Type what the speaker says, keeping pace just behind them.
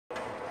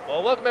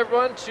Well, welcome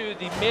everyone to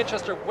the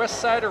Manchester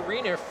Westside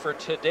Arena for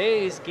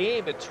today's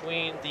game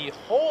between the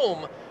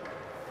home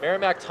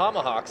Merrimack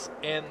Tomahawks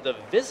and the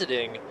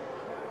visiting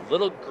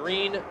Little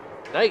Green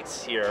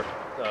Knights here.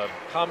 A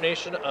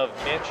combination of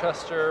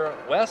Manchester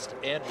West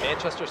and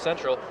Manchester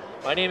Central.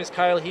 My name is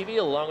Kyle Heavey.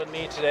 Along with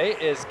me today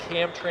is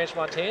Cam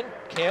Transmontaine.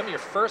 Cam, your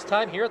first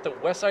time here at the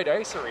Westside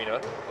Ice Arena.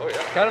 Oh yeah.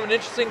 Kind of an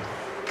interesting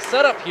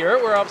setup here.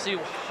 We're obviously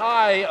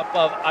high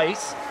above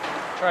ice,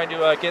 trying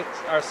to get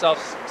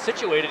ourselves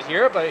situated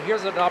here, but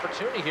here's an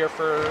opportunity here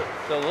for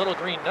the Little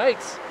Green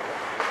Knights.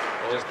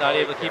 Just not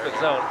able to keep it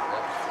zone.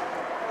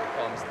 Here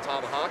comes the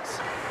Tomahawks.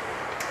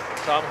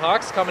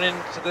 Tomahawks coming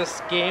into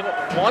this game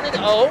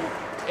 1-0,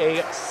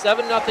 a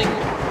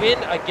 7-0 win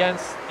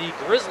against the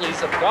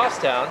Grizzlies of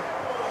Goffstown,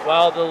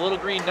 while the Little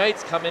Green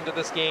Knights come into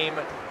this game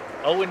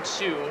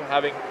 0-2,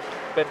 having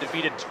been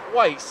defeated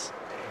twice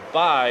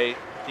by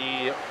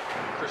the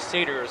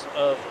Crusaders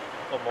of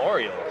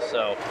Memorial.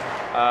 So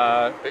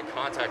big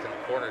contact in the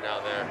corner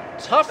down there.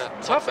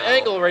 Tough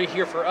angle right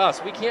here for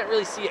us. We can't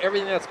really see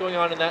everything that's going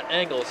on in that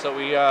angle, so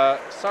we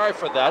sorry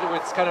for that.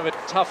 It's kind of a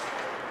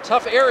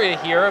tough area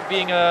here,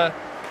 being our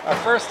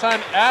first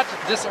time at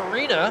this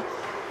arena.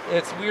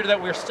 It's weird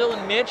that we're still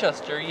in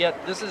Manchester,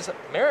 yet this is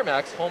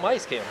Merrimack's home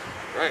ice, Cam.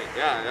 Right,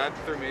 yeah, that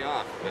threw me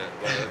off.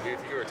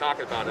 You were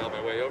talking about it on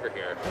my way over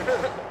here.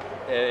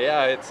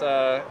 Yeah, it's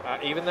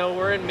even though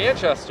we're in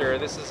Manchester,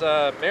 this is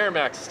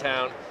Merrimack's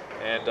town,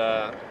 and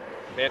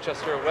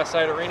Manchester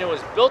Westside Arena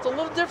was built a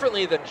little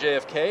differently than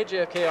JFK.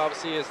 JFK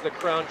obviously is the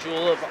crown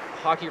jewel of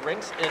hockey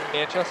rinks in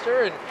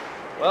Manchester, and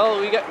well,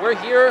 we're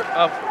here,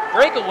 a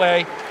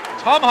breakaway.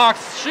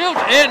 Tomahawks shoot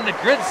in, the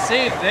grid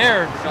save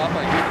there. Shot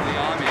by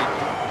Guglielmi.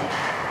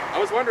 I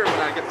was wondering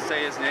when I get to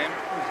say his name.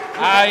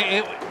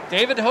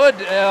 David Hood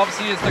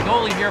obviously is the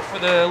goalie here for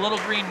the Little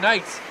Green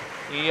Knights.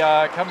 He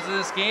comes to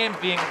this game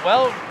being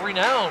well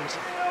renowned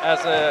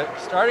as a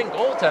starting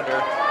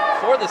goaltender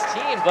for this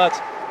team,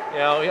 but you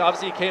know, he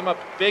obviously came up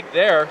big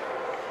there.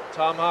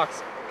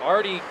 Tomahawks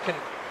already can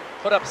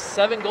put up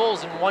 7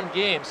 goals in one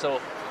game, so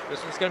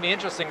this one's going to be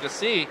interesting to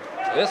see.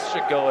 This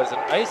should go as an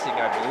icing,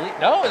 I believe.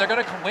 No, they're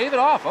going to wave it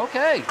off.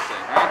 Okay.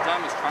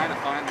 Tom is trying to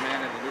find the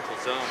man in the neutral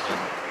zone, but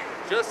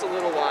just a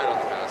little wide on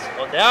the pass.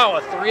 Well, now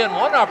a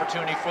 3-on-1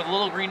 opportunity for the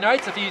Little Green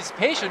Knights. If he's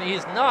patient,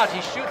 he's not.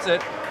 He shoots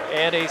it,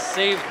 and a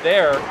save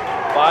there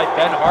by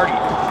Ben Hardy.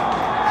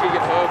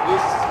 Keegan Hogue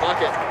loses his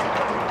bucket.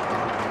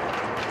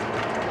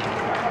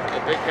 A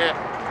big hit.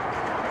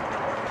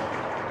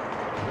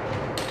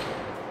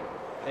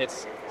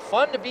 It's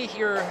fun to be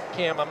here,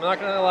 Cam. I'm not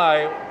going to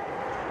lie.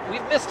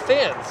 We've missed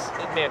fans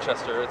in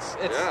Manchester.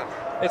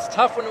 It's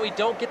tough when we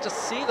don't get to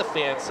see the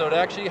fans. So to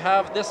actually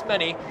have this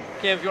many,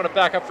 Cam, if you want to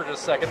back up for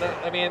just a second,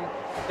 I mean,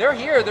 they're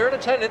here. They're in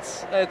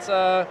attendance. It's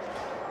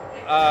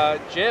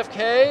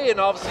JFK and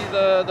obviously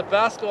the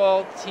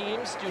basketball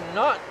teams do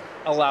not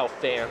allow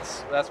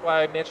fans. That's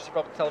why Manchester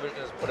Public Television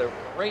has put a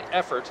great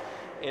effort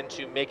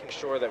into making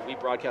sure that we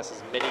broadcast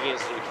as many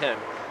games as we can.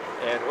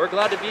 And we're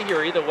glad to be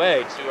here either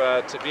way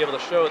to be able to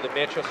show the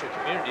Manchester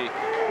community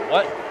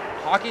what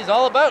hockey's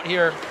all about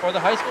here for the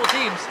high school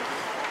teams.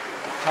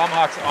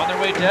 Tomahawks on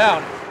their way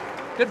down.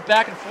 Good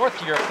back and forth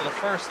here for the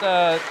first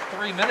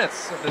 3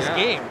 minutes of this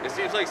game. It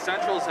seems like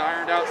Central's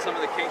ironed out some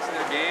of the kinks in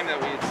their game that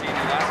we had seen in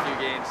the last few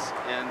games,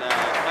 and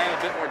playing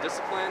a bit more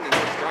disciplined and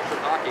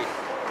structured hockey.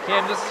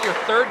 Cam, this is your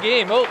 3rd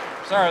game. Oh,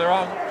 sorry, the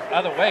wrong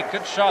other way.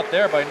 Good shot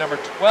there by number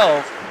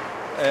 12,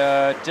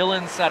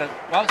 Dylan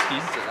Sadowski,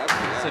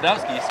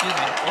 excuse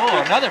me.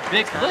 Oh, another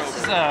big. This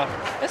is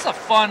a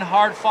fun,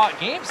 hard-fought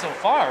game so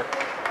far.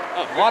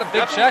 Oh, a lot of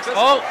big checks.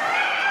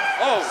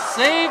 Oh,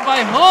 saved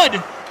by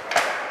Hood.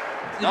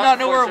 Did not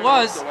know where it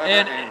was,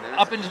 and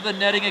up into the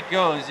netting it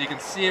goes. You can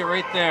see it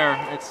right there.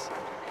 It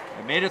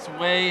made its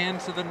way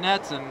into the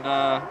net, and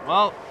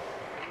well,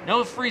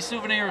 no free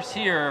souvenirs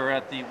here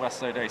at the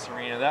Westside Ice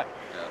Arena. That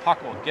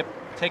puck will get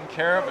taken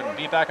care of and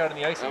be back out on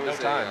the ice in no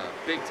time. That was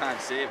a big-time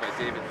save by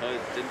David Hood.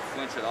 Didn't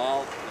flinch at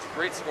all. It was a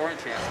great scoring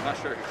chance. I'm not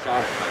sure who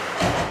shot it, but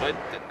Hood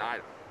denied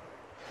it.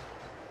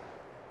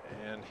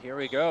 And here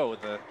we go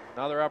with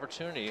another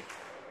opportunity.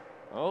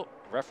 Oh,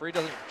 referee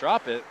doesn't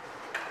drop it.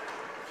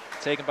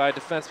 Taken by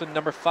defenseman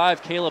number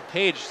 5, Caleb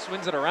Page,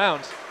 swings it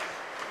around.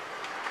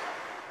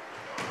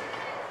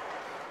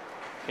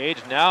 Page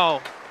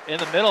now in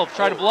the middle,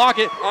 trying to block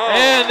it.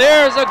 And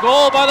there's a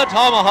goal by the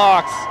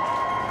Tomahawks.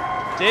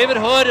 David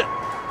Hood,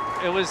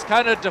 it was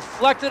kind of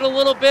deflected a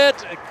little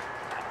bit. A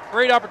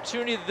great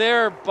opportunity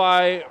there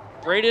by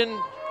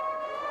Braden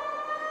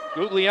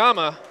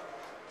Guglielmi.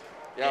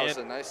 Yeah, it was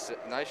a nice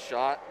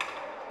shot.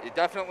 It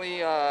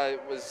definitely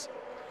was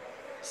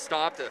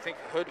stopped. I think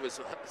Hood was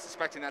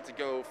suspecting that to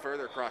go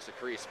further across the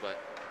crease, but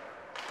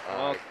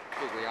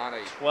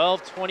Guglielmi.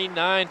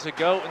 12:29 to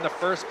go in the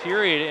first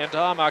period, and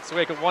Tomahawks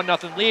make a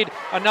 1-0 lead.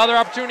 Another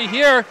opportunity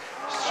here.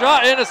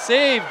 Shot and a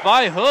save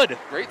by Hood.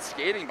 Great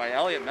skating by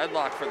Elliot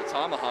Medlock for the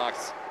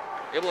Tomahawks.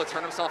 Able to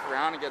turn himself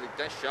around and get a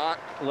nice shot.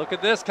 Look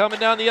at this coming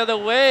down the other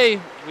way.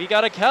 We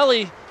got a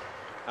Kelly.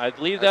 I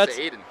believe that's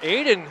Aiden.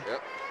 Aiden.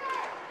 Yep.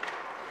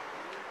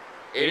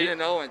 Aiden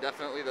and Owen,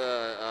 definitely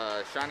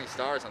the shining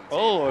stars on the team.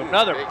 Oh,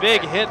 another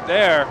big hit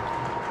there.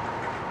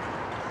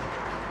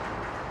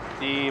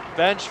 The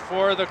bench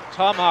for the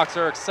Tomahawks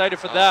are excited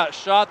for that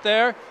shot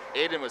there.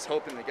 Aiden was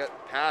hoping to get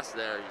past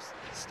there. He's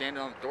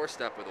standing on the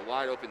doorstep with a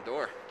wide open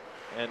door.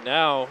 And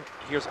now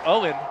here's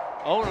Owen.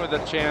 Owen with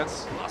a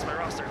chance. Lost my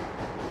roster.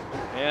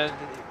 And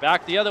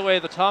back the other way,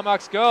 the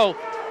Tomahawks go.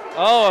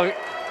 Oh,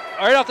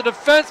 right off the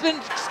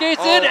defenseman,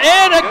 skates in,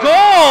 and a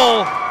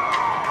goal!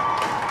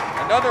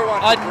 Another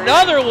one.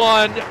 Another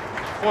one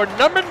for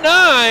number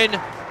 9.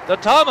 The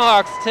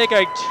Tomahawks take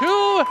a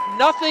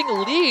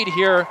 2-0 lead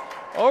here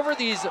over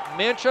these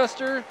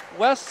Manchester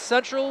West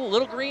Central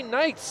Little Green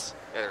Knights.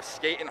 Yeah, they're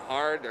skating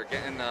hard. They're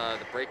getting the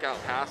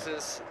breakout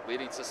passes,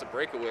 leading to some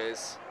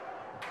breakaways.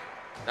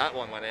 That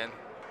one went in.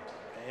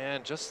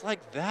 And just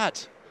like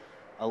that,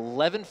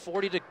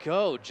 11:40 to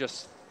go,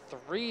 just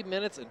 3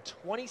 minutes and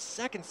 20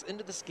 seconds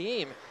into this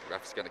game.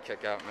 Ref's going to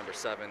kick out number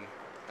 7,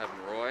 Evan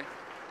Roy.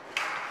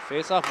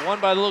 Face-off won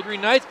by the Little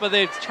Green Knights, but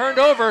they've turned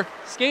over,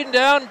 skating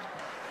down,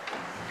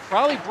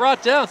 probably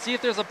brought down. See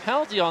if there's a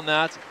penalty on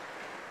that.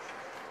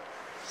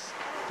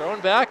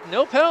 Throwing back,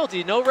 no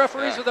penalty, no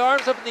referees with their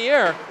arms up in the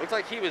air. Looked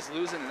like he was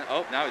losing.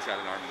 Oh, now he's got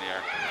an arm in the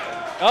air.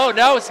 Oh,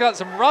 now it's got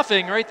some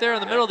roughing right there in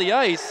the middle of the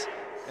ice.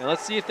 And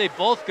let's see if they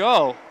both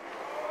go.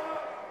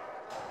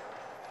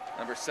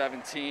 Number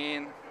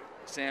 17,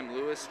 Sam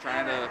Lewis,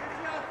 trying to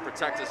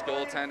protect his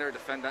goaltender,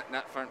 defend that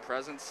net front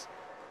presence.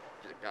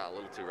 It got a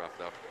little too rough,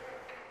 though.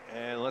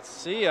 And let's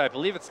see, I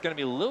believe it's going to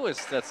be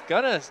Lewis that's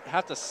going to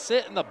have to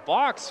sit in the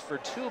box for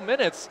 2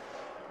 minutes.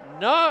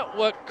 Not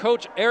what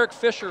Coach Eric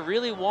Fisher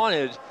really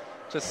wanted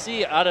to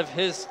see out of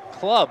his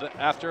club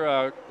after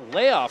a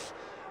layoff.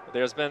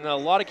 There's been a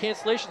lot of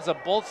cancellations on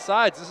both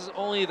sides. This is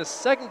only the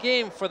second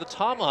game for the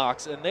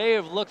Tomahawks, and they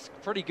have looked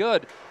pretty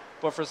good.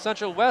 But for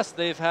Central West,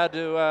 they've had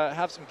to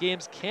have some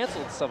games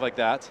canceled and stuff like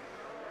that.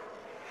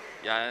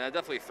 Yeah, and that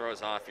definitely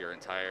throws off your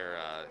entire,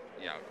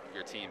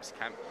 your team's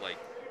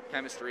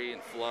chemistry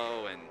and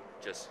flow and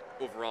just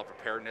overall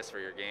preparedness for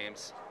your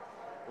games.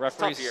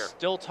 Referee's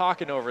still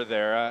talking over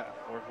there.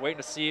 We're waiting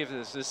to see if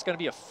is this going to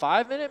be a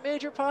 5-minute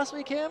major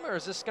possibly, Cam, or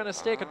is this going to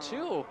stay a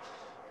 2?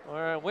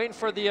 We're waiting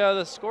for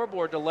the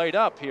scoreboard to light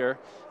up here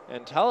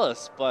and tell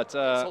us. But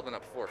he's holding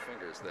up 4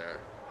 fingers there.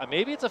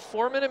 Maybe it's a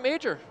 4-minute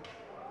major.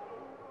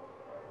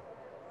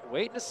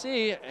 Waiting to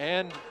see,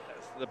 and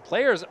the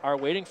players are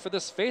waiting for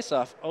this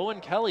face-off. Owen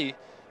Kelly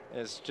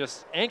is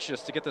just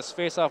anxious to get this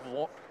face-off.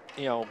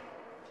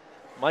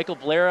 Michael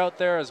Blair out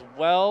there as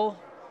well.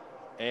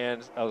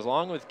 And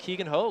along with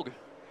Keegan Hogue.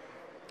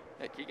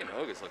 Yeah, Keegan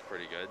Hogue has looked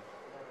pretty good.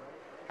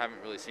 Haven't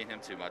really seen him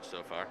too much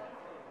so far.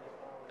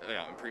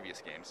 In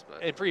previous games.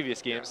 But in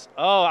previous games.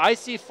 Yeah. Oh, I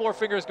see 4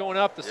 fingers going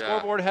up. The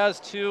scoreboard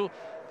has 2.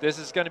 This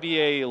is going to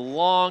be a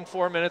long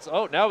 4 minutes.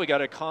 Oh, now we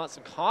got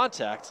some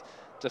contact.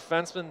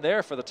 Defenseman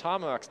there for the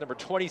Tomahawks, number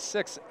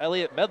 26,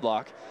 Elliot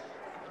Medlock.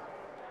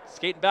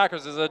 Skating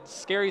backwards is a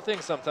scary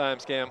thing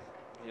sometimes, Cam.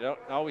 You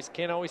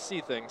can't always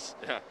see things.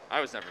 Yeah,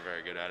 I was never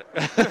very good at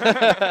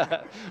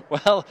it.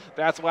 Well,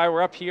 that's why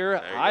we're up here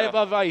high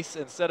above ice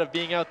instead of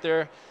being out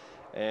there.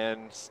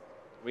 And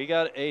we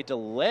got a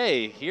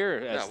delay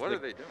here. Yeah, what are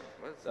they doing?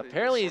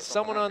 Apparently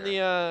someone on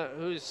the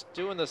who's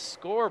doing the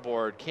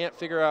scoreboard can't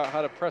figure out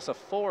how to press a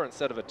 4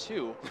 instead of a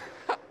 2.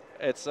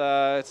 It's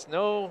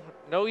no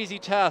easy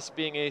task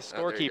being a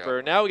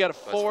scorekeeper. Now we got a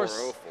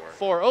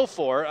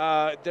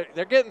 404.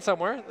 They're getting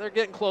somewhere. They're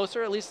getting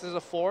closer. At least there's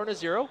a 4 and a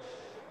 0.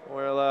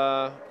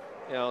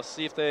 We'll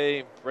see if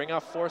they bring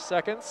off 4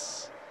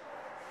 seconds.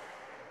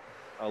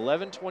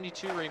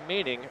 11:22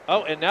 remaining.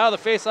 Oh, and now the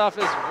faceoff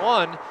is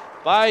won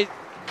by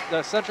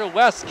the Central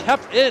West.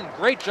 Kept in.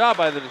 Great job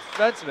by the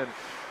defenseman.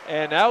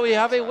 And now we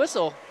have a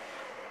whistle.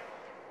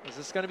 Is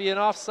this going to be an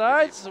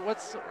offsides? Or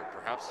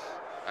perhaps.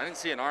 I didn't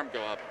see an arm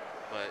go up,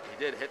 but he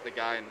did hit the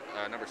guy in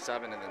number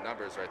 7 in the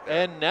numbers right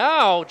there. And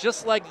now,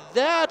 just like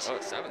that,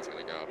 7's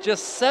going to go.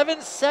 Just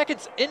 7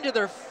 seconds into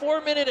their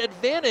 4-minute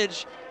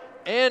advantage,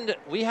 and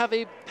we have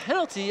a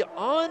penalty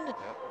on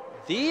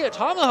the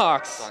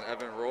Tomahawks. It's on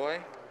Evan Roy.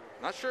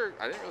 Not sure.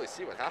 I didn't really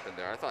see what happened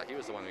there. I thought he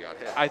was the one who got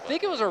hit. I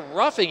think it was a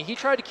roughing. He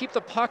tried to keep the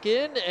puck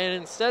in, and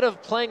instead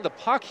of playing the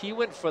puck, he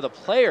went for the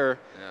player.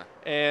 Yeah.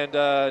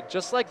 And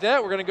just like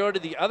that, we're going to go to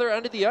the other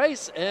end of the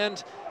ice,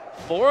 and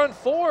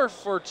 4-on-4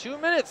 for 2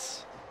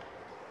 minutes.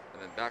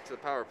 And then back to the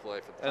power play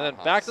for the Tomahawks. And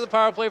then back to the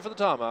power play for the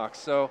Tomahawks.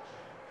 So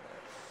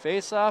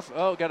face-off.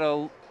 Oh, got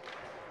a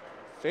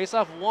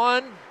face-off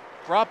 1.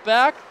 Brought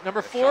back.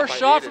 Number 4,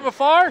 shot from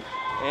afar,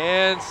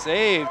 and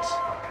saved.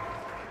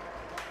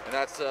 And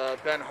that's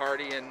Ben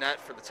Hardy in net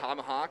for the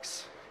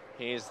Tomahawks.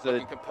 He's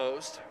looking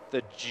composed.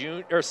 The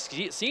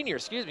senior,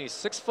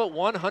 6'1",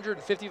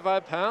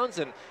 155 pounds,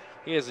 and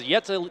he has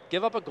yet to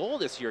give up a goal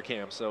this year,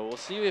 Cam. So we'll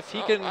see if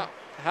he can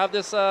have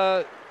this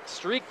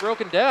streak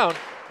broken down.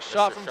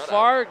 Shot from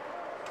far,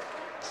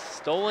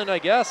 stolen, I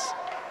guess.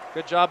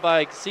 Good job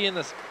by seeing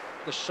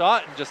the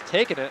shot and just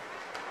taking it.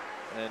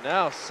 And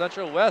now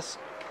Central West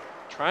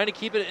trying to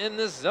keep it in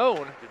this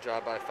zone. Good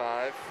job by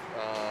 5.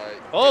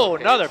 Oh,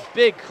 another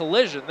big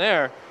collision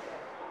there.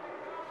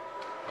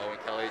 Owen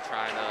Kelly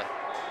trying to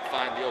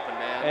find the open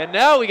man. And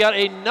now we got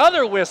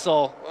another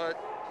whistle. What?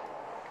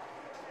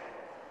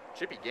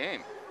 Chippy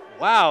game.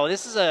 Wow,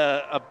 this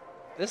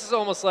is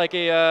almost like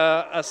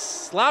a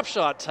slap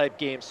shot type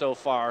game so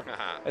far.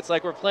 It's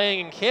like we're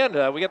playing in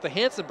Canada. We got the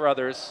Hanson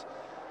brothers.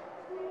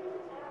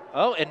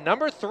 Oh, and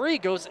number 3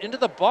 goes into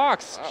the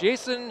box. Wow.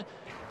 Jason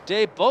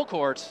De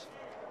Beaucourt.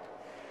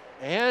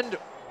 And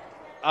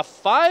a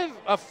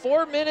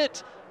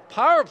 4-minute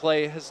power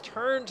play has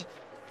turned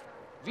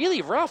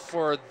really rough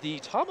for the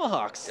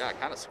Tomahawks. Yeah,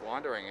 kind of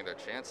squandering their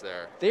chance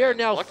there. They are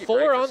now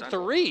 4 on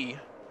 3.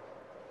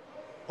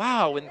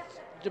 Wow, in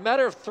a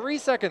matter of 3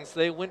 seconds,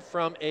 they went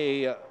from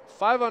a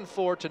 5 on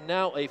 4 to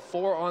now a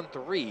 4 on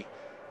 3.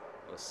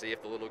 We'll see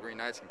if the Little Green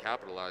Knights can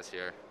capitalize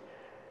here.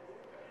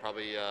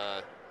 Probably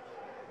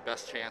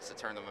best chance to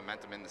turn the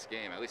momentum in this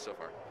game, at least so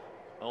far.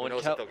 Who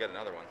knows if they'll get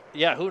another one.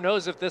 Yeah, who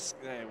knows if this,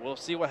 we'll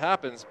see what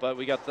happens. But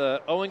we got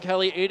the Owen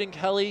Kelly, Aiden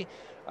Kelly.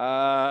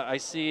 I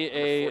see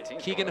a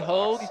Keegan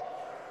Hogue.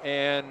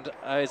 And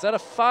is that a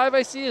 5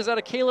 I see? Is that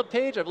a Caleb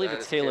Page? I believe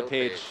it's Caleb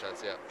Page.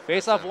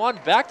 Face off 1,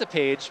 back to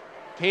Page.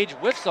 Page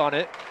whiffs on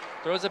it,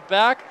 throws it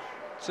back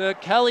to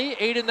Kelly.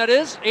 Aiden, that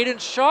is.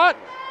 Aiden shot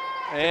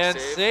and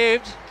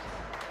saved.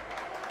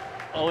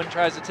 Owen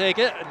tries to take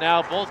it. And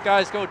now both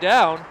guys go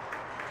down.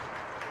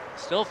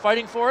 Still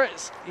fighting for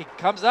it. He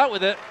comes out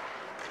with it.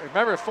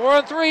 Remember, 4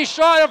 on 3,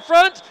 shot up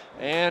front,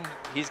 and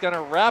he's going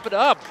to wrap it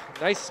up.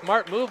 Nice,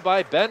 smart move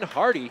by Ben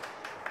Hardy.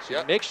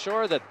 Should make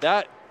sure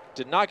that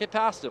did not get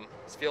past him.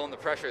 He's feeling the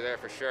pressure there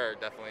for sure.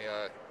 Definitely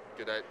a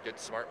good,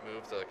 smart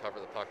move to cover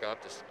the puck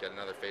up, just get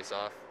another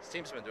face-off. This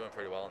team's been doing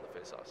pretty well in the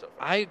face-off so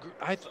far. I agree.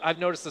 I've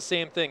noticed the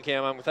same thing,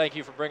 Cam. Thank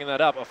you for bringing that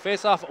up. A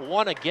face-off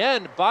won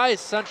again by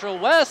Central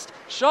West.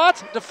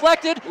 Shot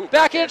deflected,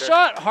 backhand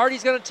shot.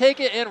 Hardy's going to take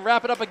it and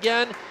wrap it up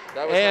again.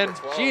 And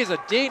geez, a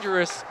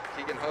dangerous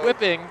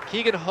whipping.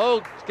 Keegan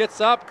Hogue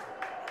gets up.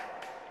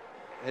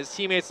 His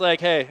teammate's like,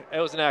 hey, it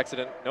was an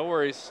accident. No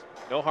worries.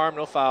 No harm,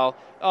 no foul.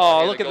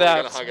 Oh, look at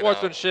that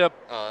sportsmanship.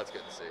 Oh, that's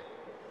good to see.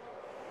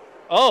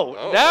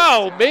 Oh,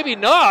 now maybe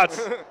not.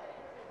 A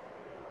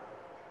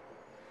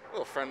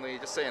little friendly,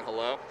 just saying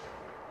hello.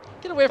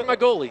 Get away from my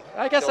goalie.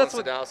 I guess that's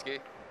what. Sadowski.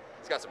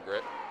 He's got some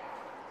grit.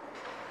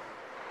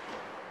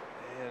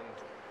 And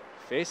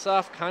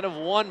face-off kind of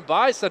won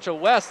by Central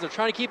West. They're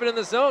trying to keep it in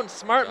the zone.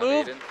 Smart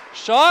move. Aiden.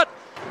 Shot.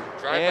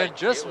 And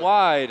just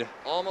wide.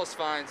 Almost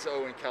finds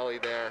Owen Kelly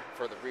there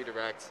for the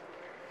redirect.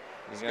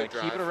 He's going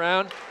to keep it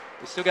around.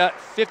 We still got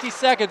 50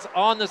 seconds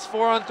on this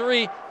 4 on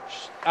 3.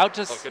 Out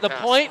to the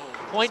point.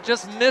 Point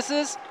just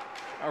misses.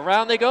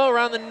 Around they go,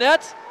 around the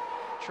net.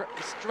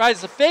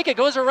 Tries to fake it,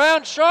 goes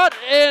around, shot,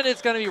 and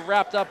it's going to be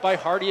wrapped up by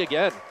Hardy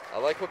again. I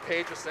like what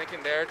Page was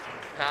thinking there,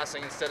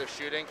 passing instead of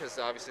shooting, because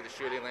obviously the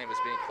shooting lane was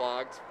being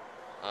clogged.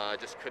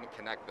 Just couldn't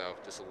connect, though,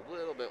 just a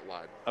little bit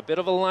wide. A bit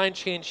of a line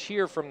change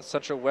here from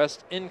Central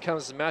West. In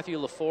comes Matthew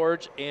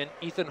LaForge and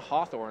Ethan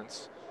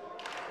Hawthorns.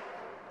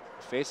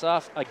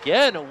 Face-off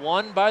again,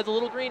 won by the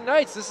Little Green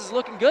Knights. This is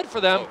looking good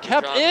for them.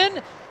 Kept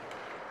in,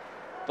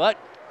 but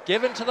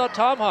given to the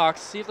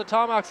Tomahawks. See if the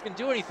Tomahawks can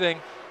do anything.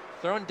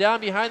 Thrown down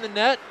behind the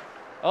net.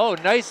 Oh,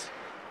 nice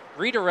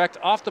redirect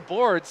off the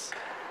boards.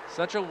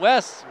 Central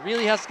West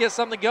really has to get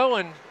something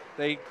going.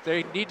 They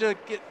need to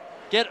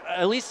get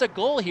at least a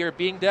goal here,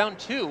 being down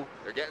 2.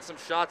 They're getting some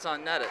shots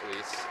on net at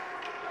least.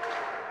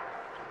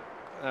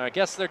 I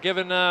guess they're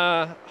giving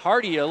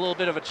Hardy a little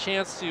bit of a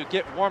chance to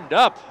get warmed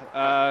up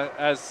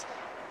as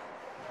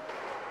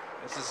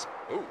this is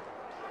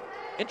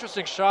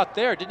interesting shot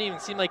there. Didn't even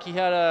seem like he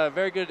had a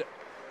very good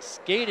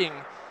skating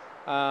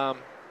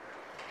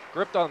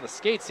gripped on the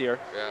skates here.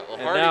 Yeah,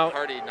 well,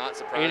 Hardy not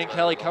surprised. Aiden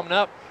Kelly coming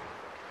up,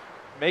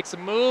 makes a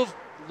move,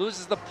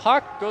 loses the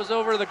puck, goes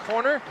over to the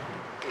corner.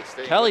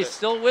 Kelly's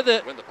still with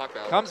it.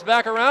 Comes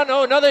back around.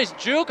 Oh, another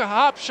juke, a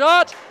hop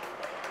shot.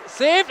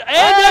 Saved,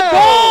 and the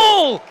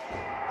goal!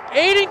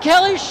 Aiden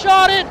Kelly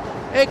shot it,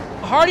 and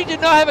Hardy did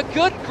not have a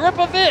good grip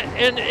of it,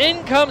 and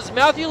in comes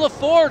Matthew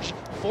LaForge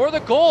for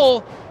the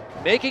goal,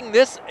 making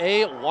this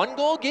a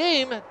 1-goal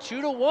game,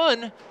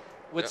 2-1,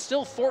 with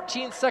still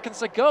 14 seconds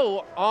to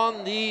go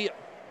on the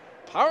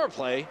power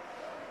play.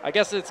 I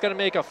guess it's going to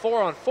make a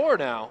 4-on-4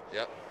 now.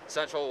 Yep.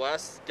 Central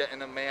West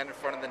getting a man in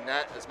front of the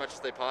net as much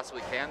as they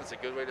possibly can. It's a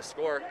good way to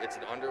score. It's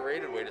an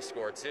underrated way to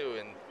score too,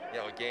 and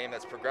a game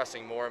that's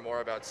progressing more and more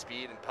about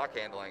speed and puck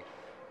handling.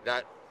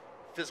 That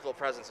physical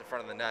presence in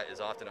front of the net is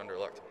often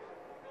underlooked.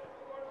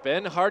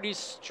 Ben Hardy's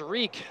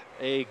streak,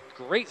 a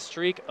great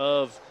streak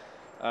of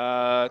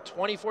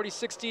 20, 40,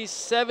 60,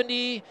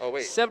 70,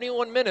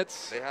 71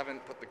 minutes. They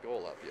haven't put the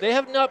goal up yet. They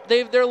have not.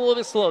 They're a little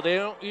bit slow. They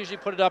don't usually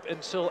put it up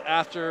until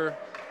after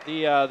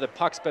the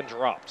puck's been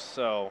dropped.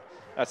 So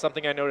that's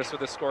something I noticed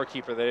with the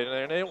scorekeeper. They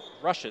don't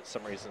rush it for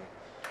some reason.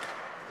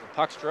 The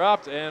puck's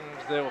dropped, and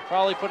they will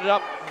probably put it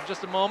up in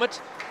just a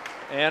moment.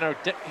 And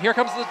here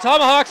comes the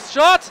Tomahawks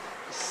shot.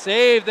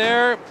 Save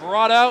there,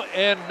 brought out,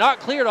 and not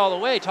cleared all the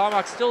way.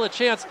 Tomahawks still a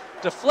chance.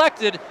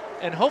 Deflected,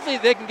 and hopefully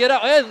they can get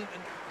out. And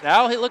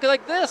now look at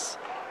like this.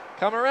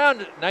 Come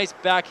around, nice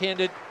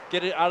backhanded,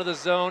 get it out of the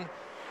zone.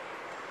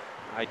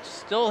 I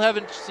still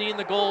haven't seen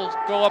the goal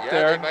go up Yeah,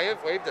 there. they may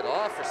have waved it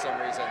off for some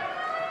reason.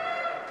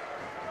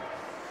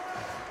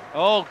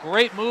 Oh,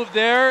 great move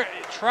there.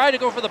 Tried to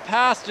go for the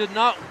pass, did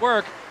not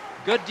work.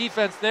 Good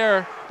defense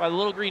there by the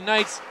Little Green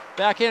Knights.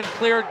 Backhand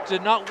clear,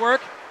 did not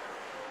work.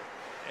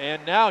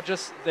 And now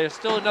there's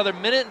still another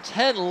minute and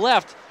 10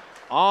 left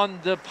on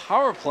the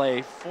power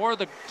play for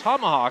the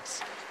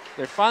Tomahawks.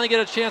 They finally get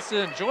a chance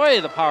to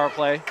enjoy the power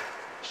play.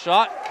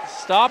 Shot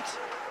stopped,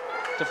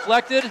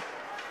 deflected,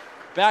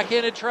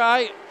 backhanded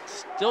try,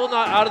 still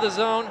not out of the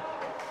zone.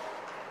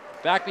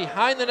 Back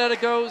behind the net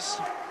it goes.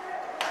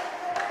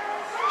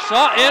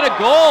 Shot and a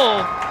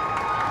goal.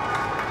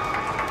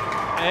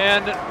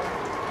 And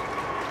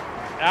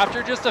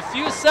after just a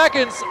few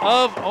seconds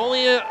of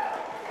only a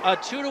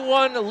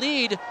 2-1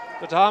 lead,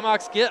 the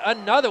Tomahawks get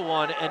another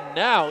one, and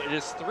now it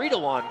is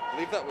 3-1. I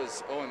believe that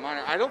was Owen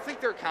Minor. I don't think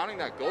they're counting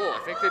that goal. I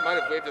think they might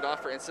have waved it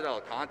off for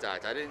incidental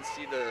contact. I didn't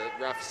see the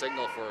ref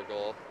signal for a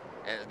goal,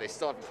 and they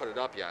still haven't put it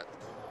up yet.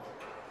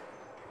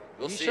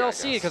 We'll see, shall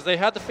see, because they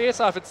had the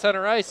face-off at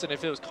center ice, and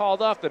if it was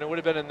called off, then it would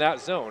have been in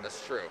that zone.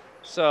 That's true.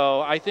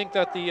 So I think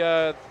that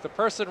the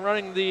person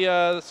running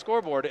the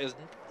scoreboard is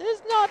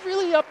not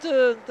really up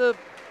to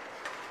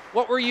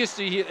what we're used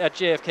to at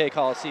JFK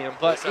Coliseum.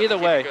 But either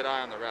way, keep a good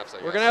eye on the refs,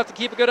 we're going to have to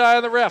keep a good eye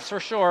on the refs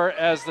for sure,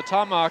 as the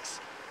Tomahawks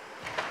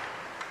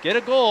get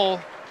a goal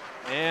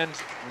and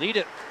lead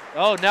it.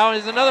 Oh, now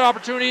is another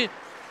opportunity.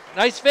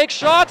 Nice fake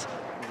shot.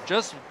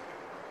 Just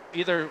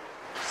either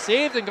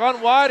saved and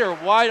gone wide or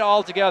wide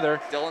altogether.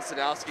 Dylan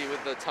Sadowski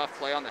with the tough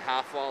play on the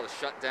half wall to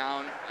shut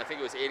down. I think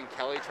it was Aiden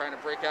Kelly trying to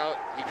break out.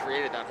 He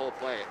created that whole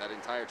play, that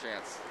entire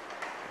chance.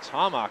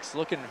 Tomahawks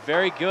looking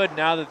very good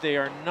now that they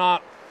are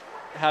not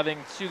having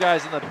two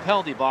guys in the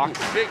penalty box.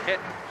 Big hit.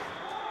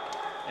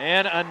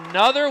 And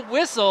another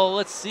whistle.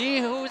 Let's see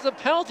who's the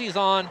penalties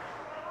on.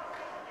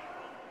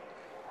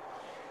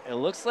 It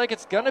looks like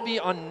it's going to be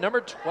on number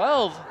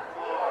 12.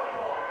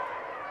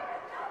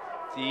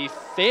 The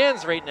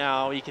fans right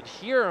now, you can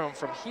hear them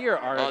from here,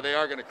 are they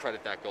are going to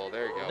credit that goal.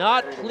 There you go.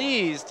 not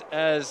pleased,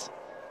 as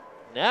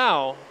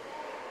now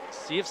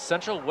see if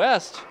Central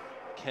West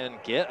can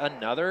get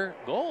another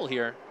goal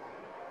here.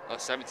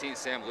 17,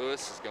 Sam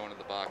Lewis is going to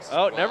the box.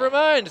 Oh, never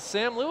mind.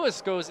 Sam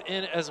Lewis goes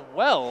in as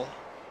well.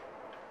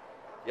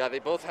 Yeah, they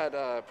both had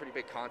pretty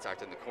big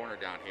contact in the corner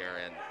down here,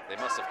 and they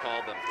must have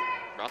called them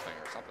for roughing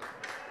or something.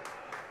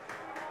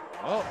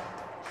 Oh,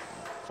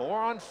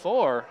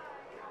 4-on-4.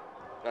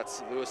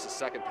 That's Lewis's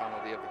second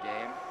penalty of the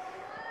game.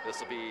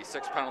 This will be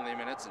 6 penalty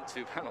minutes and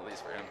 2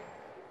 penalties for him.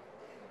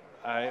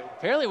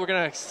 Apparently, we're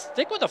going to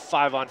stick with a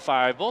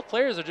 5-on-5. Both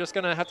players are just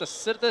going to have to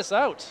sit this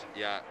out.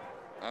 Yeah.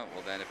 Oh,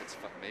 well then, if it's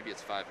maybe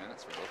it's 5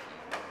 minutes for both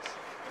of them.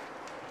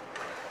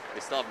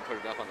 They still haven't put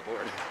it up on the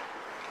board.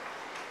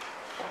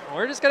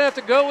 We're just going to have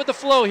to go with the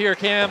flow here,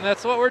 Cam.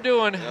 That's what we're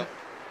doing. Yep.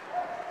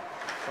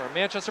 For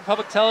Manchester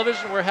Public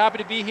Television, we're happy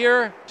to be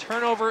here.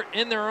 Turnover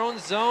in their own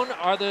zone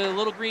are the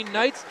Little Green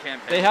Knights.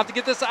 They have to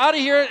get this out of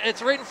here.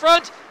 It's right in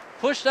front.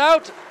 Pushed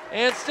out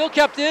and still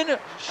kept in.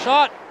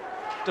 Shot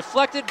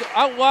deflected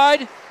out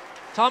wide.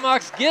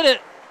 Tomahawks get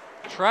it.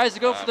 Tries to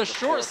go for the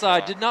short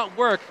side. Did not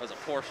work. That was a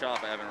poor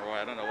shot by Evan Roy.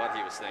 I don't know what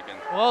he was thinking.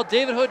 Well,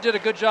 David Hood did a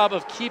good job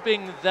of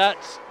keeping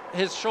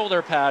his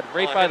shoulder pad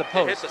right by the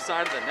post. It hit the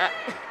side of the net.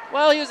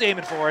 Well, he was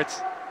aiming for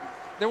it.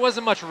 There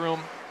wasn't much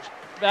room.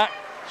 Back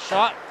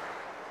shot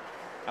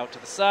out to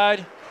the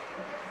side.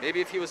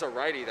 Maybe if he was a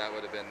righty, that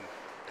would have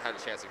had a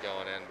chance of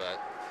going in,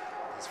 but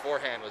his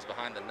forehand was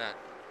behind the net.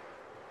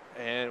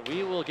 And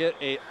we will get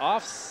a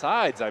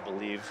offsides, I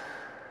believe.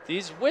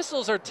 These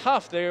whistles are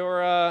tough.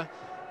 They're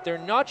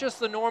not just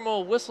the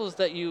normal whistles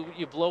that you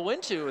blow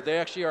into. They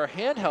actually are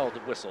handheld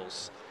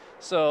whistles.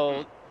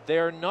 So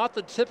they're not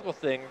the typical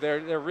thing.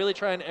 They're really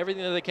trying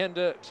everything that they can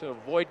to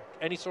avoid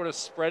any sort of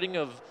spreading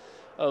of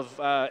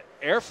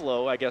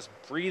airflow, I guess,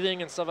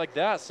 breathing and stuff like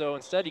that. So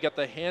instead, you got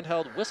the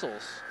handheld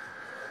whistles.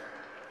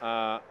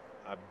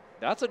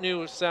 That's a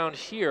new sound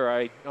here.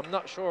 I'm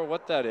not sure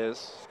what that is.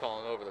 Just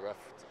calling over the ref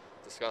to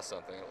discuss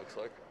something, it looks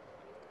like.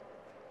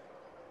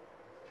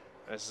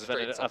 This has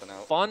been a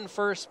fun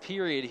first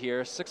period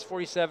here.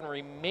 6:47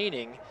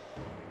 remaining,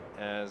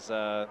 as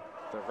the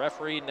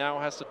referee now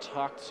has to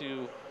talk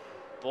to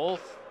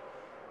both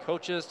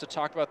coaches to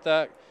talk about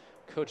that.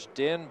 Coach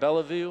Dan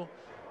Bellevue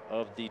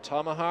of the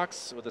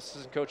Tomahawks with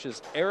assistant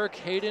coaches Eric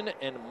Hayden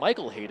and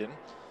Michael Hayden.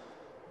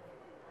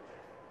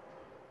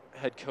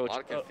 Head coach. A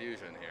lot of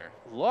confusion here.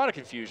 A lot of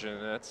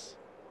confusion. That's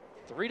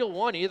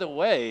 3-1 either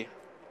way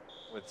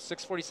with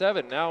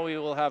 6:47. Now we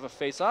will have a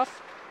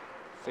face-off.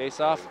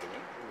 Face-off.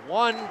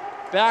 One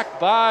back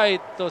by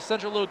those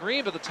Central Little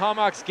Green, but the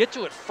Tomahawks get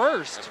to it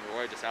first. Evan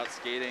Roy just out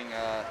skating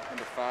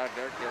number 5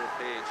 there, Caleb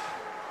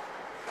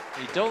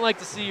Page. You don't like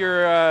to see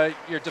your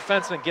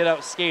defenseman get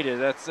out skated.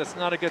 That's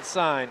not a good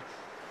sign.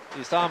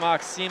 These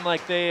Tomahawks seem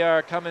like they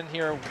are coming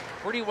here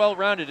pretty well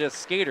rounded as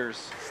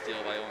skaters.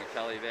 Steal by Owen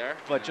Kelly there.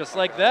 But just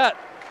like that,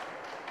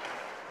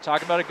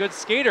 talk about a good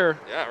skater.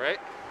 Yeah, right.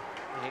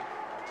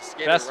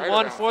 Best right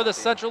one for the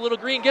Central Little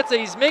Green. Gets it.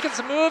 He's making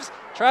some moves.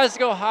 Tries to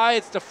go high.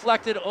 It's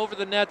deflected over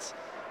the nets.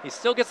 He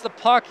still gets the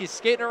puck. He's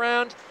skating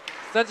around,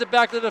 sends it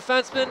back to the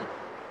defenseman.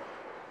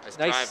 Nice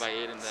drive by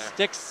Aiden there.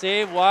 Stick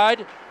save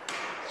wide.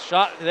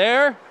 Shot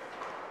there.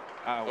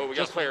 Oh, we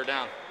got a player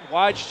down.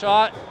 Wide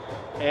shot,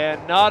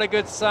 and not a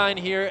good sign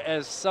here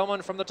as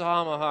someone from the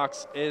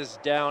Tomahawks is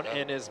down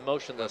and is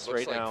motionless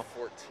right like now.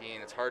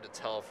 14. It's hard to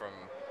tell from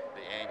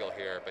the angle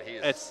here, but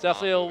he's. It's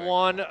definitely a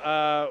 1.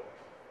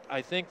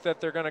 I think that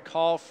they're going to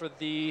call for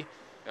the.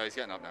 No, he's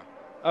getting up now.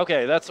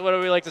 Okay, that's what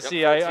we like to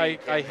see. 14,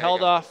 I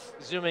held off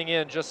zooming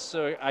in just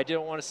so I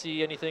didn't want to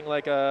see anything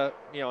like in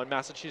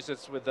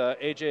Massachusetts with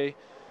AJ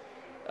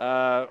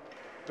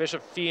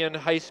Bishop Fian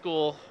High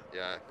School.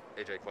 Yeah,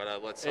 AJ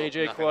Quetta. Let's hope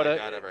nothing Quetta. Like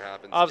that ever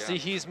happens. Obviously,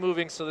 he's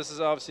moving, so this is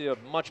obviously a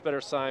much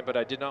better sign. But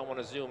I did not want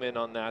to zoom in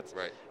on that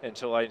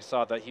until I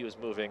saw that he was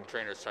moving.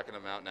 Trainer's checking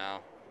him out now.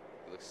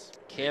 He looks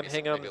Cam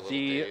Hingham, the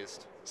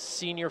dazed.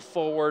 Senior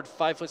forward,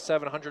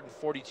 5'7",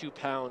 142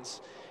 pounds.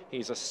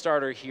 He's a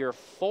starter here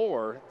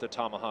for the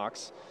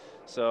Tomahawks,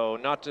 so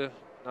not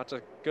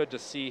good to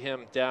see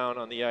him down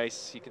on the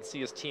ice. You can see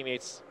his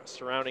teammates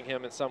surrounding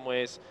him in some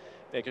ways,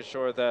 making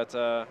sure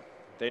that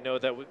they know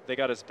that they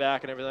got his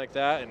back and everything like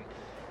that. And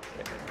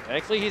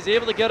thankfully, he's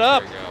able to get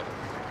up.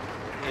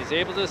 He's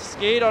able to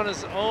skate on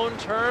his own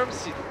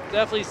terms. He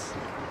definitely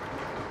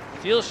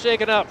feels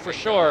shaken up for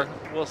sure.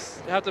 We'll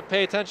have to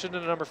pay attention to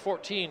number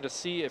 14 to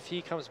see if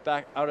he comes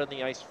back out on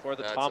the ice for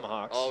the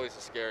Tomahawks. Always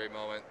a scary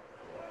moment.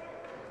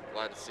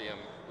 Glad to see him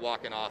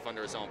walking off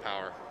under his own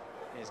power.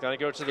 He's going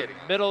to go to the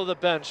middle of the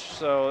bench,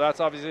 so that's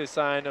obviously a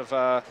sign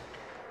of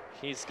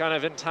he's kind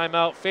of in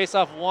timeout.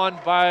 Face-off won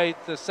by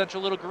the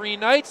Central Little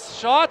Green Knights.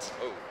 Shot.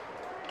 Oh.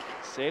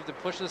 Saved and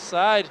pushed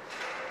aside.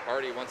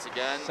 Hardy once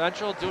again.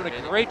 Central doing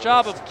a great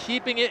job of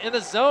keeping it in the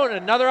zone.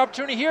 Another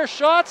opportunity here.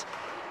 Shot.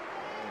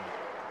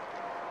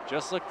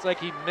 Just looks like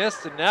he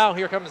missed, and now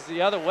here comes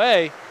the other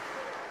way.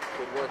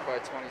 Good work by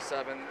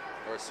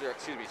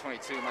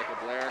 22, Michael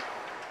Blair.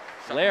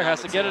 Blair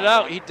has to get it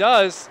out. He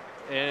does,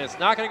 and it's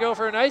not going to go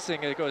for an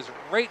icing. It goes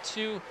right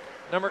to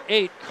number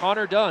 8,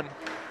 Connor Dunn,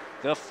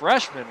 the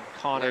freshman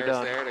Connor Blair's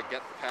Dunn. there to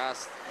get the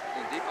pass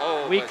in deep.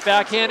 Oh, weak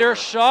backhander,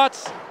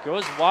 shot,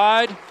 goes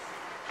wide.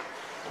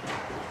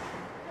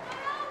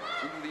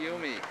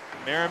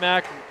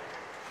 Merrimack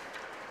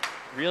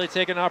really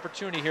taking an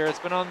opportunity here. It's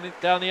been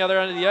down the other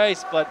end of the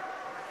ice, but I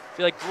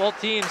feel like both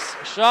teams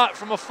shot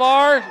from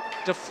afar,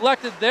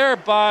 deflected there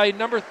by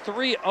number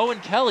 3, Owen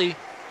Kelly.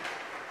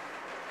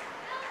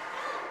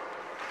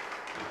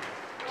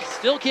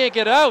 Still can't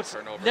get out.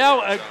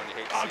 Now a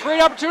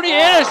great opportunity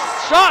and a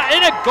shot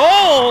and a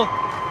goal.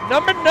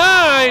 Number 9.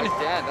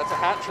 That's a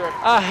hat trick.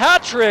 A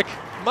hat trick.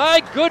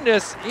 My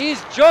goodness,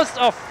 he's just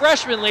a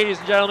freshman, ladies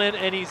and gentlemen,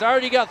 and he's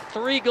already got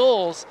 3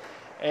 goals.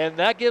 And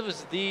that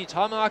gives the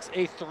Tomahawks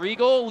a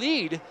 3-goal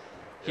lead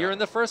here in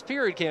the first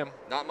period, Cam.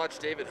 Not much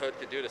David Hood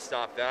could do to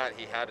stop that.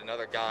 He had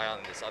another guy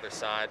on this other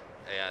side,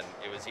 and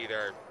it was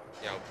either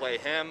play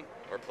him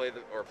or play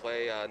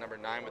number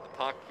 9 with the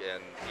puck.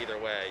 And either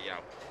way,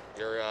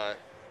 you're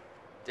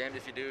damned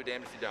if you do,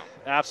 damned if you don't.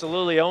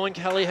 Absolutely. Owen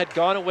Kelly had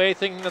gone away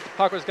thinking that the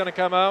puck was going to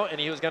come out and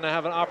he was going to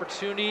have an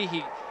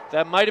opportunity.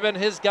 That might have been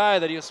his guy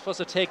that he was supposed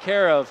to take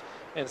care of.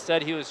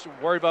 Instead, he was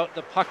worried about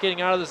the puck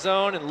getting out of the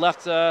zone and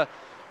left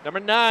number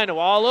 9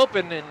 all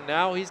open, and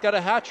now he's got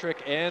a hat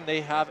trick, and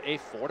they have a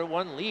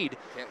 4-1 lead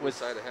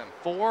with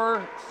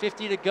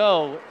 4:50 to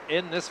go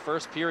in this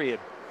first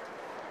period.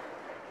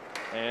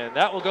 And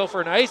that will go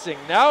for an icing.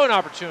 Now an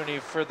opportunity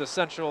for the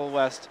Central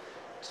West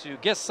to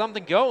get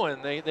something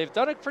going. They've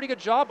done a pretty good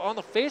job on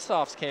the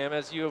faceoffs, Cam,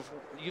 as you've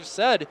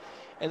said,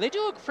 and they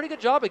do a pretty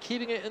good job at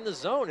keeping it in the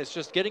zone. It's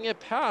just getting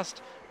it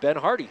past Ben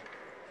Hardy.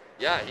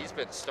 Yeah, he's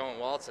been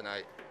stonewalled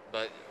tonight.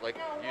 But like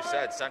you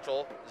said,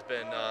 Central has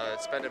been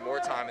spending more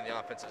time in the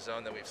offensive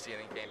zone than we've seen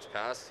in games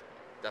past.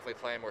 Definitely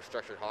playing more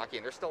structured hockey,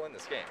 and they're still in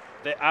this game.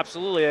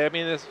 Absolutely. I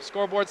mean, the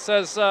scoreboard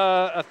says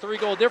a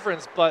 3-goal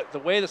difference, but the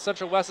way the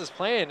Central West is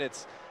playing,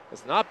 it's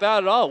not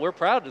bad at all. We're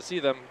proud to see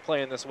them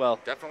playing this well.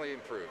 Definitely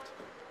improved.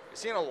 You're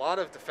seeing a lot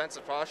of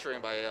defensive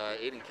posturing by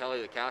Aiden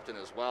Kelly, the captain,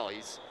 as well.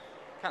 He's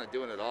kind of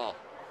doing it all.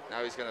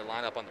 Now he's going to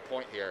line up on the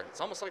point here.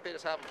 It's almost like they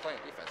just have him playing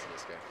defense in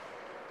this game.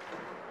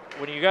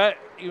 When you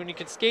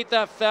can skate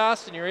that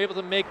fast and you're able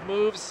to make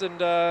moves and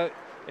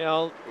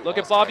look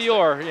at Bobby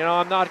Orr.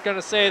 I'm not going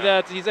to say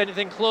that he's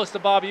anything close to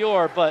Bobby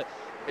Orr, but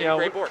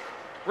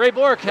Ray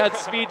Bork had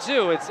speed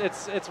too.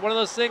 It's one of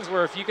those things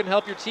where if you can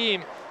help your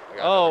team, we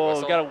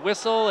got a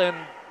whistle, and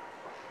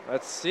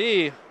let's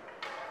see.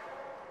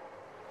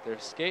 They're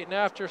skating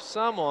after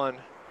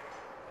someone,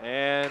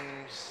 and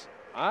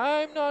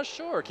I'm not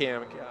sure,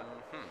 Cam.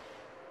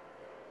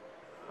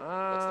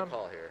 What's the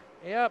call here?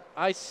 Yep,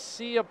 I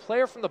see a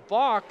player from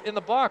in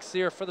the box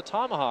here for the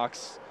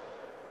Tomahawks.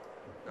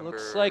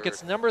 Looks like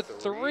it's number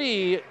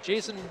 3,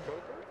 Jason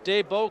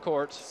De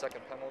Beaucourt.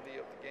 Second penalty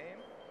of the game.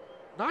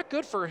 Not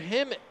good for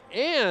him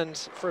and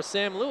for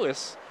Sam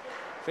Lewis.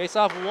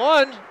 Face-off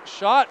 1,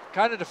 shot,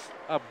 kind of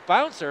a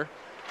bouncer.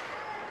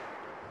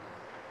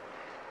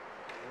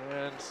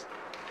 And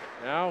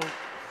now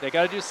they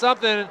got to do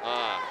something.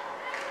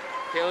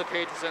 Caleb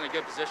Page was in a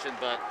good position,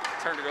 but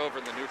turned it over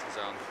in the neutral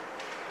zone.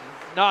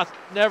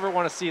 Never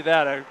want to see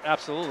that,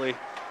 absolutely.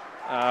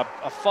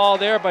 A fall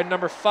there by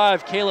number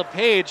 5, Caleb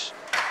Page.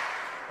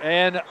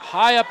 And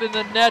high up in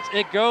the net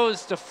it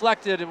goes,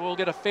 deflected, and we'll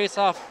get a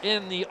face-off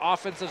in the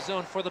offensive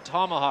zone for the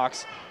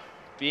Tomahawks,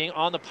 being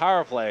on the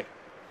power play.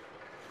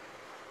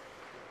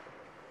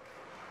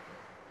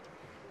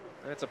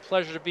 And it's a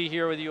pleasure to be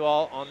here with you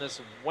all on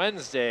this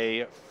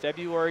Wednesday,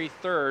 February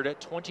 3rd,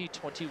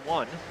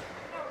 2021.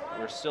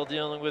 We're still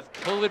dealing with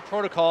COVID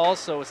protocols,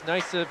 so it's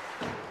nice to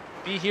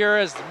be here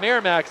as the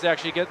Merrimack is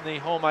actually getting the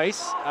home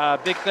ice.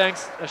 Big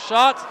thanks, a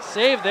shot,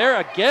 save there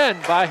again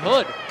by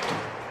Hood.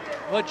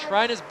 Hood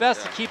trying his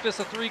best to keep this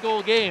a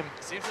 3-goal game.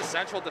 It seems the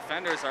Central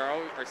defenders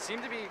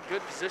seem to be in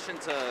good position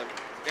to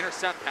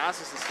intercept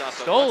passes and stuff,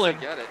 but Stolen.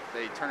 once they get it,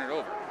 they turn it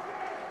over.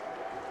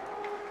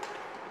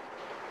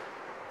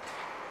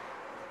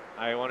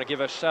 I want to give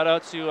a shout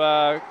out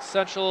to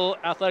Central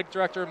Athletic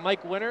Director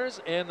Mike Winters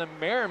and the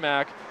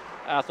Merrimack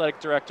Athletic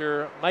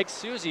Director Mike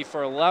Susie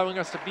for allowing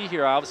us to be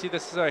here. Obviously,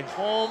 this is a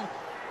home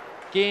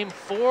game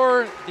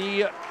for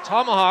the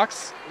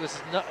Tomahawks. This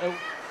is not,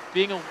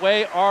 being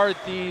away are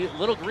the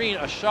Little Green.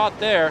 A shot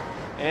there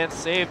and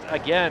saved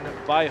again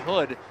by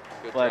Hood.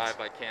 Good drive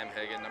by Cam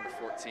Hagan, number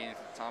 14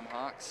 for the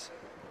Tomahawks.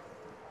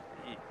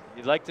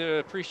 You'd like to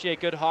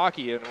appreciate good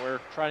hockey, and we're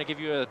trying to give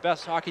you the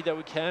best hockey that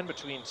we can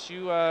between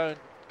two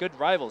good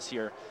rivals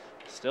here.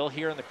 Still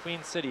here in the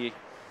Queen City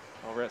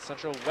over at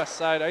Central West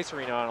Side Ice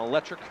Arena on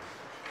Electric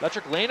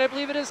Lane, I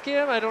believe it is,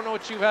 Cam. I don't know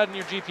what you had in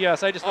your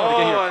GPS. I just want to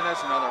get here. Oh, and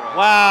that's another one.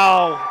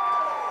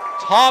 Wow.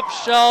 Top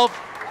shelf,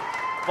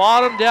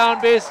 bottom down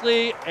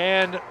basically,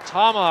 and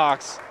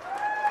Tomahawks.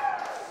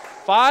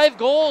 5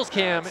 goals,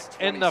 Cam,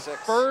 in the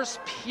first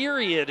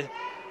period.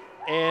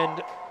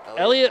 And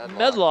Elliot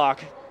Medlock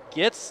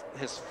gets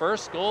his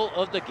first goal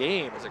of the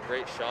game. It was a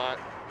great shot.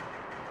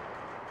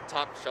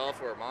 Top shelf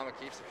where Mama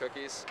keeps the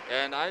cookies,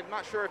 and I'm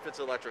not sure if it's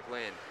Electric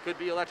Lane. Could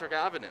be Electric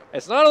Avenue.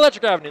 It's not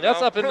Electric Avenue. That's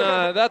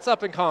No. that's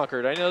up in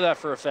Concord. I know that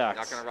for a fact.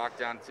 Not going to rock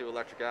down to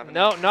Electric Avenue.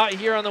 No, not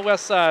here on the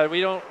west side.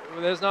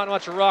 There's not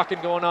much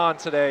rocking going on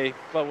today,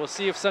 but we'll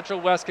see if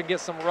Central West can get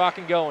some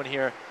rocking going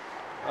here.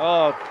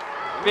 Oh,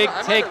 big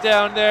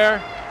takedown there.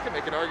 You can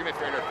make an argument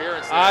for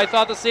interference there. I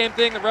thought the same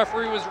thing. The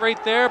referee was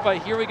right there, but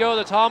here we go.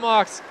 The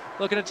Tomahawks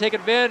looking to take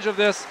advantage of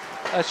this.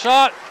 A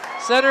shot.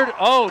 Centered.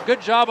 Oh, good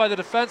job by the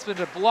defenseman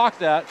to block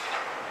that.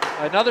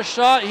 Another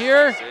shot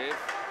here. Save.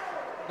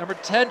 Number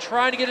 10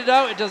 trying to get it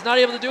out. It does not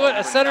able to do it.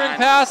 A centering 9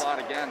 pass.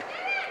 Again.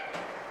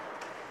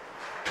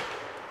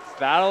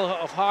 Battle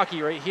of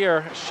hockey right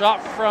here.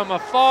 Shot from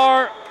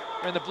afar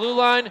in the blue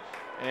line,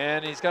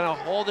 and he's going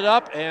to hold it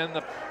up. And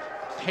the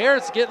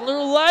parents getting a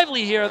little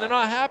lively here. They're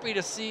not happy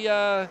to see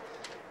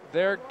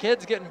their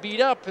kids getting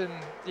beat up and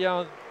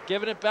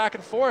giving it back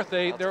and forth.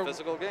 They're a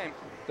physical game.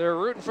 They're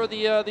rooting for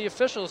the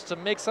officials to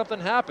make something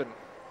happen.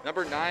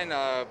 Number 9,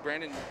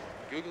 Brandon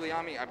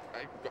Guglielmi.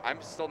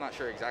 I'm still not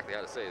sure exactly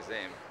how to say his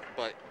name,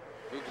 but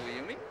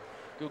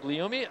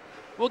Guglielmi.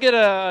 We'll get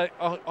a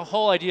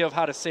whole idea of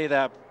how to say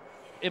that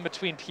in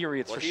between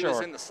periods for sure. He was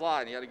in the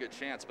slot and he had a good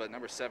chance, but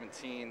number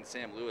 17,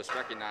 Sam Lewis,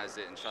 recognized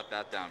it and shut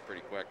that down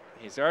pretty quick.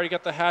 He's already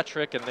got the hat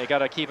trick, and they got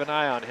to keep an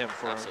eye on him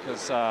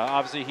because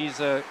obviously he's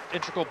an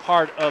integral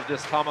part of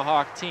this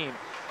Tomahawk team.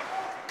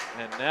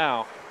 And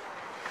now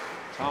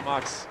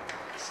Tomahawks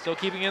still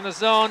keeping in the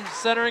zone,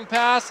 centering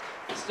pass,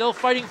 still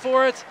fighting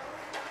for it.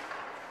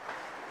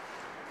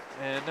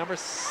 And number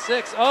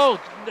 6, the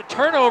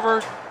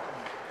turnover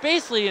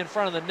basically in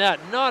front of the net.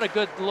 Not a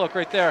good look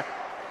right there.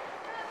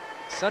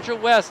 Central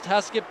West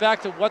has to get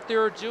back to what they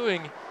were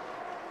doing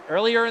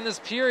earlier in this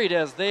period,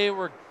 as they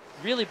were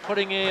really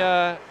putting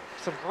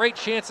some great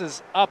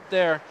chances up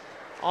there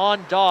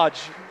on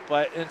Dodge.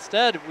 But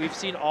instead, we've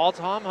seen all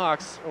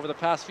Tomahawks over the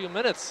past few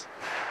minutes.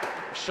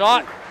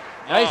 Shot.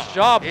 Nice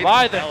job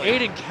by the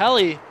Aiden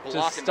Kelly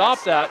to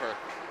stop that.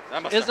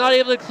 Is not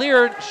able to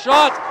clear.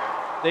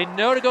 Shot. They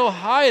know to go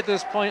high at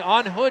this point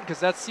on Hood, because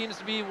that seems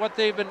to be what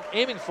they've been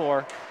aiming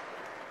for.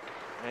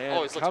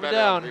 And he's come better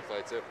down. on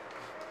replay too.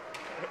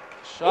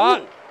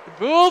 Shot.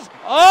 Move.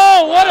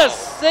 Oh, what a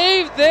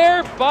save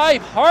there by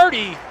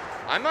Hardy.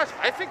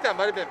 I think that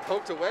might have been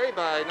poked away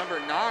by number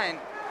 9,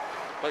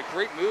 but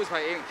great moves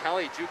by Aiden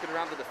Kelly, juking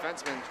around the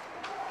defenseman.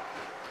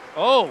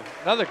 Oh,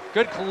 another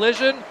good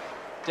collision.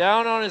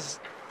 Down on his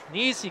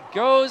knees he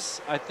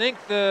goes. I think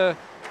the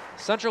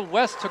Central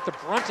West took the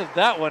brunt of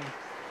that one.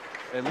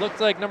 It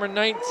looked like number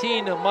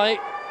 19,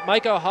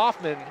 Micah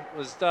Hoffman,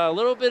 was a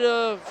little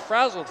bit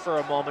frazzled for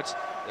a moment.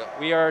 Yep.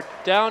 We are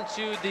down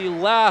to the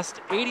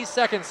last 80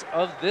 seconds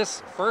of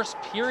this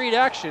first period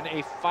action,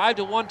 a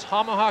 5-1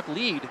 Tomahawk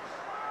lead.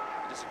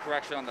 Just a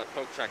correction on the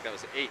poke check, that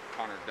was 8,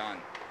 Connor Dunn.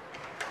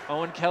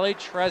 Owen Kelly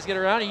tries to get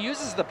around. He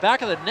uses the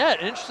back of the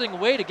net. An interesting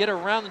way to get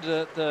around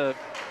the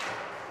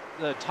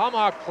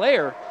Tomahawk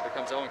player. Here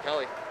comes Owen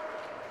Kelly.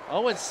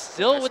 Owen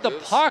still Nice with the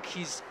moves. puck.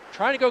 He's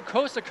trying to go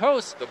coast to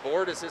coast. The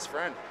board is his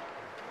friend.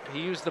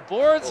 He used the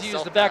boards. He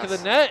used the back of the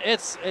net.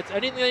 It's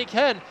anything that he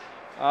can.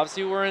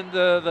 Obviously, we're in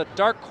the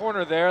dark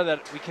corner there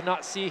that we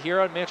cannot see here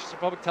on Manchester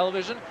Public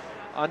Television.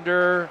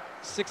 Under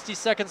 60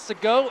 seconds to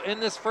go in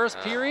this first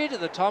period.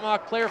 The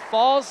Tomahawk player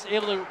falls,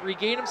 able to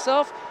regain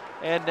himself.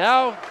 And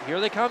now here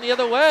they come the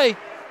other way.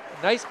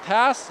 Nice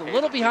pass, a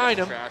little behind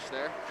him. Trash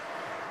there.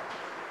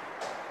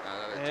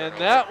 And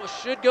that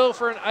should go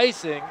for an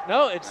icing.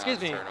 No,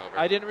 excuse me.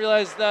 I didn't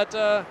realize that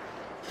the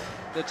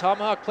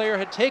Tomahawk player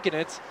had taken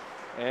it.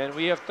 And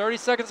we have 30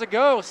 seconds to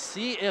go.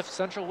 See if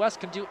Central West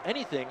can do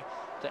anything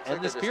to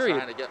end this period.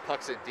 Trying to get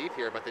pucks in deep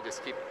here, but they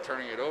just keep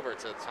turning it over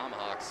to the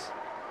Tomahawks.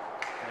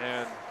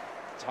 And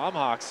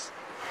Tomahawks.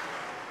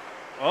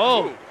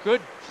 Oh,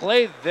 good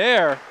play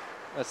there.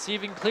 Let's see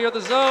if he can clear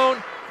the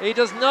zone. He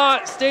does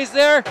not. Stays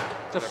there.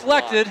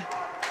 Deflected.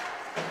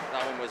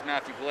 That one was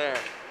Matthew Blair.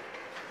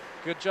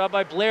 Good job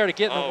by Blair to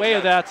get in the way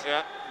of that.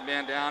 Yeah,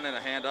 man down and a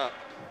hand up.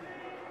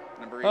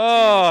 Number 18 is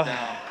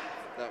down.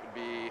 That would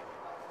be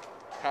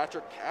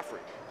Patrick Caffrey.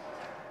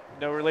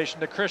 No relation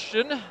to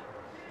Christian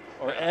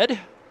or Ed.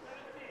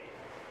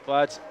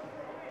 But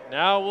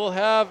now we'll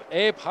have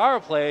a power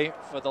play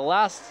for the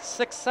last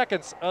 6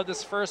 seconds of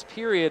this first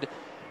period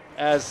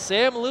as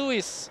Sam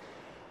Lewis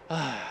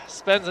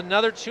spends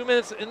another 2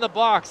 minutes in the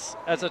box.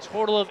 That's a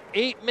total of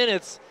 8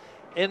 minutes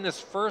in this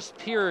first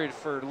period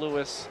for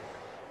Lewis.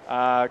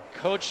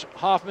 Coach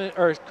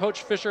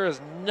Fisher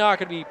is not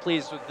going to be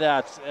pleased with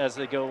that as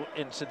they go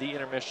into the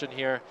intermission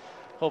here,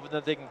 hoping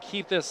that they can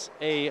keep this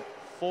a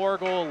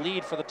 4-goal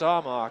lead for the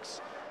Tomahawks.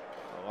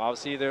 Well,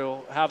 obviously,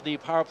 they'll have the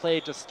power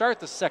play to start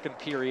the second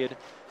period,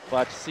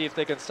 but see if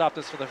they can stop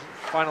this for the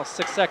final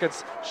 6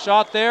 seconds.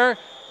 Shot there,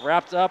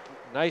 wrapped up.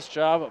 Nice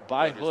job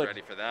by Hood.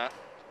 Ready for that.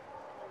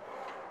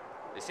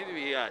 They seem to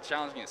be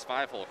challenging his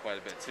 5-hole quite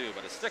a bit too,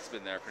 but his stick's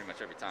been there pretty much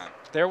every time.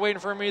 They're waiting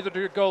for him either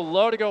to go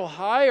low to go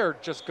high or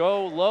just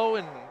go low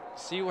and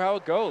see how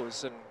it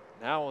goes. And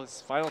now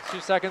it's final 2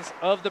 seconds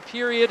of the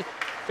period.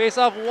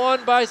 Face-off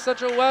won by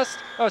Central West,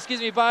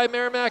 by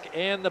Merrimack,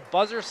 and the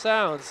buzzer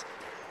sounds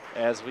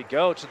as we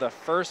go to the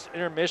first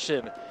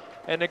intermission.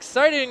 An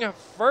exciting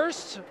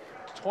first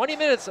 20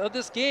 minutes of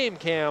this game,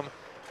 Cam,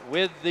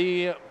 with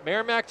the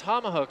Merrimack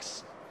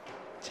Tomahawks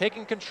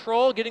taking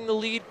control, getting the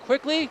lead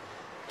quickly.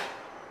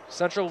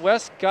 Central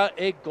West got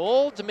a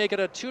goal to make it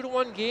a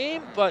 2-1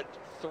 game, but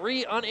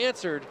 3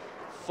 unanswered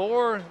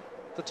for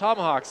the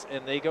Tomahawks,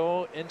 and they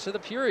go into the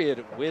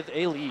period with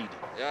a lead.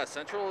 Yeah,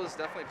 Central is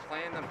definitely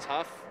playing them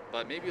tough,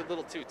 but maybe a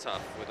little too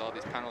tough with all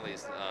these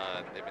penalties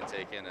they've been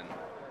taking. And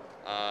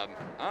I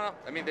don't know.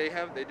 I mean,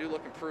 they do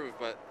look improved,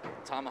 but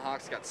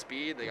Tomahawks got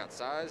speed, they got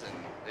size, and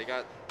they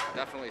got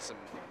definitely some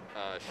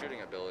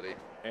shooting ability.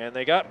 And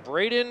they got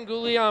Braden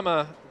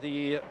Guliama,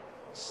 the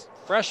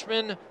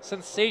freshman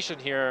sensation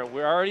here.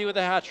 We're already with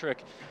a hat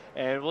trick.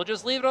 And we'll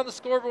just leave it on the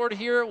scoreboard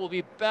here. We'll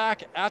be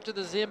back after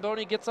the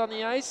Zamboni gets on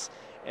the ice.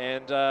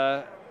 And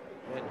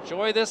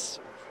enjoy this.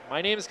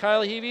 My name is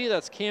Kyle Heavey.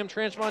 That's Cam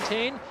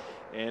Transmontane.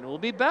 And we'll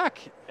be back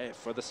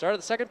for the start of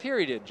the second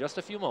period in just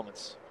a few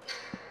moments.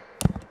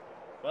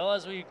 Well,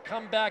 as we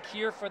come back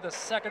here for the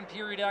second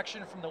period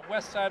action from the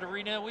West Side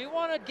Arena, we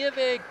want to give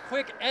a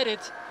quick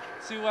edit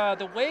to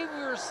the way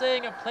we were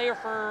saying a player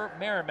for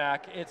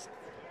Merrimack. It's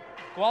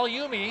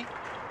Gwaliumi,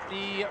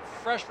 the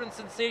freshman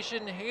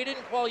sensation. Hayden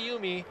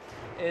Gwaliumi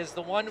is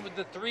the one with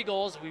the 3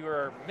 goals. We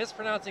were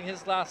mispronouncing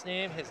his last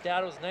name. His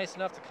dad was nice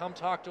enough to come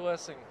talk to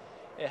us, and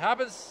it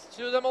happens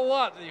to them a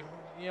lot.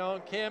 You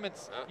know, Cam,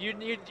 it's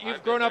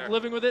you've grown up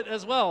living with it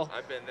as well.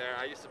 I've been there.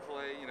 I used to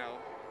play,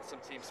 some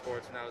team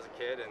sports when I was a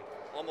kid, and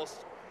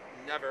almost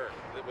never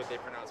would they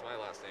pronounce my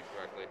last name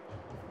correctly.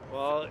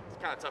 Well, it's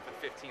kind of tough with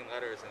 15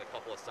 letters and a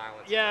couple of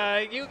silences. Yeah,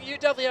 you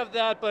definitely have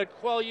that, but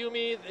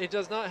Gwaliumi, it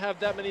does not have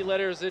that many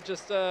letters. It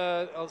just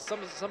some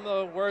of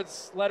the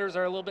words letters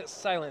are a little bit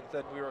silent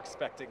than we were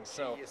expecting.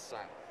 So G is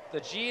silent.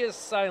 The G is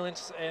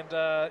silent,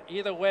 and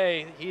either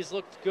way, he's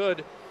looked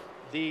good.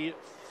 The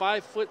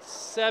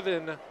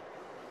 5'7",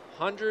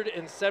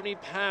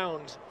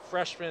 170-pound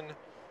freshman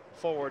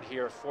forward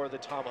here for the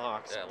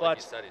Tomahawks. Yeah, like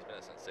you said, he's been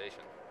a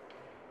sensation.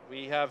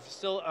 We have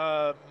still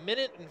a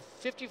minute and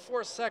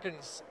 54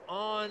 seconds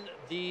on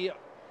the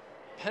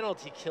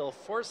penalty kill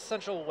for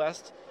Central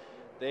West.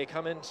 They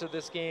come into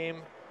this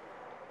game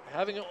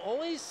having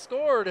only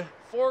scored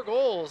 4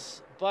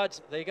 goals,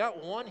 but they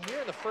got 1 here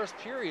in the first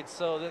period,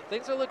 so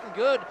things are looking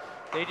good.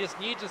 They just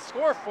need to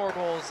score 4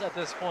 goals at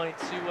this point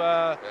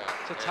to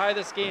tie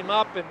this game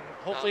up and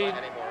hopefully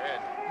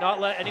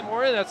not let any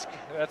more in. That's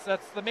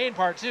the main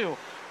part too.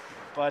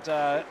 But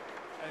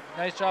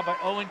nice job by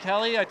Owen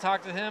Kelly. I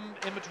talked to him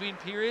in between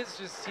periods.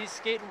 He's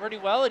skating pretty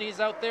well, and he's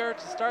out there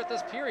to start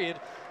this period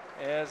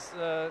as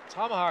the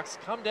Tomahawks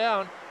come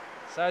down,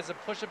 decides to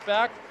push it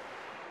back.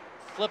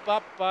 Flip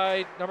up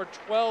by number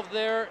 12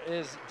 there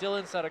is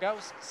Dylan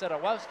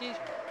Sadowski.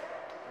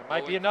 There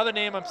might be another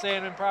name I'm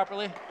saying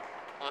improperly.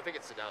 Oh, I think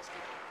it's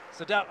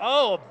Sadowski.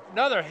 Oh,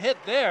 another hit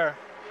there.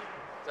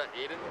 Is that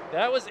Aiden?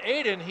 That was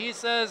Aiden. He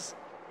says,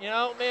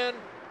 man,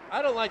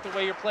 I don't like the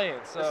way you're playing.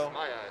 So this is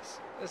my ice.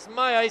 This is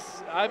my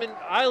ice.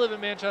 I live in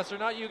Manchester,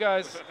 not you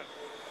guys.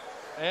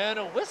 And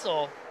a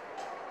whistle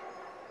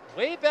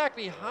way back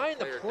behind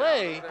the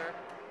play. Number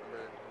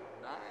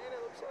 9,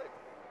 it looks like.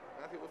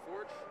 Matthew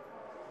LaForge.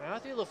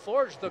 Matthew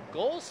LaForge, the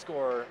goal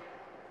scorer.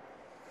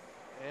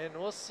 And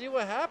we'll see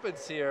what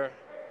happens here.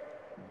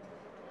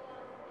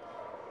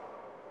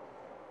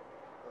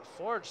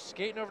 LaForge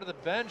skating over to the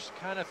bench,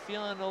 kind of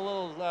feeling a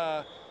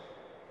little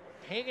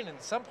pain in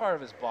some part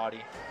of his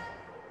body.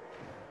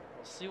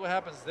 We'll see what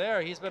happens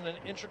there. He's been an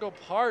integral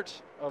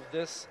part of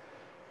this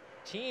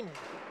team,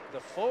 the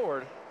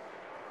forward.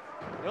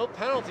 No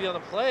penalty on the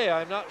play.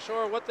 I'm not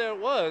sure what that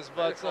was,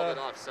 but they called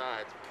it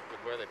offside with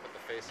where they put the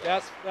face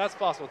off. That's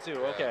possible too.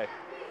 Yeah. Okay.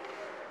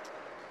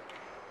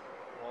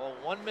 Well,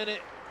 1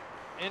 minute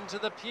into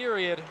the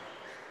period,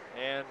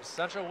 and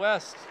Central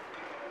West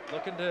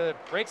looking to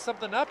break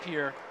something up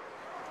here.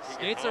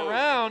 Skates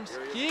around.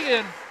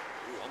 Keegan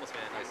almost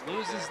made a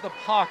nice loses the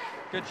puck.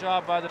 Good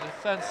job by the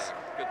defense.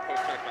 Good poke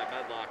check by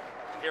Medlock.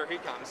 Here he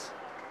comes.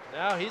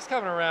 Now he's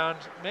coming around,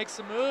 makes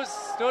some moves,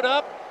 stood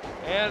up,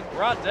 and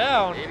brought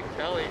down. Aiden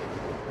Kelly,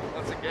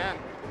 once again,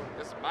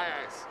 this is my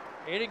eyes.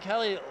 Aiden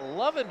Kelly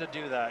loving to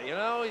do that, you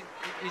know?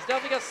 He's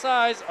definitely got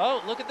size.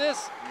 Oh, look at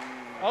this.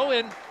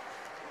 Owen.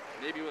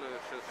 Maybe should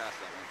have passed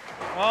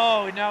that one.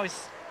 Oh, now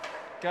he's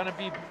gonna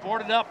be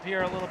boarded up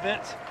here a little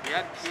bit. He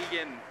had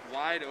Keegan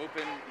wide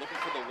open, looking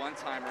for the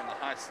one-timer in the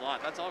high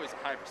slot. That's always a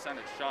high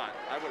percentage shot.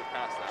 I would have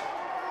passed that.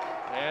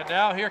 And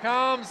now here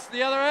comes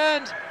the other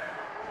end.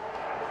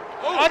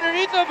 Oh.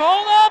 Underneath him,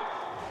 hold up!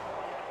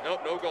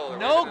 Nope, no goal.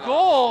 No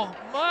goal.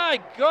 My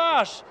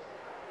gosh.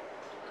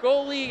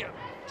 Goalie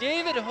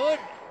David Hood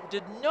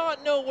did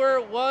not know where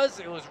it was.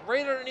 It was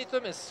right underneath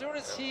him. As soon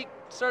as he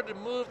started to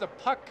move, the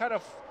puck kind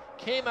of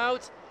came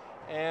out.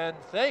 And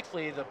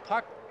thankfully, the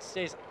puck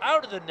stays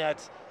out of the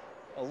net.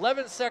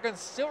 11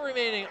 seconds still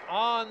remaining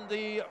on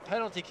the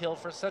penalty kill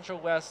for Central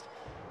West.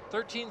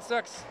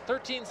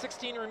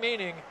 13-16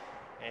 remaining.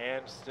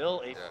 And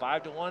still a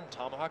 5-1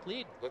 Tomahawk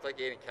lead. Looked like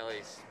Aiden Kelly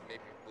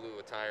maybe blew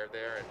a tire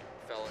there and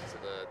fell into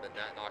the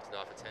net, knocked it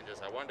off its hinges.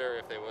 I wonder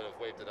if they would have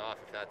waved it off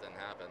if that didn't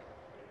happen.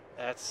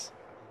 That's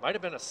might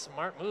have been a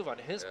smart move on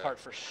his part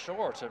for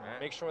sure to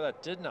make sure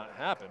that did not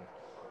happen.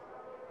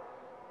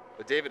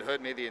 But David Hood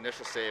made the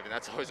initial save, and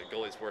that's always a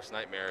goalie's worst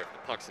nightmare. If the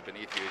puck's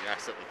beneath you and you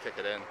accidentally kick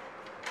it in.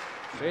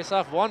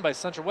 Face-off won by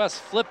Central West.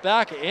 Flip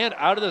back and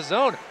out of the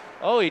zone.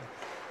 Oh, he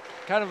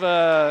kind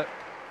of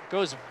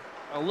goes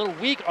a little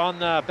weak on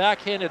the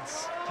backhanded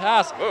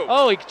pass. Whoa.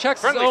 Oh, he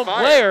checks his own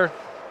player.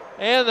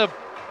 And the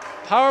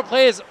power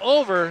play is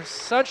over.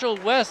 Central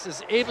West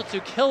is able to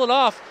kill it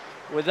off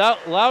without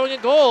allowing a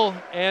goal.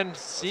 And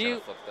see,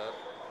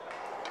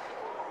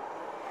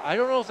 I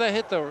don't know if that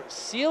hit the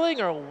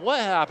ceiling or what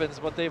happens,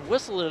 but they've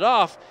whistled it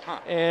off.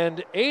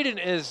 And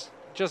Aiden is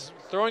just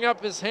throwing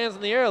up his hands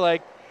in the air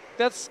like,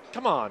 that's,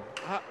 come on.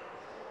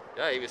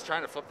 Yeah, he was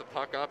trying to flip the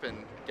puck up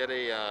and get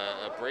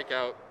a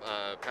breakout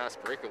pass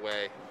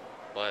breakaway.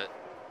 But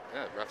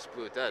yeah, refs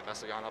blew it dead.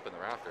 Must have gone up in the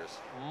rafters.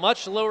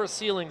 Much lower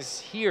ceilings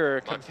here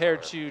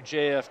compared to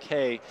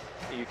JFK.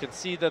 You can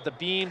see that the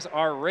beams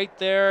are right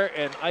there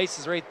and ice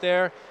is right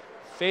there.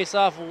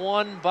 Face-off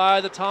won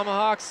by the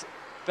Tomahawks.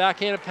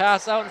 Backhanded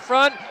pass out in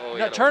front.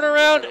 Turn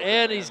around,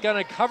 and he's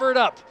going to cover it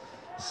up.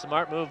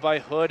 Smart move by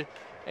Hood.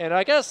 And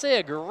I got to say,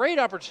 a great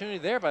opportunity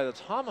there by the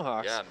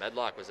Tomahawks. Yeah,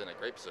 Medlock was in a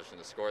great position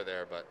to score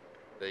there, but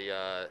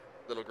the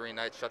Little Green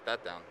Knights shut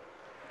that down.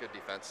 Good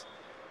defense.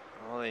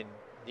 Well, they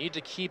need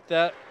to keep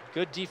that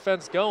good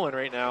defense going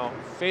right now.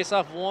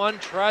 Face-off one,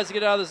 tries to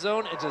get out of the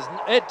zone.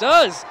 It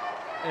does.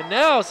 And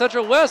now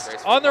Central West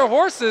on their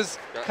horses,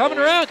 coming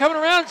around,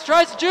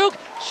 tries to juke,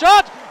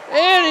 shot,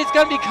 and he's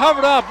going to be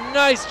covered up.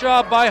 Nice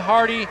job by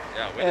Hardy.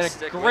 And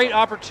a great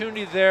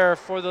opportunity there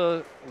for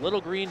the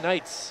Little Green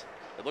Knights.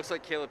 It looks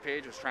like Caleb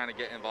Page was trying to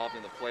get involved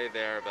in the play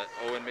there, but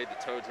Owen made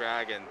the toe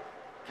drag and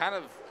kind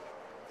of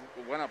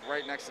went up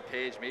right next to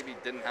Page. Maybe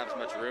didn't have as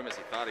much room as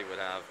he thought he would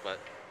have, but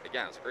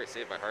again, it's a great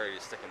save by Hardy,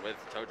 sticking with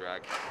the toe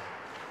drag.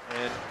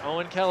 And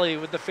Owen Kelly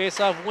with the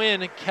face-off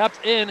win,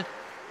 kept in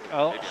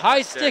a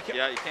high stick.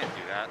 Yeah, you can't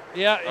do that.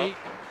 Yeah,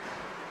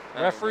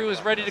 referee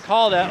was ready to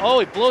call that. Oh,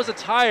 he blows a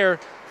tire.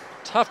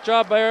 Tough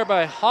job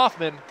by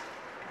Hoffman.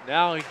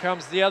 Now he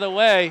comes the other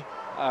way.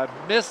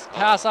 Missed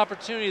pass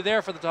opportunity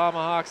there for the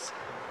Tomahawks.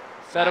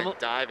 Fed him,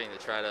 diving to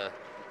try to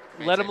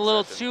led him a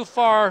little too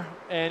far,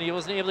 and he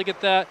wasn't able to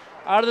get that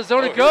out of the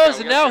zone. It goes,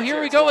 and now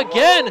here we go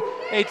again.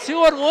 A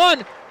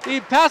 2-on-1. He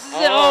passes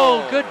it.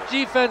 Oh, good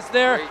defense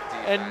there.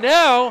 Defense. And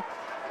now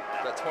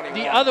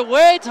the other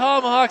way.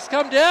 Tomahawks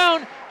come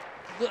down.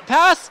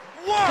 Pass.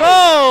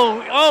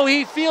 Go. Oh,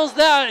 he feels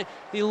that.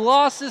 He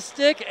lost his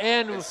stick,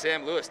 and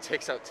Sam Lewis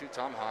takes out two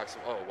Tomahawks.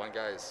 Oh, one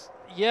guy's.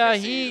 Yeah,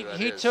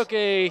 he took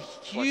a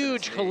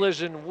huge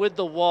collision with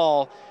the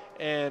wall,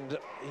 and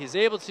he's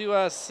able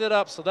to sit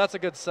up, so that's a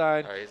good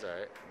sign. Oh, he's all right.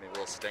 I mean, a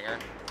little stinger.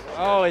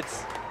 Oh,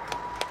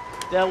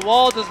 that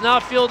wall does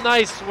not feel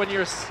nice when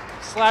you're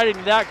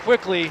sliding that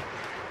quickly.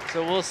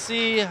 So we'll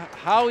see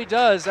how he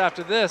does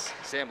after this.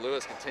 Sam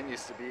Lewis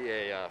continues to be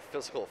a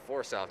physical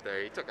force out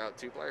there. He took out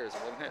two players in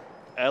one hit.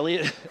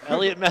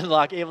 Elliot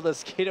Medlock able to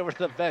skate over to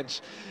the bench,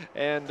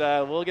 and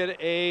we'll get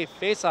a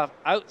face-off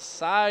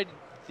outside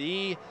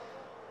the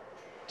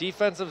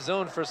defensive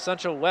zone for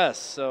Central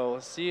West. So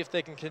let's see if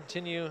they can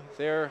continue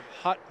their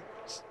hot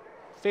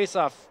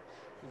face-off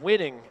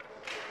winning.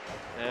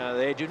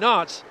 They do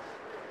not.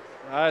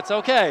 It's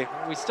okay.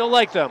 We still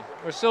like them.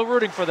 We're still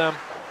rooting for them.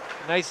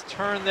 Nice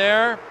turn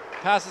there.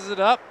 Passes it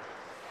up.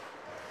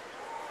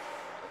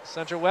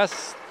 Central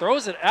West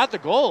throws it at the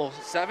goal.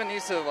 7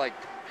 needs to like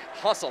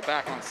hustle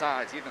back on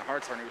sides. Ethan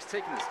Hartshorn, he was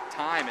taking his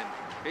time and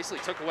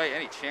basically took away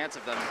any chance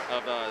of them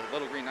of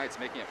Little Green Knights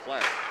making a play.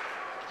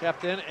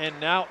 Kept in, and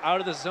now out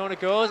of the zone it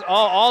goes.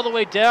 All the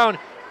way down.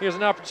 Here's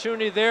an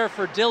opportunity there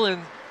for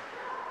Dylan.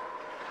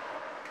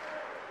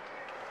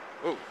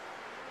 Ooh,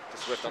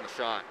 just whipped on the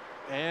shot.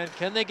 And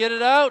can they get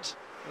it out?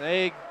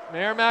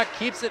 Merrimack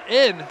keeps it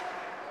in.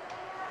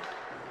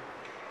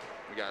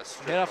 We got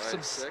a Hit off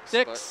some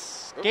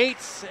sticks,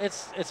 skates.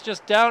 It's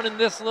just down in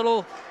this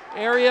little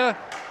area.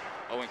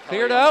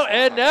 Cleared out,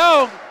 and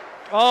now,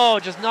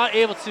 just not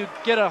able to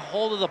get a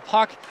hold of the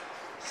puck.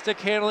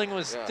 Stick handling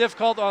was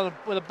difficult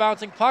with a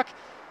bouncing puck.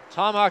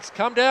 Tomahawks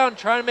come down,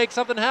 trying to make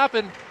something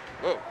happen.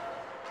 Whoa.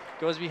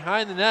 Goes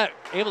behind the net,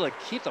 able to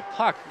keep the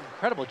puck.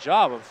 Incredible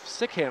job of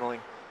stick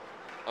handling.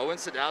 Owen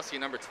Sadowski,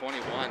 number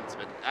 21, has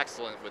been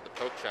excellent with the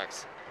poke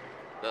checks.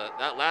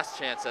 That last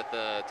chance that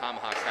the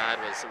Tomahawks had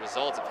was a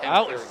result of him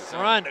out clearing the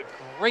front, zone.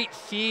 a great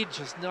feed,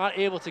 just not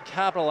able to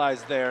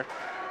capitalize there.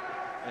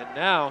 And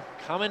now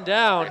coming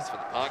down. Nice for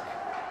the puck.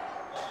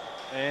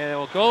 And it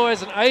will go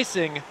as an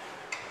icing.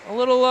 A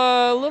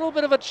little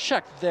bit of a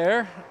check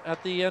there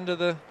at the end of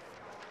the.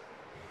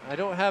 I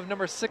don't have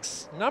number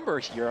 6 number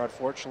here,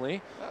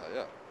 unfortunately.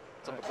 Yeah.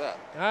 What's up with that?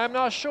 I'm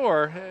not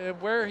sure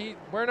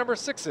where number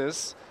 6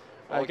 is.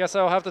 Well, I guess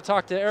I'll have to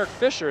talk to Eric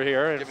Fisher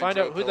here and find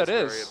out who that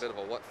is. A bit of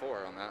a what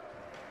for on that.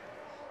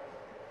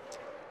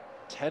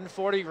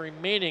 10:40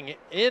 remaining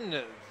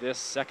in this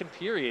second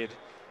period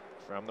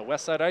from the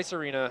Westside Ice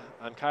Arena.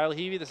 I'm Kyle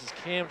Heavey. This is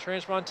Cam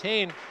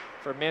Transmontaine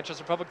for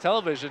Manchester Public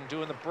Television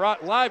doing the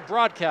live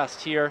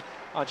broadcast here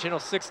on Channel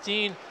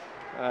 16.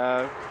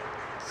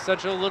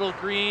 Central Little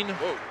Green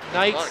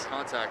Knights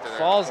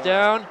falls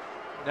down.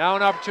 Now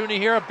an opportunity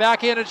here, a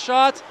backhanded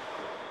shot.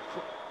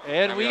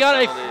 And we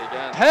got a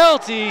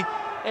penalty,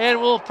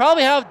 and we'll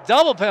probably have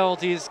double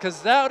penalties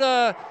because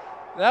that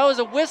was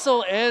a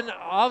whistle, and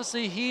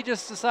obviously he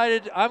just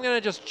decided, I'm going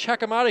to just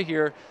check him out of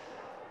here.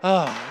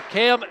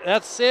 Cam,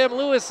 that's Sam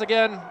Lewis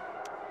again.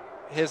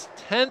 His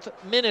 10th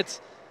minute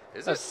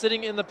of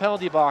sitting in the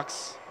penalty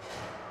box.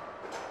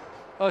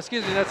 Oh,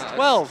 excuse me, that's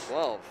 12. That's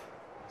 12.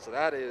 So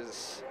that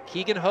is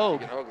Keegan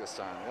Hogue. Keegan Hogue this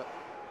time, yep.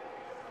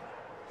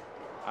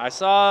 I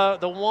saw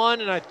the 1,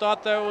 and I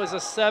thought that was a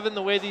 7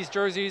 the way these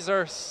jerseys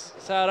are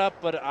set up,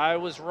 but I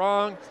was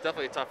wrong. It's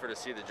definitely tougher to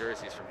see the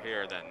jerseys from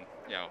here than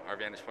our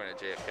vantage point at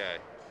JFK.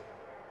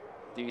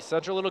 The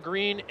Central Little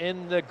Green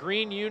in the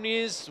green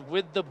unis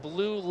with the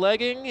blue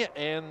legging,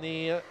 and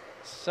the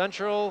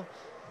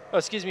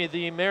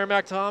the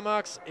Merrimack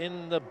Tomahawks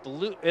in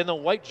the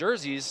white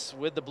jerseys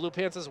with the blue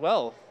pants as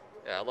well.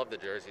 Yeah, I love the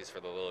jerseys for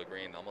the Little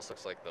Green. Almost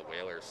looks like the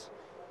Whalers.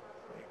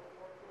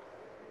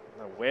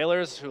 The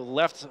Whalers, who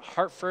left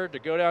Hartford to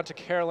go down to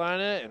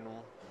Carolina and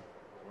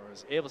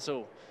was able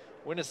to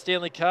win a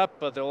Stanley Cup,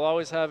 but they'll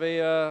always have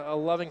a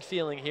loving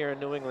feeling here in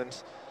New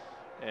England.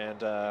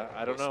 And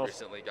I don't know.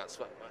 Recently got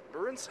swept by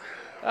Bruins.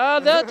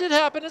 That did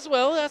happen as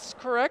well. That's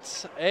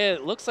correct. And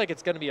it looks like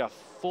it's going to be a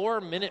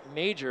 4-minute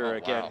major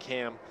again,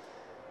 Cam.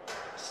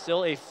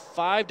 Still a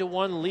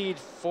 5-1 lead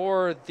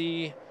for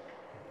the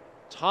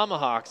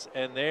Tomahawks,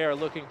 and they are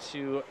looking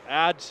to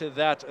add to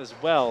that as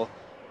well.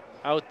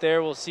 Out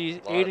there, we'll see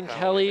Aiden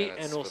Kelly,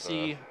 and we'll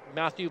see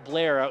Matthew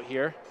Blair out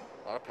here.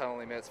 A lot of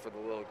penalty minutes for the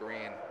Little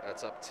Green.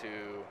 That's up to,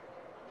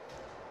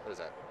 what is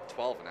that,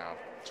 12 now.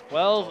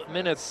 12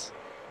 minutes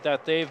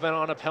that they've been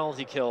on a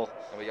penalty kill.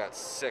 And we got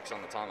 6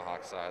 on the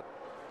Tomahawk side.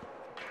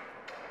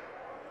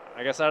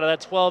 I guess out of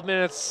that 12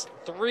 minutes,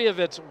 3 of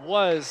it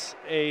was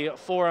a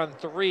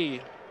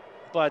 4-on-3.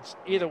 But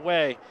either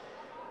way,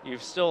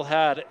 you've still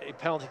had a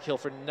penalty kill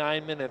for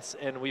 9 minutes,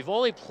 and we've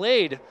only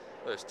played.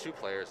 There's 2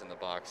 players in the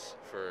box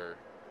for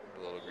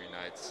the Little Green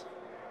Knights.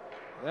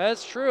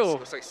 That's true. So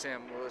looks like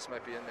Sam Lewis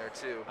might be in there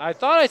too. I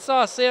thought I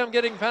saw Sam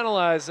getting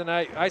penalized, and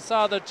I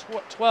saw the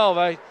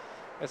 12.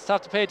 It's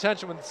tough to pay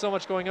attention with so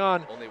much going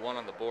on. Only 1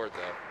 on the board,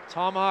 though.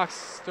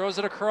 Tomahawks throws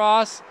it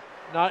across,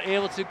 not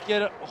able to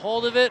get a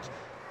hold of it.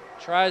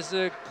 Tries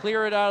to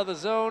clear it out of the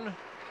zone.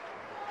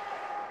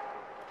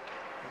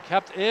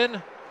 Kept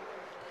in.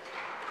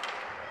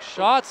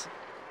 Shots.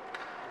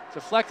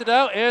 Deflected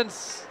out, and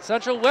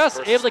Central West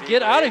able to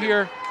get out of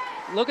here.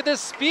 Look at this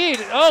speed.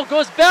 Oh,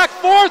 goes back,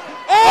 forth.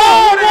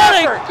 Oh, what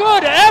a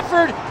good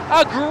effort.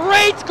 A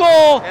great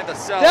goal. And the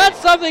celly. That's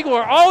something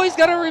we're always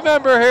going to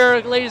remember here,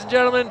 ladies and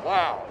gentlemen.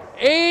 Wow.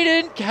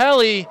 Aiden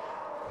Kelly.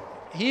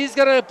 He's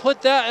going to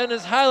put that in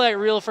his highlight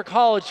reel for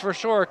college for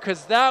sure,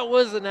 because that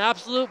was an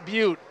absolute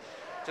beaut.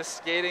 Just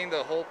skating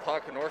the whole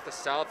puck north to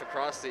south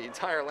across the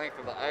entire length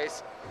of the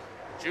ice,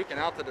 juking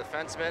out the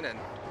defenseman, and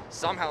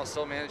somehow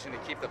still managing to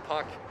keep the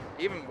puck,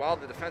 even while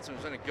the defenseman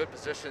was in a good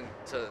position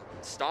to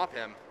stop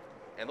him.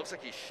 And looks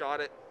like he shot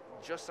it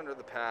just under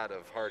the pad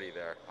of Hardy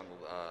there on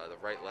the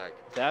right leg.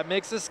 That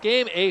makes this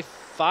game a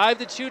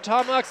 5-2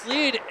 Tomahawks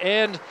lead,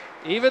 and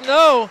even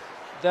though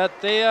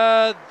that they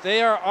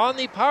are on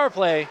the power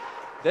play,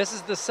 this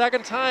is the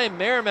second time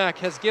Merrimack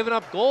has given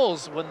up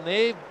goals when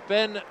they've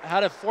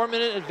had a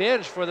 4-minute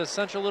advantage for the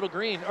Central Little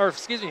Green, or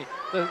excuse me,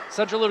 the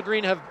Central Little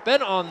Green have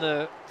been on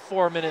the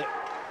 4-minute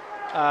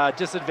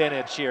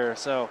disadvantage here.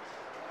 So.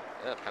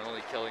 Yeah,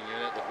 penalty killing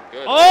unit looking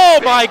good.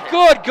 Oh my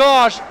good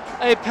gosh!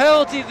 A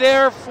penalty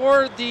there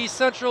for the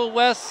Central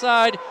West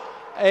side.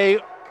 A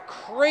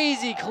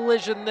crazy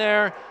collision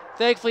there.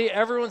 Thankfully,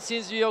 everyone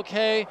seems to be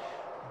okay,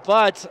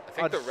 but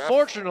I think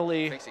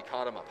unfortunately, the ref thinks he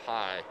caught him up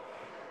high.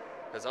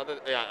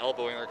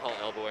 Elbowing. They're called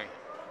elbowing.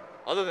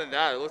 Other than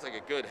that, it looks like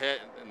a good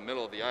hit in the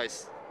middle of the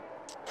ice.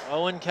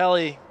 Owen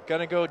Kelly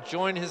gonna go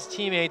join his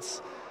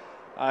teammates.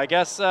 I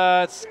guess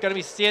it's gonna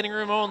be standing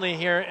room only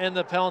here in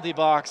the penalty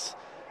box.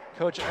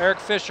 Coach Eric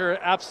Fisher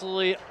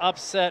absolutely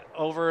upset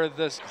over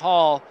this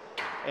call,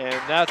 and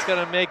that's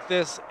going to make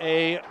this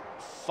a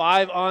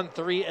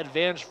 5-on-3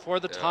 advantage for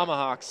the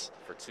Tomahawks.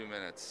 For 2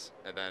 minutes,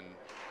 and then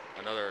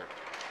another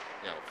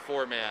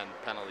 4-man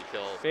penalty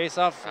kill.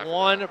 Face-off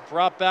one,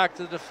 brought back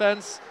to the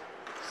defense,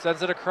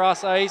 sends it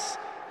across ice.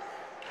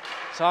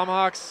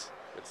 Tomahawks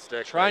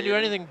trying to do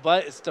anything,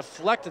 but it's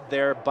deflected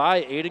there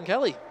by Aiden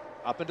Kelly.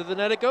 Up into the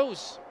net it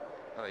goes.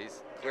 Well,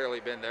 he's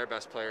clearly been their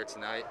best player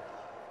tonight.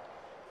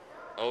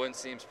 Owen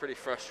seems pretty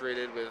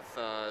frustrated with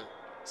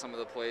some of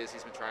the plays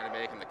he's been trying to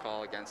make and the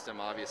call against him,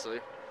 obviously.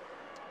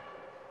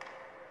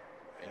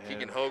 And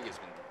Keegan Hogue has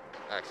been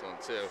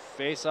excellent, too.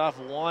 Face-off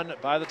one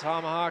by the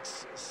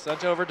Tomahawks.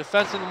 Sent over,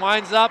 defenseman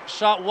winds up,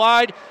 shot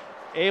wide,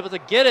 able to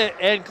get it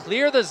and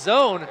clear the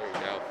zone. There you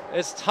go.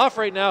 It's tough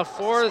right now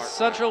for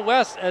Central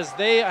West as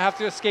they have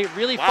to escape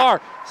really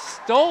far.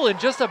 Stolen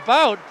just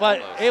about,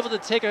 but able to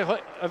take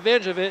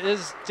advantage of it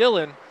is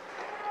Dylan.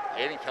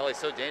 Aiden Kelly's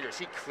so dangerous.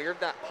 He cleared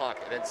that puck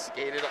and then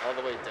skated all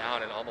the way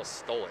down and almost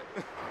stole it.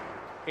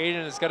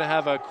 Aiden is going to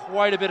have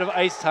quite a bit of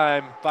ice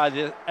time by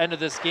the end of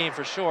this game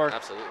for sure.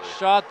 Absolutely.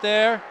 Shot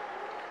there.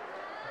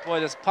 Boy,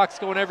 this puck's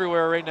going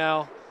everywhere right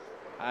now.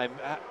 I'm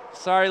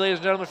sorry, ladies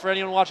and gentlemen, for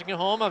anyone watching at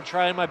home. I'm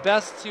trying my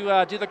best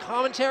to do the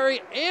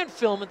commentary and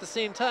film at the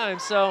same time.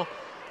 So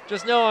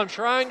just know I'm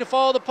trying to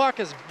follow the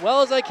puck as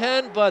well as I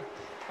can, but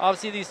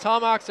obviously these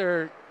Tomahawks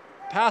are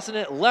passing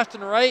it left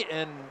and right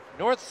and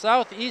north,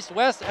 south, east,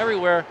 west,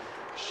 everywhere.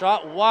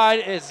 Shot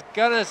wide is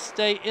gonna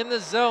stay in the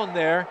zone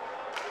there.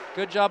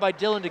 Good job by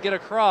Dylan to get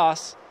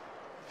across.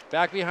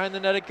 Back behind the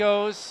net it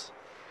goes.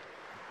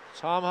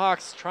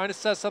 Tomahawks trying to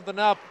set something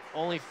up.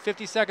 Only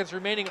 50 seconds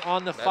remaining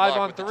on the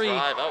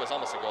 5-on-3. That was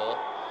almost a goal.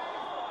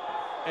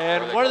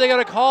 And what are they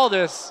gonna call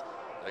this?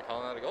 Are they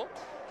calling that a goal?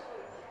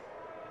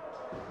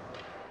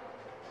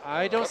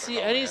 I don't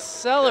see any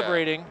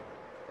celebrating. Yeah.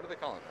 What are they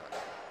calling that?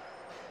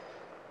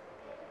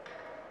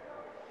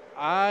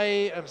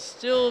 I am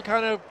still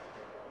kind of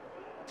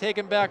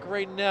taken back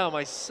right now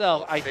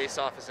myself.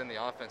 Face-off is in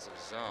the offensive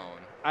zone.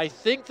 I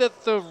think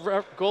that the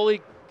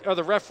goalie or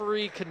the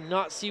referee could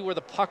not see where the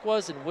puck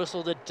was and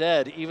whistled it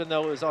dead, even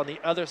though it was on the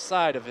other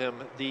side of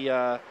him,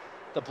 the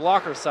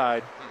blocker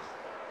side.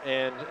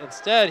 And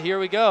instead, here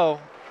we go.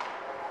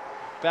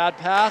 Bad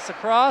pass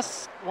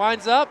across,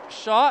 winds up,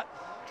 shot.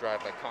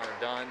 Drive by Connor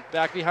Dunn.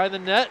 Back behind the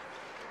net.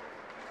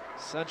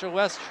 Central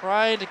West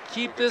trying to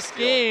keep this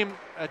game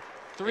a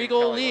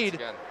 3-goal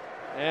lead.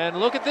 And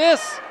look at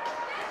this.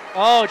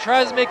 Oh,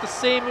 tries to make the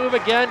same move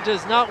again.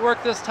 Does not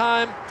work this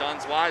time.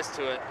 Dunn's wise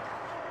to it.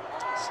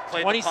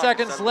 20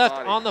 seconds left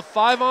on the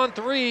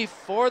 5-on-3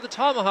 for the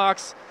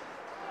Tomahawks.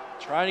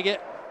 Trying to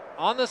get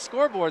on the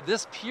scoreboard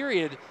this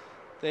period.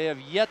 They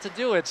have yet to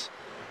do it.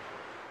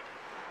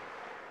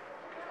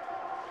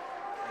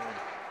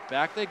 And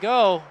back they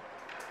go.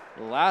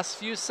 Last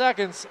few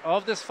seconds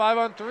of this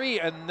 5-on-3,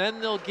 and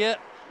then they'll get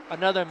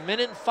another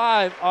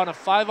 1:05 on a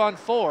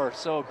 5-on-4.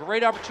 So a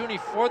great opportunity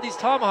for these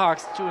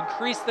Tomahawks to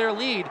increase their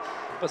lead,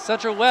 but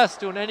Central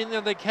West doing anything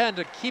that they can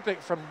to keep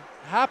it from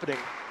happening.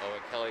 Owen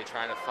Kelly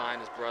trying to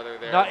find his brother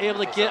there. Not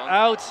able to get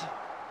out.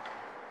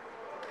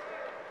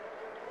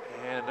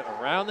 And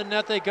around the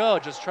net they go,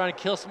 just trying to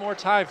kill some more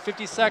time.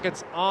 50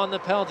 seconds on the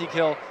penalty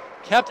kill.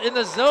 Kept in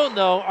the zone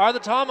though are the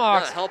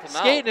Tomahawks. Help him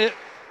skating out. It.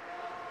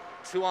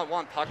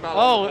 2-on-1, puck battle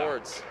on the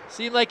boards.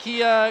 Seemed like he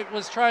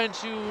was trying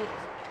to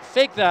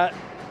fake that.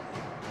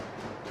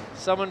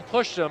 Someone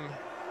pushed him.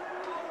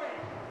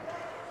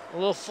 A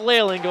little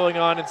flailing going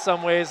on in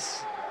some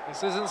ways.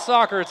 This isn't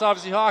soccer, it's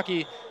obviously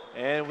hockey.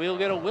 And we'll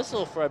get a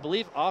whistle for, I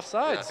believe,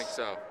 offsides. Yeah, I think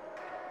so.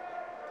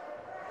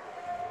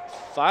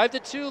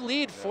 5-2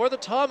 lead for the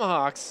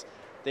Tomahawks.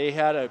 They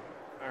are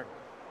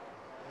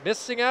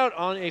missing out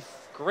on a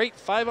great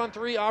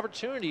 5-on-3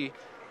 opportunity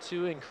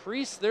to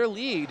increase their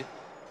lead.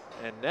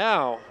 And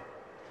now,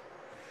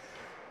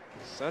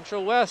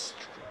 Central West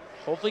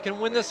hopefully can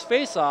win this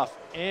face-off.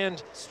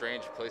 And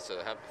strange place to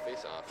have the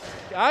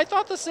face-off. I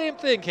thought the same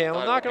thing, Cam.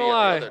 I'm not going to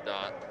lie. The other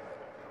dot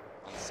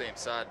on the same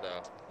side,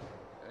 though.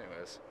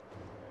 Anyways.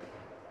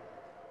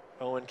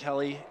 Owen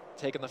Kelly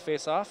taking the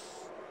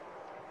face-off,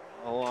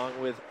 along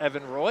with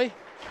Evan Roy.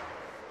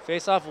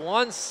 Face-off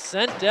one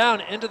sent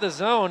down into the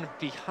zone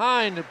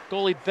behind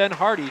goalie Ben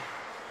Hardy.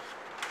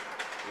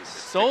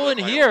 Stolen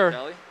here.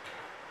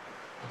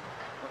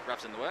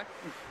 Ref's in the way.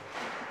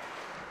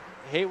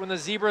 Hate when the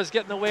Zebras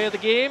get in the way of the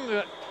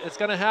game. It's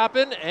going to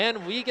happen,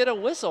 and we get a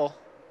whistle.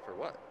 For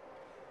what?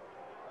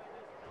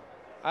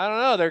 I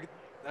don't know.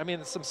 I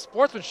mean, some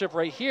sportsmanship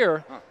right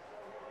here. Huh.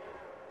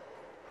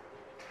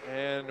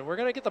 And we're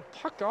going to get the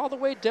puck all the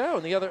way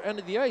down the other end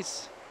of the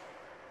ice.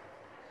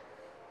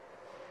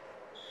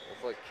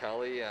 Looks like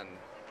Kelly and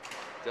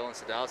Dylan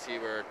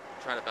Sadowski were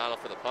trying to battle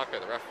for the puck,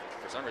 and the ref,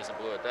 for some reason,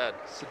 blew it dead.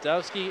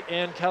 Sadowski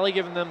and Kelly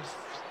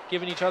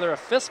giving each other a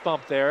fist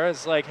bump there.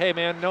 It's like, hey,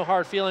 man, no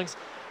hard feelings.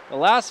 The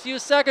last few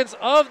seconds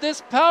of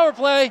this power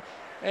play,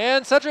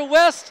 and Central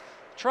West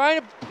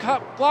trying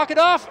to block it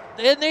off,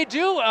 and they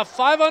do. A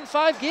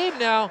 5-on-5 game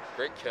now.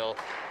 Great kill.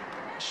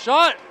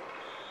 Shot.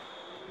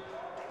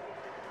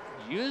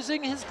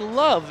 Using his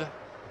glove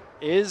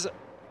is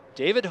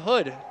David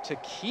Hood to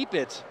keep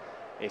it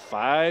a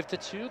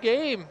 5-2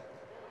 game.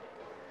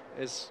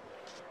 His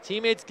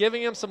teammates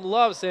giving him some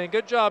love, saying,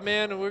 good job,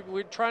 man.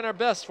 We're trying our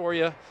best for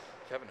you.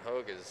 Kevin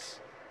Hogue is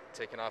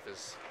taking off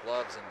his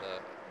gloves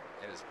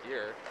and his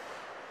gear.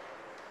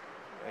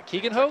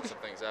 Keegan Hogue? Some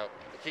things out.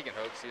 Keegan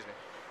Hogue, excuse me.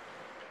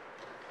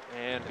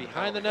 And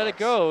behind the net it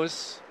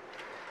goes.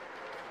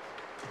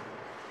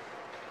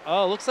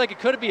 Oh, looks like it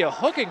could be a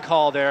hooking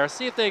call there.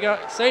 See if they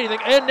say anything.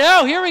 And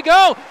now here we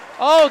go.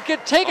 Oh,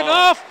 get taken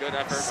off. Good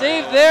effort.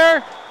 Save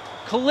there.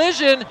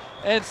 Collision.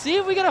 And see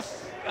if we get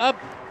a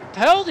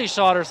penalty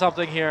shot or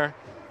something here.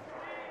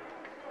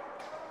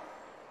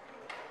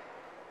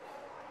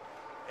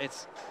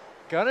 It's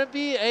going to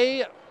be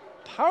a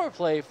power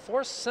play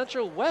for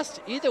Central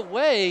West. Either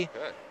way,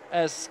 Good.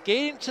 As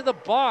skating to the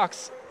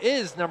box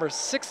is number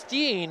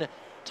 16,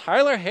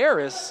 Tyler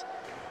Harris.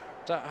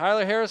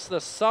 Tyler Harris, the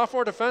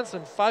sophomore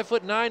defenseman,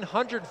 5'9",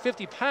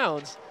 150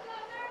 pounds.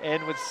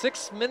 And with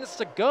 6 minutes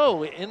to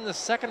go in the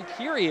second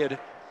period,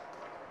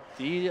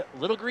 the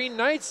Little Green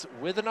Knights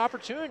with an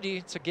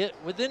opportunity to get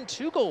within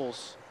 2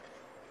 goals.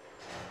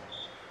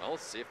 Well,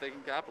 let's see if they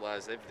can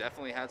capitalize. They've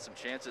definitely had some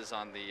chances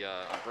on the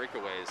on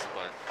breakaways,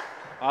 but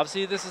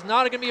obviously this is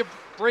not going to be a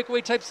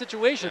breakaway type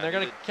situation. Yeah, they're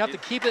going to have to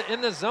keep it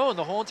in the zone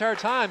the whole entire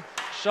time.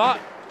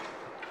 Shot.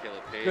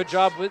 Good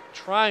job with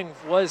trying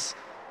was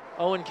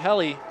Owen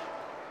Kelly.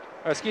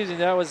 Or excuse me,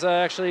 that was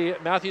actually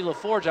Matthew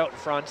LaForge out in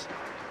front.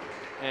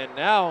 And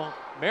now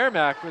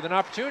Merrimack with an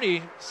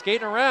opportunity,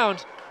 skating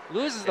around,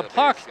 loses the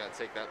puck. He's got to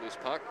take that loose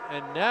puck.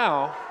 And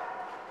now,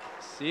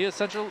 see a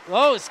Central,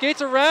 oh,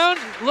 skates around,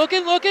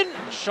 looking,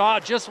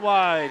 shot just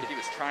wide. He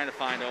was trying to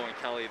find Owen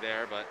Kelly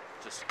there, but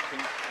just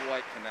couldn't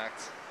quite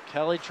connect.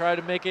 Kelly tried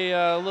to make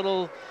a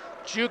little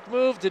juke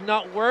move, did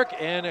not work,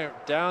 and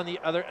down the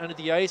other end of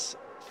the ice,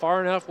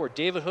 far enough where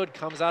David Hood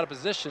comes out of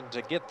position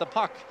to get the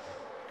puck.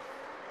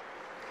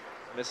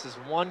 Misses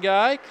one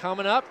guy,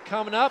 coming up,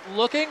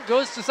 looking,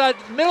 goes to the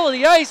middle of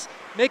the ice,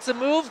 makes a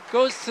move,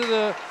 goes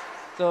to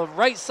the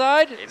right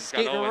side,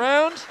 skating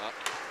around.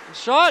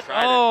 Shot,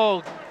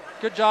 oh,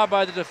 good job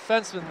by the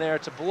defenseman there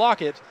to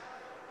block it.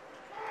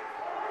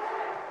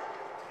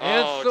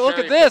 And look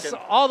at this,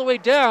 all the way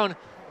down,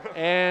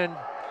 and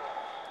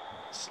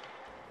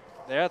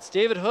that's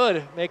David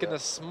Hood making the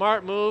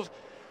smart move.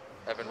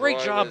 Great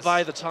job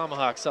by the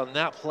Tomahawks on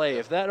that play.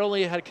 If that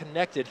only had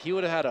connected, he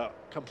would have had a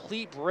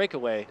complete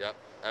breakaway. Yep,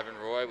 Evan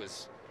Roy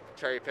was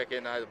cherry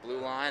picking out of the blue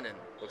line, and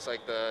looks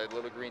like the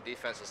Little Green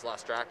defense has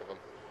lost track of him.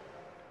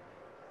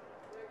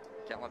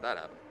 Can't let that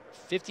happen.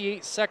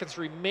 58 seconds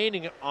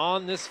remaining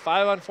on this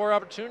 5-on-4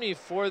 opportunity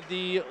for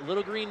the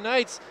Little Green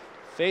Knights.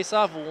 Face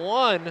off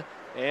one,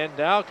 and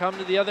now come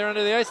to the other end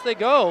of the ice they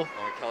go. Owen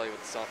Kelly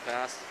with the soft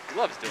pass. He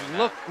loves doing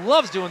that.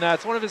 Loves doing that.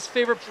 It's one of his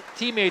favorite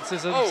teammates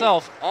is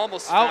himself.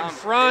 Almost out in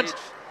front. Page.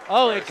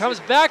 Oh, it comes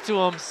back to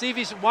him. See if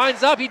he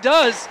winds up. He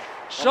does.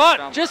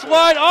 Shot just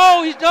wide.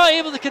 Oh, he's not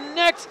able to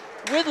connect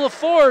with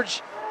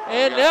LaForge.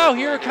 And now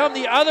here come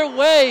the other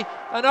way.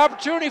 An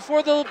opportunity for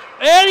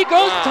and he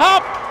goes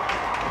top.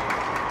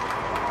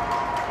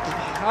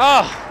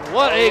 Ah,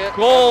 what a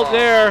goal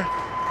there.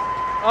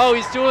 Oh,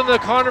 he's doing the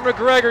Conor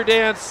McGregor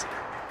dance,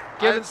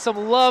 giving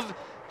some love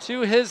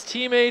to his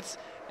teammates.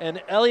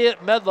 And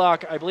Elliot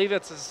Medlock, I believe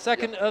it's the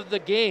second of the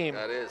game.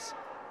 That is.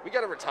 We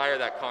got to retire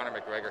that Conor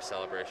McGregor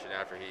celebration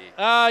after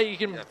he. You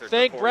can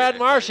thank Brad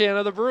Marchand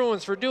of the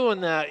Bruins for doing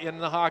that in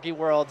the hockey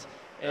world.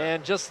 Yeah.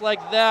 And just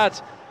like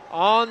that,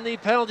 on the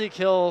penalty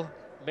kill,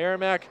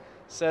 Merrimack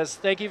says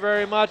thank you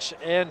very much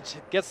and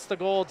gets the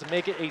goal to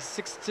make it a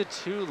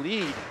 6-2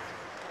 lead.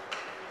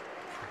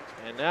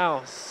 And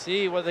now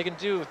see what they can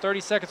do. 30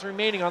 seconds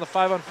remaining on the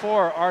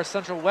 5-on-4. Our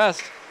Central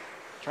West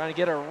trying to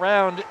get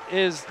around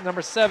is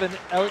number 7,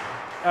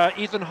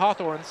 Ethan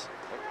Hawthorns.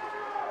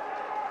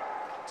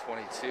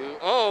 22.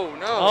 Oh,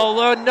 no.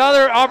 Oh,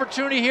 another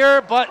opportunity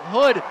here, but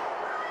Hood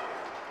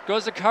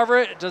goes to cover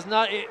it. Is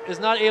not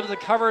able to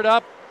cover it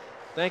up.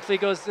 Thankfully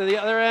goes to the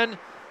other end.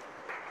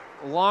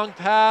 Long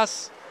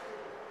pass.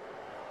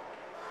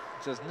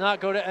 Does not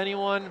go to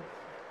anyone.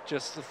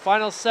 Just the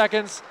final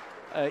seconds.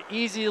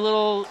 easy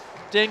little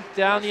dink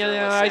down the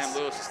ice.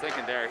 Sam Lewis is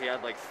thinking there. He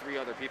had like 3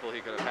 other people he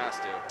could have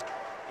passed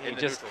to in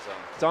the just neutral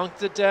zone.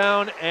 Dunked it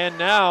down, and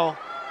now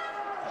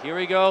here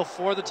we go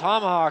for the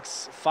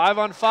Tomahawks.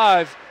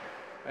 5-on-5,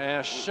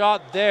 and a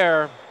shot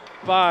there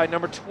by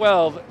number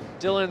 12,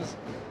 Dylan's.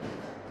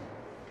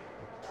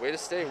 Way to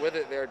stay with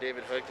it there,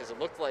 David Hood, because it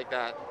looked like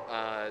that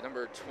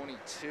number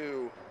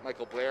 22,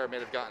 Michael Blair, may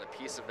have gotten a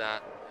piece of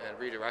that and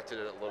redirected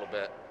it a little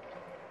bit.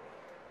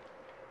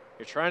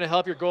 You're trying to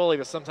help your goalie,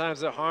 but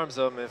sometimes it harms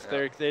them if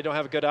they don't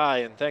have a good eye,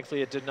 and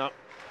thankfully it did not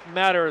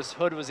matter as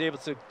Hood was able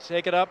to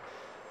take it up,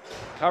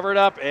 cover it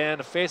up, and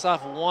a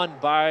face-off won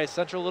by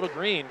Central Little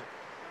Green.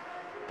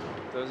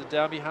 Throws it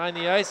down behind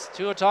the ice.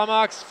 Two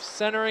Tomahawks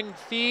centering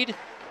feed,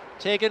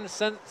 taken,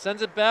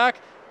 sends it back.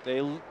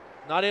 They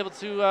not able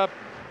to have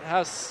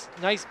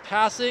nice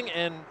passing,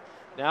 and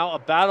now a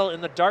battle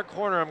in the dark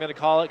corner, I'm going to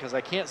call it, because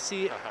I can't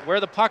see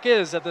where the puck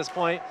is at this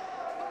point.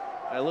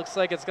 It looks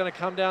like it's going to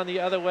come down the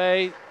other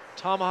way.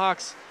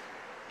 Tomahawks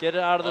get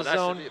it out of the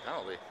zone. That should be a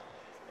penalty.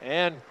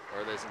 And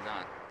or is it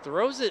not?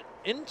 Throws it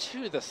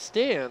into the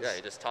stands. Yeah,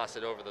 he just tossed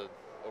it over the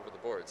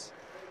boards.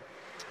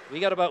 We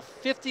got about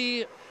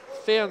 50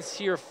 fans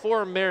here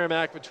for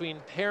Merrimack between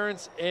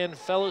parents and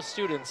fellow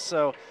students.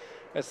 So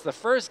it's the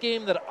first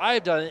game that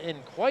I've done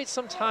in quite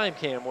some time,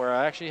 Cam, where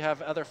I actually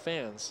have other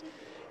fans.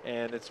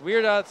 And it's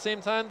weird at the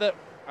same time that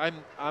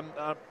I'm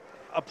an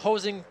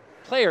opposing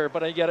player,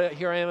 but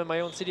here I am in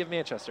my own city of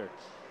Manchester.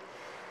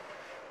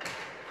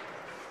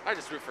 I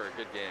just root for a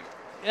good game.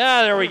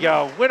 Yeah, there we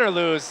go. Win or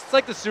lose. It's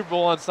like the Super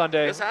Bowl on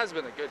Sunday. This has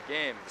been a good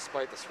game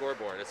despite the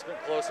scoreboard. It's been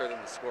closer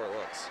than the score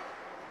looks.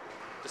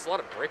 Just a lot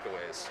of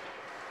breakaways.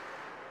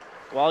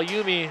 While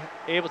Yumi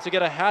able to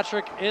get a hat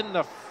trick in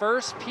the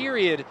first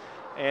period,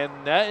 and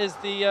that is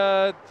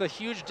the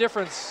huge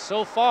difference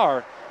so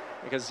far,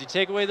 because you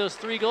take away those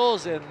 3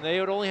 goals and they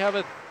would only have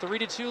a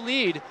 3-2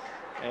 lead.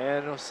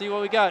 And we'll see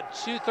what we got.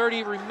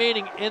 2:30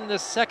 remaining in the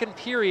second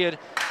period.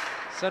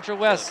 Central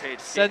West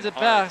sends it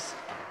back.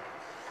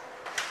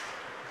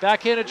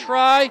 Backhanded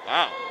try.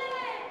 Wow.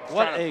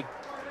 What a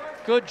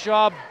good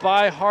job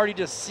by Hardy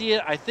to see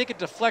it. I think it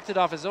deflected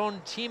off his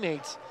own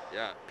teammates.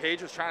 Yeah,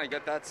 Page was trying to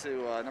get that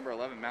to number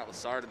 11, Matt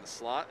Lassard, in the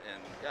slot,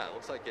 and yeah, it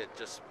looks like it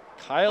just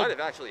might have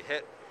actually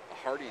hit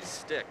Hardy's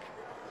stick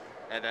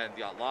and then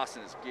got lost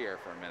in his gear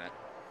for a minute.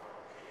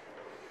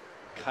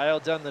 Kyle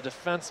Dunn, the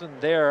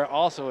defenseman there,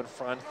 also in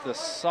front, the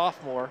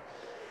sophomore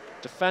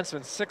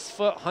defenseman, 6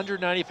 foot,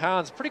 190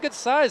 pounds. Pretty good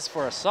size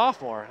for a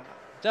sophomore.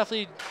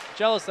 Definitely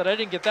jealous that I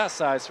didn't get that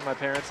size from my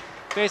parents.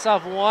 Face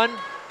off one,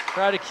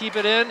 try to keep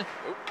it in.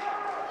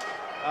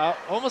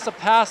 Almost a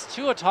pass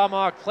to a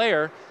Tomahawk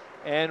player,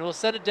 and we'll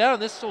set it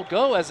down. This will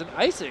go as an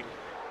icing.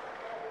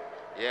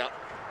 Yeah,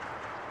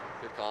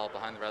 good call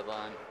behind the red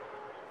line.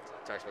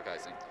 Textbook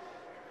icing.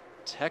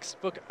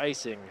 Textbook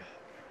icing.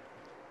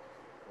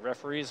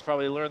 Referees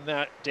probably learned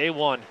that day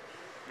one.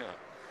 Yeah.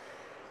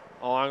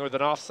 Along with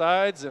an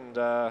offsides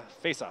and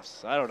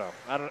face-offs. I don't know.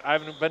 I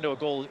haven't been to a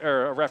goal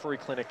or a referee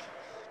clinic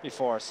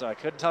before, so I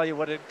couldn't tell you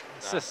what it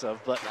consists of.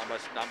 But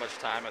not much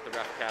time at the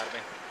Ref Academy.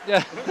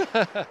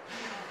 Yeah.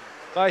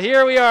 But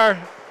here we are,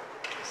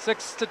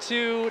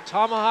 6-2.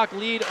 Tomahawk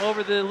lead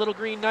over the Little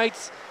Green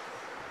Knights.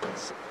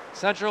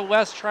 Central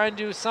West trying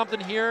to do something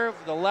here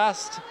for the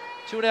last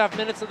 2.5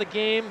 minutes of the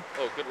game.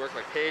 Oh, good work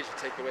by Page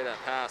to take away that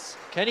pass.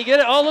 Can he get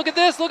it? Oh, look at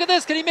this. Look at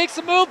this. Can he make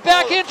some move?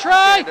 Backhand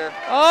try.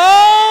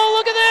 Oh,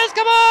 look at this.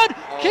 Come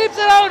on. Keeps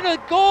it out in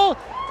the goal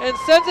and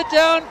sends it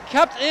down.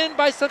 Kept in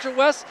by Central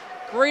West.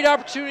 Great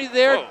opportunity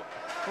there. Whoa.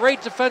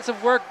 Great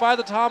defensive work by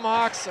the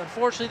Tomahawks.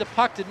 Unfortunately, the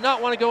puck did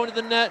not want to go into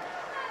the net.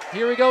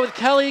 Here we go with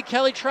Kelly.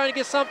 Kelly trying to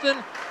get something.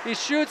 He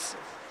shoots.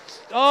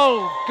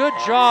 Oh, good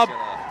job.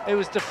 It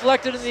was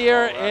deflected in the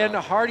air, and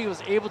Hardy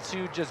was able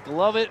to just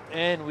glove it,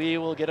 and we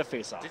will get a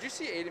face-off. Did you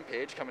see Aiden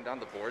Page coming down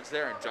the boards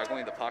there and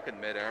juggling the puck in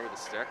midair with a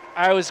stick?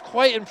 I was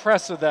quite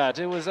impressed with that.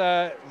 It was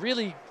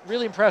really,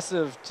 really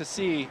impressive to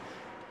see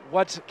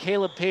what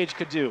Caleb Page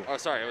could do. Oh,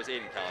 sorry, it was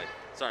Aiden Kelly.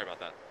 Sorry about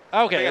that.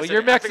 Okay, well,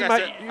 you're mixing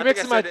my.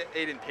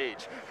 Aiden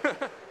Page.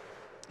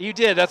 You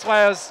did. That's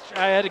why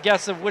I had a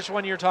guess of which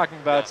one you're talking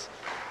about.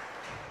 Yeah.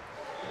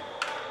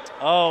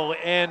 Oh,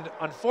 and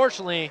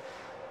unfortunately,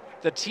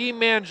 the team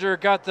manager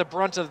got the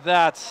brunt of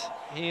that.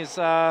 He's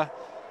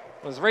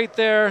was right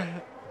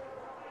there.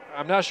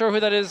 I'm not sure who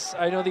that is.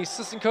 I know the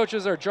assistant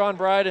coaches are John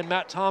Bride and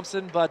Matt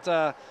Thompson,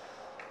 but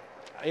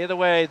either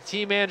way,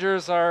 team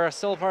managers are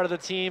still a part of the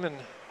team, and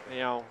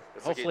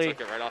hopefully he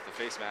took it right off the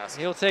face mask.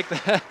 He'll take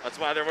that. That's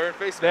why they're wearing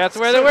face masks. That's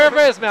where they're wearing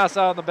face masks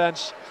out on the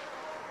bench.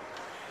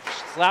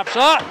 Slap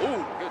shot.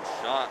 Ooh, good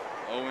shot.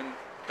 Owen,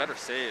 better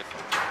save.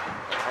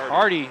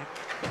 Hardy.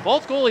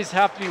 Both goalies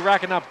have to be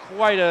racking up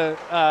quite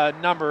a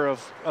number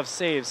of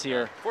saves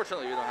here.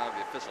 Fortunately, we don't have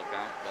the official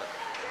count, but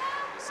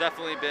it's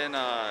definitely been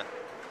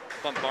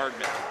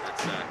bombardment, I'd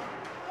say.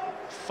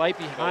 Fight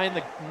behind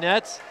the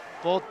net.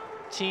 Both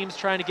teams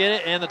trying to get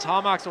it, and the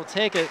Tomahawks will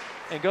take it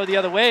and go the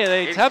other way.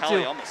 They attempt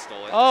to. Almost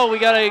stole it. Oh, we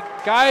got a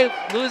guy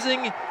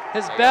losing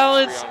his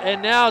balance,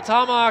 and now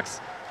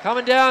Tomahawks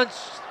coming down,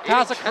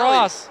 pass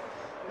across.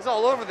 He's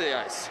all over the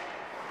ice.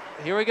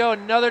 Here we go,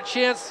 another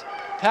chance.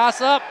 Pass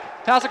up,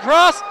 pass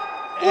across,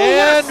 Ooh,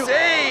 and what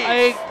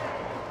a save!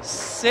 a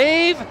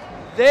save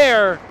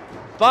there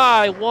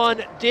by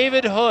one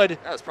David Hood.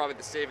 That was probably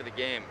the save of the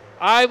game.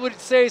 I would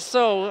say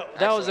so.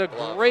 That was a Excellent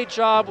glove. great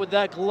job with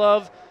that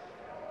glove.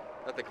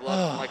 Got the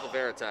glove from Michael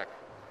Veritek.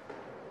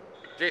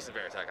 Jason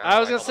Veritek. I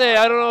was going to say,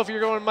 I don't know if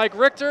you're going Mike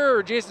Richter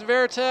or Jason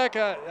Veritek.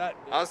 I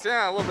was saying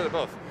a little bit of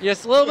both.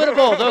 Yes, a little bit of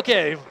both.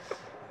 Okay.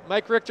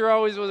 Mike Richter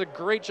always was a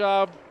great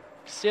job.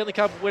 Stanley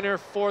Cup winner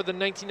for the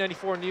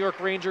 1994 New York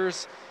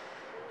Rangers.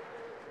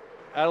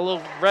 Add a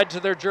little red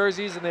to their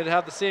jerseys, and they'd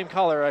have the same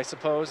color, I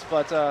suppose.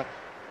 But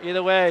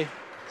either way,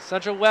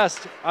 Central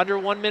West, under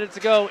 1 minute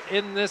to go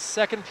in this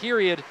second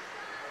period.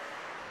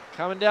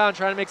 Coming down,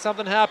 trying to make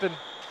something happen.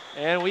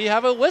 And we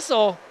have a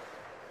whistle.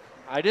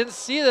 I didn't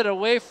see that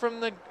away from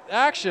the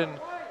action.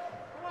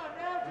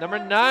 Number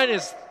 9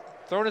 is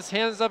throwing his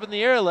hands up in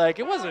the air like,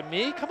 it wasn't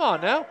me. Come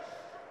on now.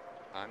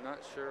 I'm not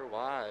sure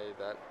why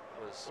that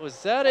was.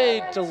 Was that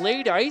a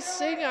delayed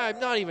icing? I'm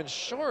not even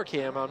sure,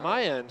 Cam, on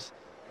my end.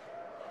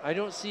 I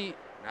don't see.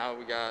 Now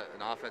we got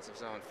an offensive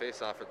zone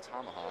face-off for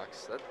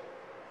Tomahawks.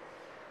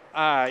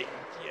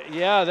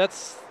 Yeah,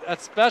 that's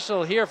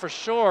special here for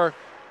sure,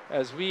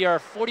 as we are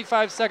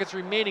 45 seconds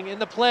remaining in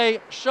the play.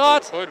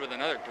 Shot. Hood with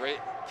another great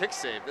kick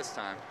save this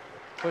time.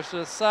 Push to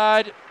the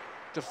side,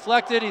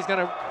 deflected. He's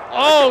gonna.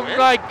 Oh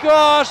my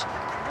gosh!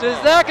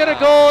 Is that gonna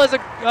goal as a?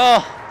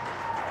 Oh,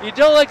 you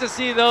don't like to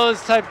see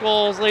those type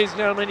goals, ladies and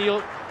gentlemen.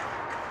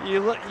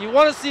 You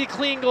want to see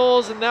clean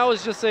goals, and that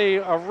was just a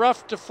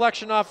rough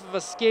deflection off of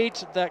a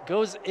skate that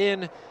goes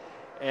in,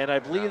 and I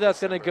believe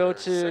that's going to go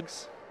to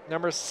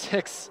number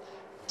 6,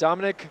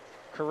 Dominic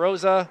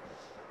Carrozza,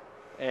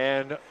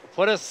 and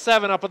put a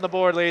 7 up on the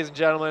board, ladies and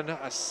gentlemen.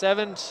 A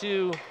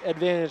 7-2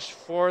 advantage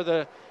for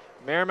the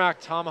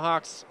Merrimack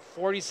Tomahawks.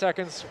 40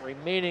 seconds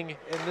remaining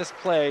in this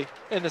play,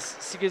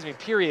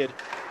 period.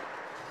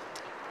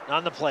 Not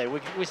in the play.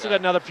 We still got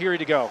another period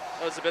to go.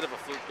 That was a bit of a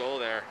fluke goal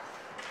there.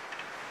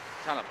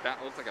 Kind of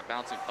looked like a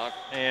bouncing puck.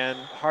 And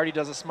Hardy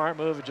does a smart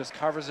move and just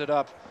covers it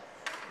up.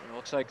 It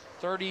looks like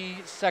 30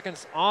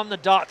 seconds on the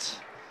dot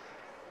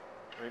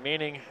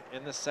remaining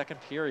in the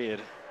second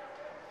period.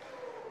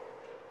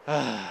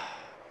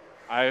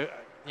 I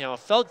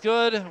felt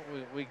good.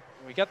 We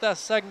got that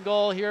second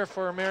goal here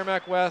for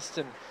Merrimack West,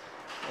 and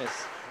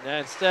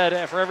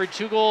instead, for every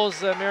 2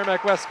 goals that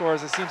Merrimack West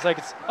scores, it seems like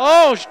it's,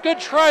 oh, good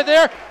try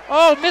there.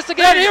 Oh, missed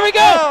again. Here we go.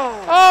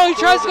 Oh, he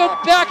tries to go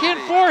backhand,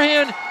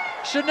 forehand.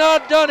 Should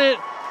not have done it.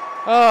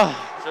 Oh.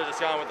 Should have just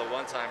gone with the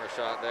one-timer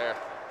shot there.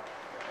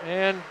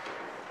 And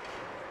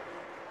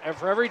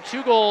for every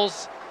 2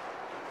 goals,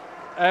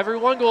 every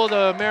 1 goal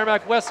the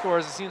Merrimack West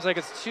scores, it seems like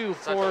it's 2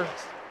 for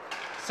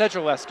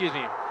Central West, excuse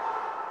me.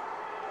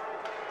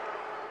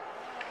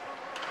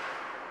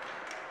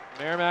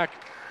 Merrimack,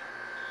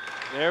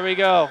 there we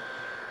go.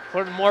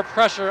 Putting more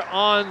pressure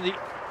on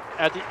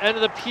at the end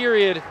of the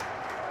period.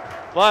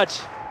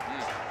 But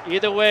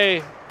either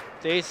way,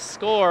 they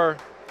score,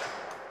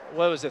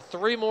 what was it,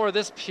 3 more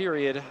this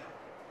period,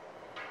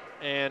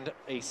 and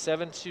a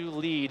 7-2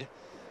 lead.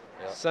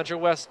 Yep. Central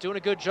West doing a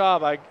good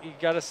job. You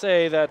got to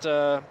say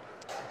that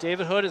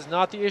David Hood is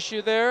not the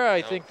issue there.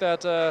 I think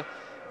that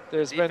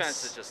there's been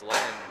defense is just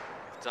letting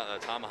the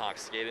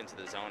Tomahawks skate into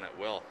the zone at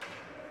will.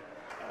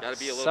 Got to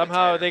be a little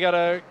somehow bit they got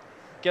to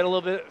get a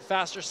little bit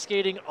faster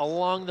skating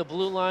along the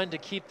blue line to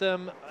keep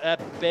them at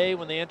bay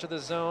when they enter the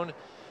zone.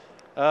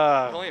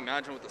 I can only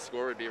imagine what the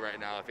score would be right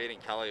now if Aiden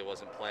Kelly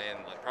wasn't playing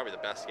probably the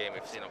best game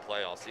we've seen him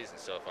play all season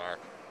so far.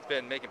 He's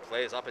been making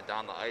plays up and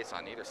down the ice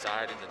on either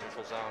side in the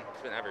neutral zone.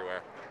 He's been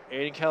everywhere.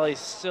 Aiden Kelly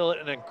still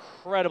an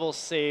incredible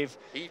save.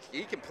 He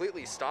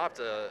completely stopped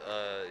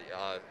a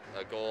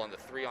goal on the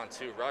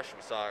 3-on-2 rush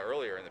we saw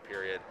earlier in the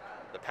period.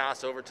 The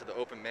pass over to the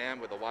open man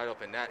with a wide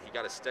open net, he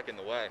got a stick in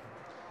the way.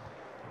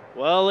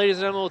 Well, ladies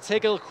and gentlemen, we'll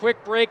take a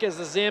quick break as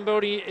the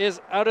Zamboni is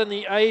out on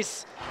the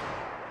ice.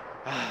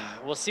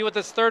 We'll see what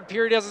this third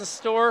period has in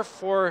store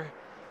for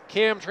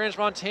KM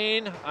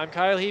Transmontane. I'm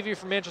Kyle Heavey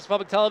from Manchester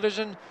Public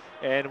Television,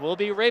 and we'll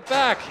be right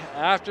back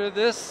after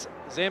this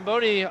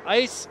Zamboni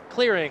ice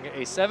clearing,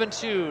 a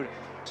 7-2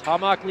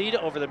 Tomahawk lead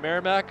over the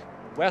Merrimack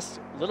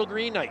West Little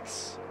Green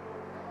Knights.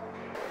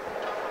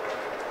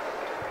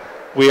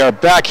 We are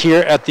back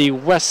here at the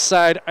West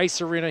Side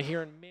Ice Arena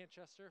here in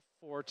Manchester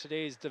for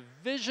today's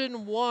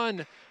Division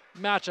I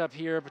matchup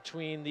here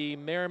between the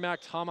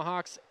Merrimack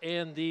Tomahawks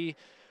and the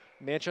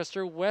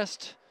Manchester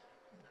West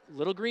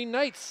Little Green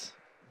Knights.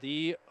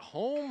 The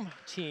home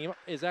team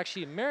is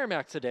actually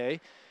Merrimack today,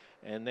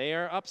 and they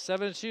are up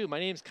 7-2. My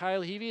name's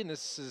Kyle Heavey, and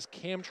this is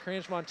Cam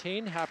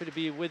Transmontane. Happy to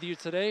be with you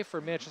today for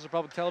Manchester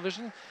Public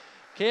Television.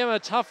 Cam, a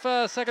tough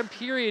second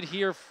period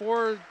here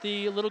for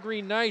the Little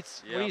Green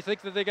Knights. Yep. What do you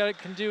think that they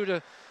can do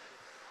to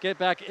get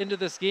back into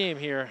this game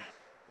here?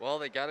 Well,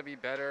 they got to be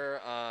better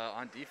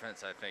on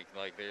defense, I think.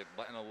 Like, they're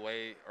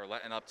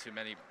letting up too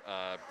many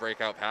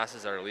breakout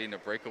passes that are leading to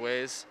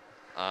breakaways.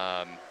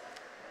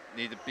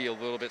 Need to be a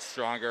little bit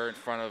stronger in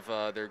front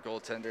of their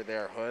goaltender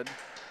there, Hood.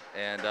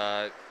 And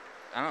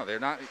I don't know, they're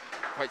not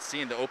quite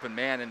seeing the open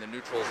man in the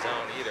neutral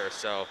zone either.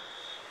 So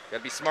you got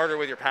to be smarter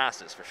with your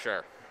passes for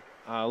sure.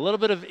 A little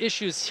bit of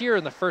issues here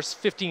in the first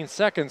 15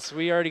 seconds.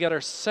 We already got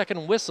our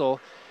second whistle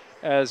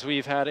as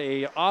we've had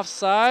a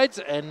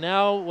offsides and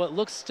now what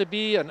looks to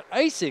be an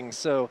icing.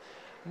 So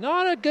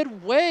not a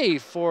good way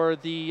for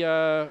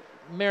the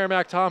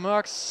Merrimack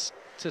Tomahawks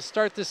to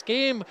start this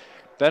game,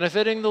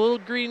 benefiting the Little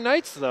Green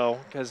Knights though,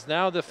 because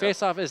now the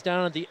faceoff is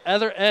down at the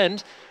other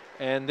end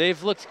and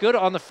they've looked good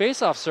on the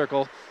faceoff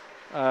circle.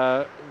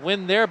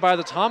 Win there by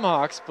the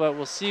Tomahawks, but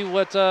we'll see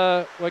what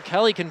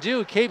Kelly can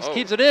do. Keeps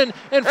it in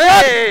front.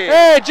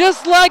 Hey,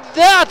 just like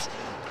that,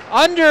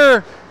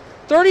 under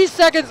 30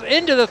 seconds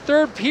into the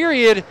third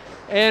period,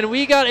 and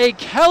we got a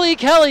Kelly.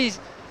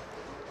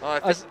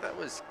 I think that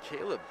was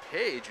Caleb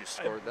Page who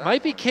scored that.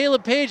 Might be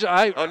Caleb Page.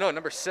 Oh no,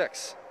 number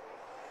 6.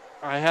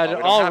 I had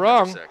it all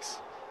wrong.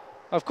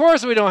 Of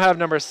course, we don't have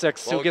number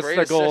 6 who gets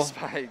the goal. Assist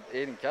by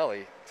Aiden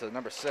Kelly to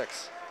number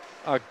 6.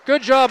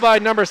 Good job by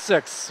number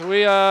 6.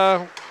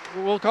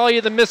 We'll call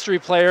you the mystery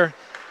player,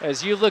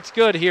 as you looked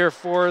good here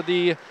for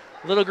the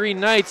Little Green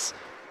Knights.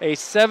 A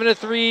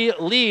 7-3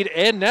 lead,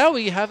 and now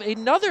we have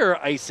another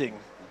icing.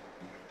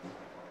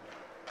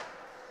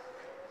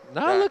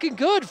 Not looking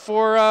good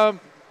for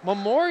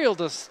Memorial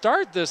to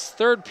start this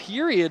third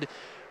period.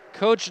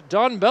 Coach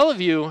Don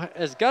Bellevue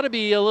has got to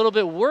be a little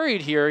bit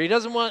worried here. He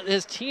doesn't want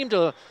his team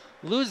to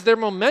lose their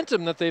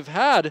momentum that they've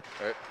had.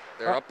 Right.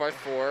 They're up by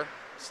 4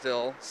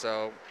 still,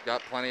 so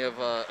got plenty of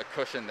a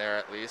cushion there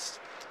at least.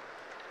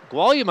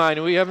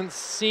 Gualyumi, we haven't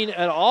seen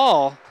at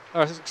all,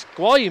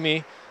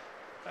 Gualyumi,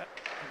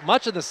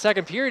 much in the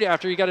second period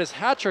after he got his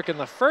hat trick in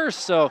the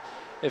first. So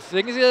if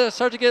things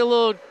start to get a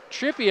little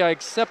trippy, I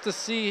expect to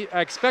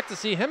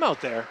see him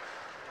out there.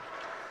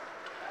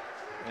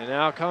 And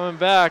now coming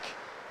back,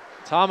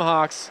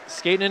 Tomahawks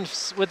skating in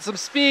with some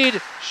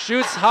speed,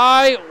 shoots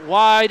high,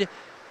 wide,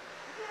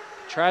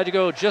 tried to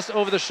go just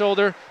over the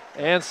shoulder,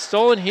 and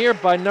stolen here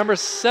by number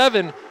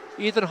 7,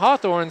 Ethan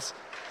Hawthorns.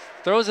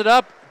 Throws it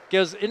up,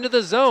 goes into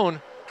the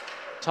zone.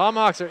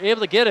 Tomahawks are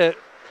able to get it,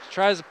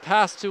 tries to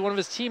pass to one of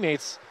his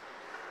teammates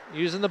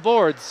using the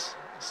boards.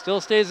 Still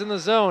stays in the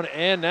zone,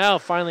 and now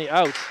finally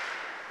out.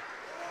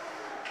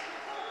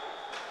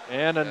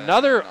 And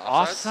another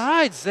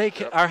offsides. They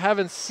are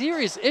having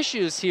serious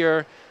issues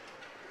here.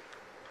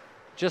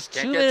 Just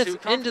 2 minutes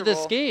into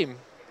this game.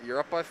 You're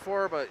up by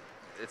 4, but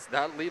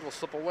that lead will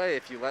slip away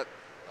if you let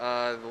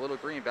the Little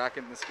Green back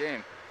in this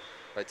game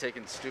by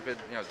taking stupid,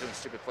 doing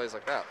stupid plays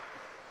like that.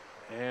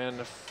 And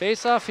a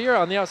face-off here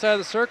on the outside of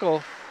the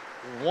circle,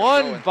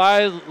 won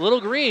by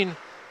Little Green.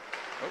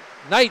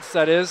 Knights,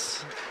 that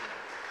is.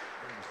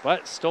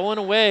 But stolen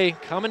away,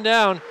 coming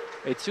down.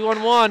 A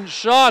 2-on-1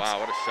 shot. Wow,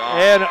 what a shot.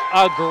 And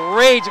a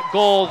great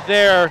goal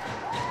there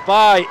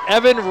by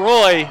Evan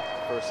Roy.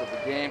 First of the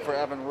game for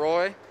Evan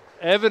Roy.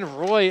 Evan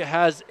Roy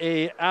has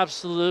a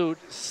absolute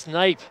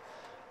snipe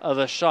of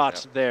a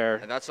shot there.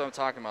 And that's what I'm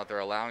talking about. They're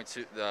allowing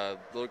the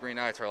Little Green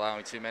Knights are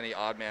allowing too many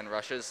odd man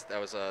rushes.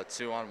 That was a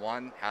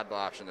 2-on-1, had the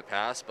option to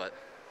pass, but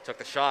took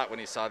the shot when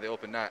he saw the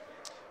open net.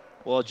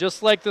 Well,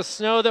 just like the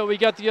snow that we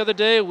got the other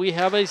day, we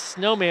have a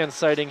snowman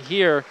sighting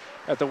here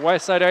at the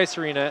Westside Ice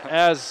Arena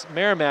as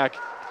Merrimack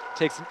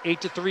takes an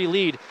 8-3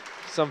 lead.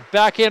 Some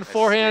backhand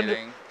forehand,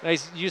 skating.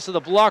 Nice use of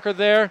the blocker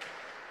there.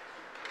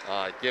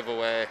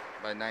 Giveaway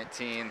by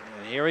 19.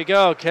 And here we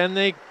go. Can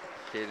they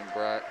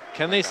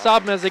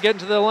stop him as they get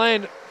into the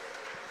lane?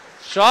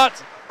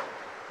 Shot,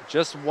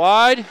 just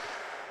wide.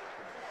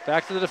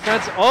 Back to the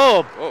defense.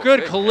 Oh,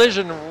 good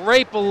collision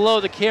right below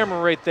the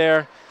camera right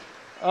there.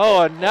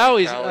 Oh, and now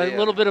he's a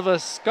little bit of a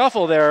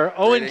scuffle there.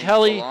 Owen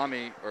Kelly.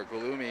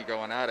 Gualyumi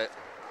going at it.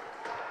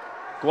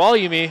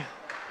 Gualyumi.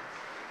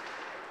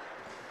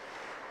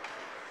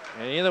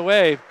 And either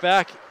way,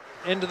 back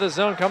into the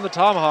zone come the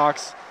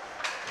Tomahawks.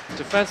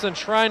 Defenseman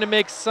trying to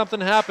make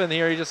something happen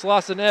here. He just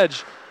lost an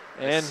edge.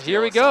 And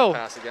here we go.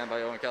 Pass again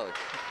by Owen Kelly.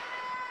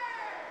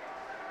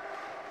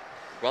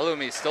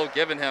 Gualyumi still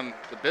giving him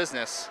the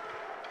business.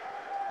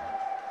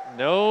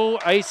 No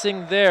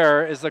icing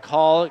there is the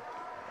call.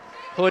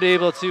 Hood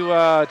able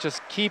to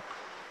just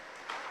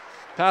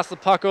pass the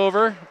puck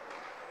over,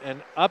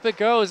 and up it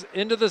goes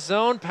into the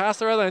zone, past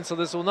the red line. So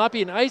this will not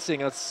be an icing.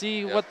 Let's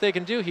see what they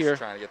can do here.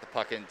 Just trying to get the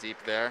puck in deep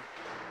there,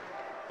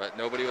 but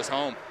nobody was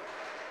home.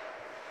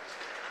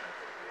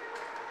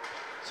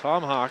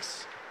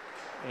 Tomahawks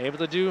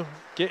able to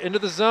get into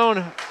the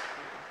zone.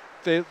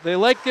 They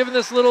like giving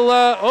this little,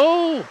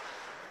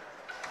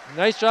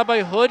 nice job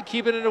by Hood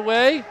keeping it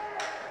away.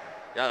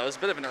 Yeah, that was a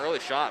bit of an early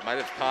shot. Might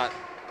have caught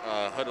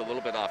Hood a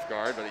little bit off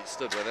guard, but he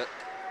stood with it,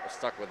 or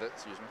stuck with it,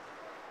 excuse me.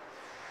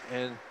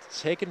 And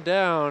taken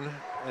down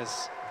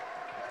as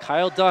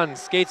Kyle Dunn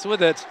skates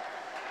with it.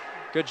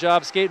 Good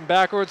job skating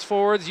backwards,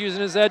 forwards,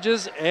 using his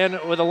edges, and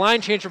with a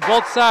line change from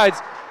both sides,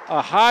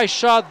 a high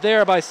shot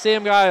there by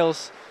Sam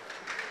Giles.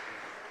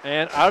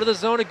 And out of the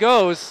zone it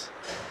goes.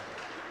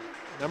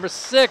 Number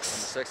 6.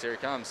 6, here he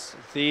comes.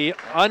 The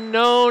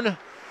unknown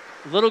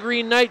Little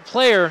Green Knight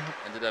player.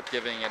 Ended up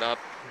giving it up.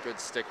 Good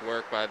stick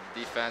work by the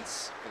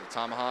defense for the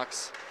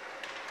Tomahawks.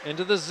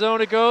 Into the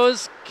zone it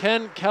goes.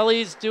 Can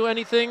Kelly's do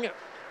anything?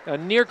 A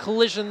near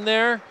collision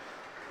there.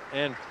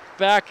 And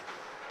back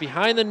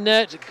behind the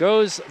net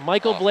goes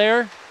Michael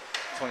Blair.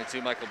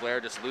 22 Michael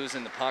Blair just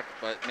losing the puck,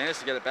 but managed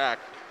to get it back.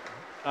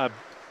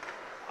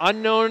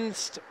 Unknown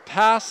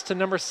pass to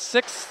number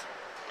 6.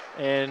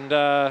 And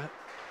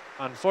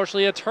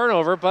unfortunately a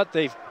turnover, but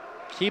they've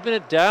keeping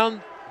it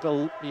down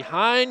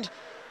behind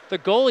the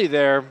goalie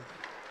there.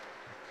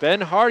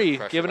 Ben Hardy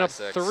giving up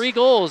 3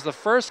 goals, the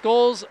first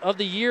goals of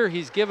the year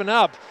he's given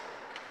up,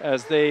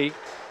 as they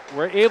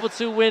were able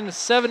to win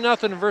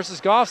 7-0 versus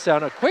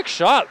Goffstown. A quick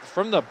shot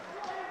from the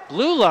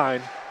blue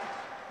line.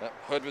 Yep,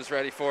 Hood was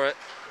ready for it.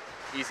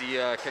 Easy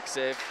kick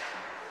save.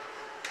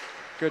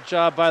 Good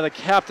job by the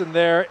captain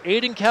there.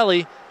 Aiden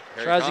Kelly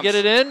tries to get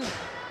it in.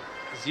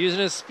 He's using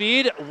his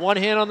speed. One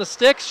hand on the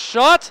stick.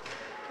 Shot.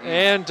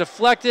 And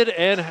deflected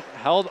and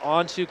held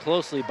on too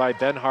closely by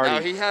Ben Hardy. Now,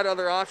 he had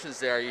other options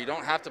there. You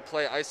don't have to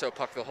play iso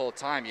puck the whole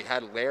time. You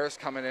had Lairs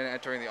coming in,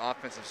 entering the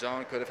offensive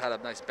zone. Could have had a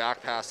nice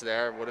back pass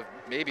there. Would have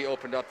maybe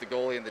opened up the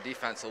goalie and the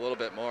defense a little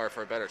bit more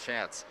for a better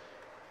chance.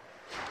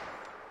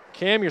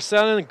 Cam, you're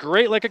sounding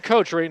great like a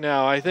coach right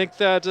now. I think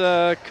that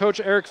Coach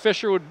Eric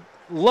Fisher would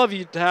love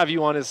to have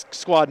you on his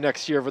squad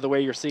next year for the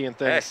way you're seeing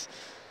things. Hey.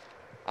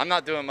 I'm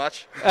not doing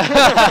much.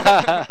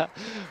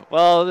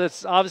 Well,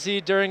 it's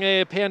obviously during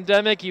a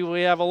pandemic,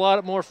 we have a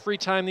lot more free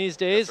time these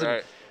days. That's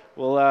right.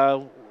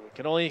 We'll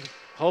can only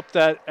hope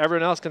that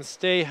everyone else can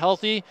stay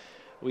healthy.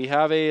 We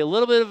have a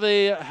little bit of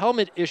a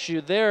helmet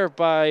issue there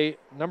by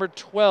number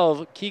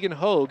 12, Keegan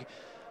Hogue.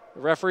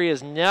 The referee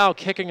is now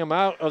kicking him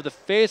out of the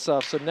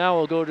faceoff, so now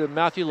we'll go to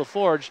Matthew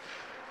LaForge,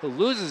 who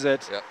loses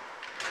it. Yep.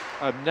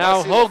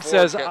 Now Hogue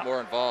says, get more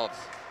involved.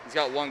 He's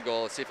got 1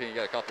 goal. Let's see if he can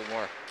get a couple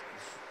more.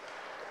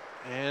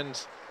 And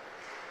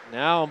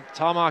now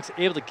Tomahawk's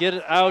able to get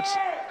it out,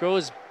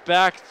 goes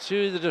back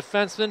to the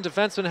defenseman.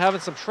 Defenseman having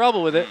some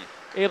trouble with it,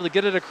 able to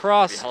get it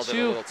across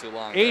to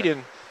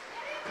Aiden.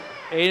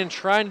 Aiden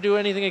trying to do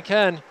anything he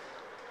can.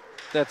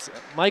 That's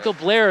Michael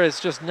Blair is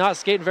just not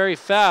skating very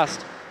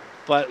fast,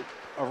 but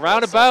a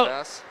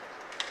roundabout.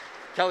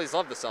 Kelly's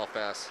loved the self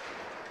pass.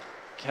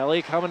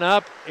 Kelly coming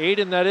up.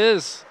 Aiden, that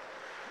is,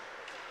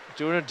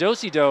 doing a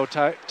do-si-do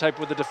type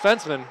with the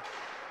defenseman.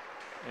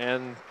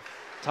 And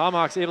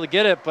Tomahawk's able to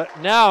get it, but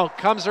now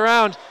comes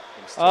around.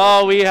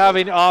 Oh, we have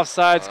an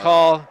offsides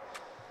call.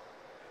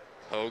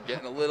 Oh,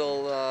 getting a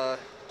little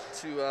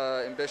too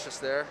ambitious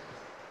there.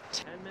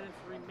 10 minutes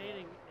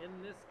remaining in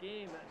this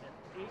game, an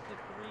 8-3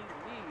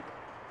 lead.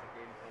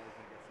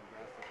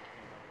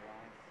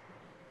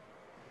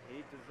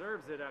 He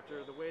deserves it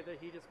after the way that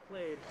he just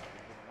played.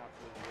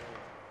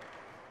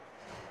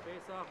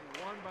 Face off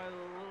won by the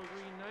Little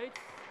Green Knights.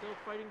 Still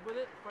fighting with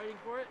it, fighting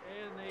for it,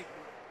 and they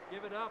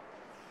give it up.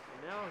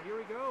 And now here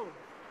we go.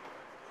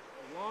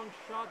 A long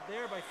shot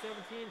there by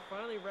 17,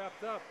 finally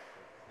wrapped up.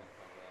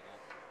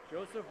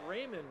 Joseph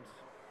Raymond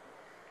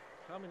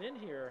coming in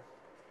here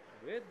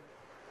with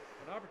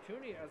an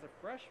opportunity as a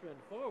freshman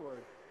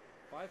forward.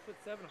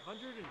 5'7",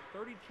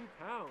 132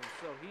 pounds.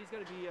 So he's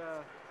going to be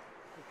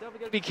definitely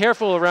going to be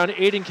careful around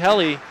Aiden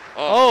Kelly.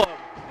 Oh, a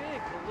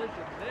big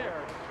collision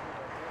there.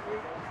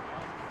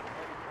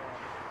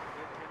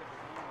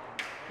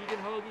 Keegan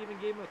Hogue even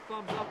gave him a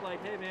thumbs up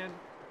like, hey man,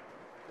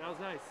 that was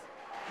nice.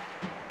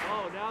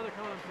 Oh, now they're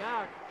coming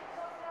back.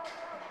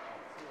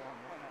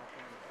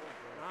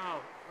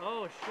 Wow.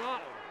 Oh,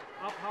 shot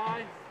up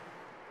high.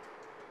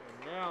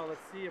 And now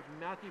let's see if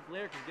Matthew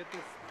Blair can get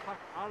this puck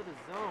out of the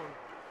zone.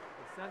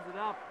 He sends it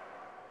up.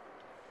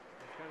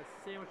 It's kind of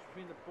sandwiched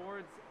between the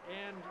boards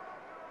and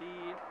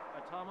the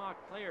Tomahawk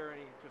player, and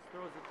he just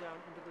throws it down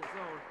into the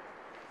zone.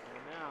 And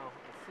now,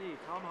 let's see,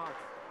 Tomahawks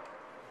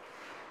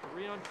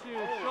 3-on-2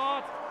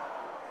 shot.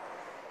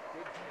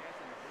 Good chance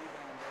and the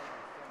rebound there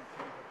by 17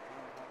 for the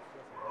Tomahawks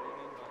just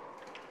Raymond, but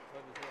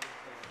Hood was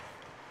able to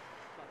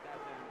cut that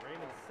down.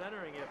 Raymond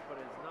centering it, but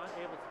is not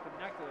able to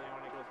connect with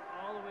anyone. It goes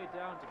all the way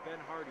down to Ben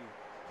Hardy.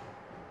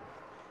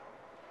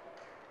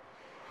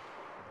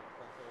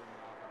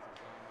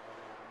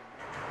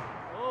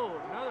 Oh,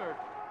 another,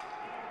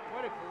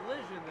 quite a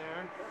collision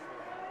there.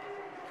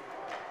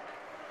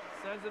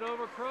 Sends it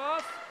over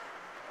cross.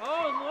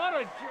 Oh, what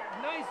a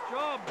nice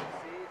job.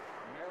 See,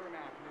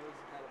 Merrimack knows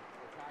how to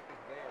attack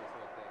his bears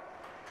right there.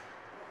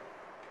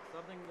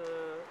 Something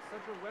the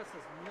Central West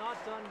has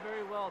not done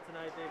very well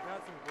tonight. They've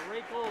had some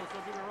great goals,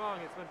 don't get me wrong.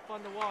 It's been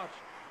fun to watch,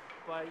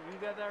 but you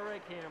got that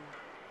right, Cam.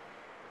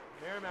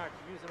 Merrimack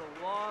using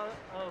a lot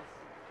of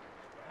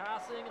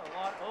passing,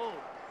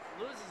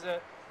 loses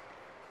it.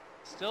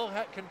 Still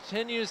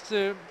continues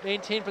to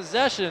maintain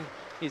possession.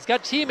 He's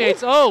got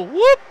teammates. Oh,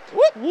 whoop,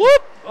 whoop,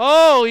 whoop.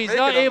 Oh, he's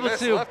not able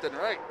to. Left and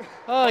right.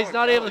 Oh, he's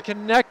not able to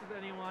connect with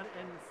anyone.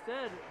 And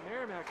instead,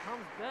 Merrimack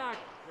comes back.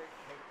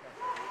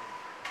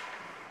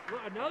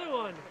 Another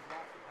one.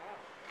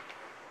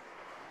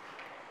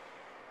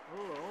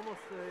 Oh,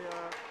 almost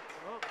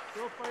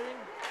still fighting.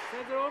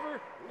 Sends it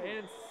over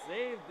and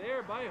saved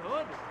there by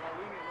Hood.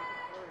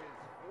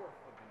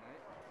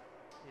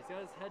 He's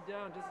got his head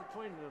down,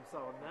 disappointed in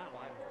himself on that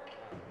one.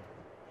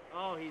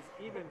 Oh, he's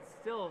even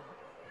still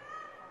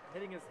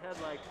hitting his head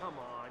like, come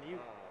on, you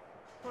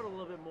put a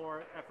little bit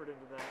more effort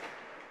into that.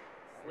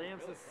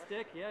 Slams the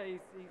stick. Yeah, I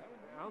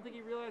don't think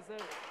he realized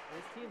that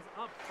his team's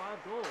up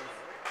 5 goals.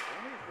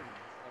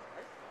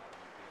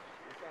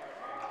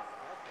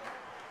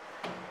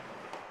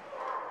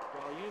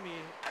 Yumi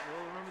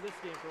will remember this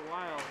game for a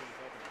while.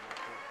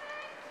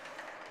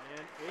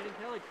 And Aiden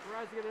Kelly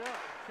tries to get it up,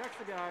 checks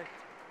the guy,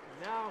 and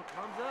now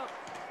comes up,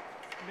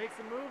 makes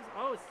some moves.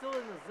 Oh, it's still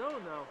in the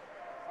zone though.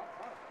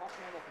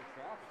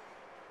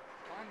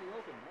 Find the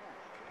open man.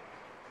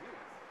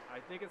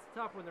 I think it's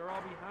tough when they're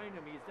all behind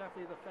him. He's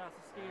definitely the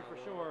fastest skater for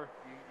sure.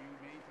 You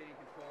maintain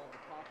control of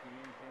the puck, you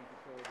maintain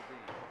control of the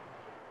game.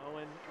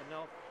 Owen,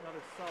 another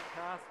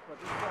self-pass, but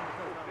this time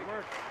it does not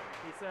work.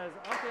 He says,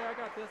 okay, I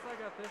got this.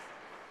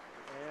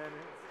 And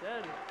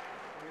instead,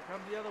 here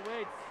comes the other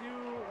way.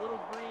 2 little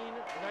green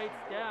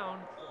knights down.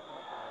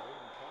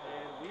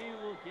 And we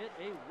will get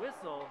a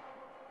whistle.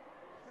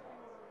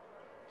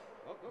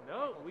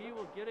 No, we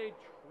will get a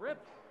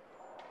trip.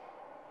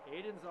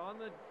 Aiden's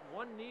on the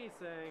one knee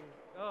saying,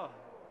 oh,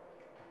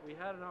 we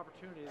had an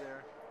opportunity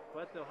there.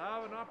 But they'll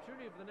have an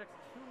opportunity for the next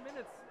 2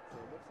 minutes. So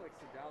it looks like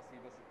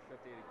Sadowski must have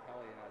tripped Aiden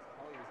Kelly, and as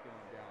Kelly was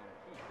going down,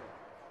 he tripped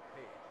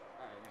Page.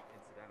 No,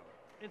 incidentally.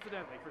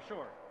 Incidentally, for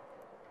sure.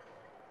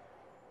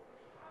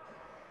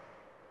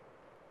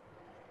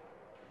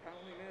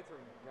 Penalty minutes are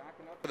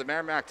racking up. For the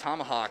Merrimack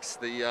Tomahawks,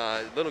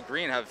 the Little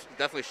Green have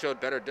definitely showed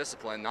better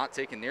discipline, not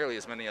taking nearly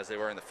as many as they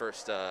were in the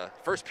first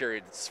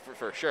period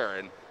for sure.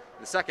 And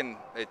the second,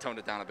 they toned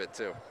it down a bit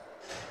too.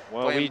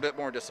 Well, playing a bit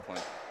more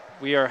discipline.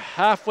 We are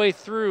halfway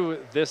through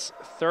this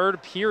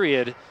 3rd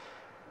period.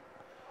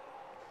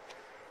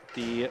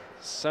 The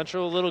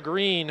Central Little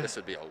Green. This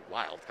would be a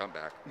wild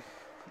comeback.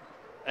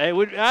 It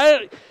would.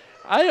 I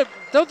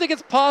don't think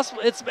it's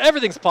possible.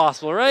 Everything's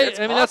possible, right? It's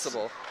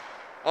possible.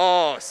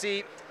 Oh, see,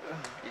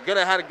 you could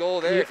have had a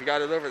goal there if you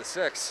got it over the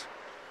 6.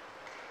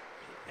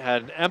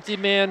 Had an empty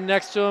man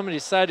next to him, and he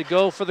decided to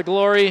go for the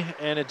glory,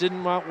 and it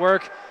didn't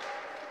work.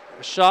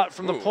 A shot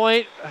from the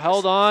point,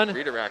 held on.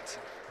 Redirect.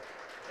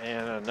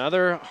 And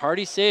another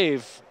hardy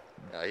save.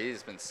 Yeah,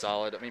 he's been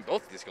solid. I mean,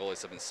 both of these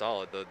goalies have been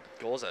solid. The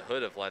goals that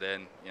Hood have let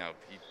in,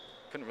 he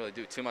couldn't really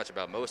do too much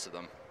about most of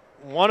them.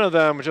 One of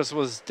them just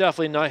was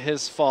definitely not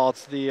his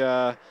fault.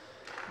 The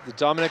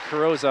Dominic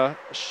Carrozza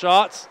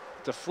shot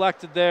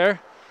deflected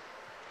there.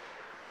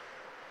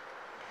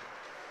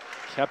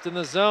 Kept in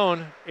the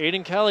zone.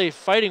 Aiden Kelly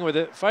fighting with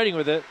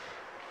it.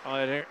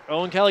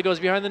 Owen Kelly goes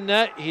behind the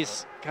net.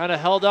 He's kind of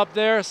held up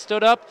there,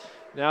 stood up.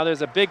 Now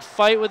there's a big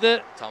fight with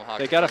it.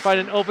 They got to find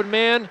an open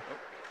man.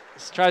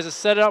 Tries to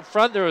set it up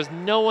front. There was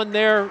no one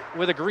there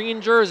with a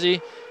green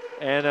jersey.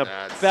 And a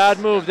bad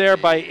move there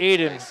by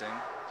Aiden. Icing.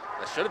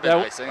 That should have been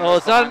icing. Oh,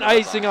 it's not an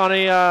icing on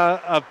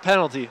a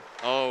penalty.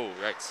 Oh,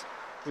 right.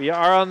 We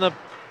are on the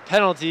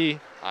penalty.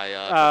 I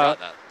forgot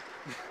that.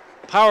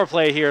 Power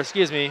play here,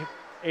 excuse me.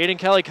 Aiden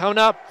Kelly coming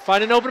up,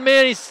 find an open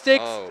man, he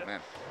sticks. Oh,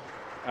 man.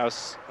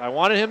 I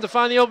wanted him to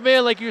find the open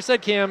man, like you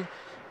said, Cam.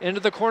 Into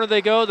the corner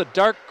they go, the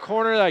dark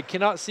corner. I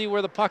cannot see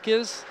where the puck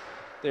is.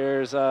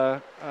 There's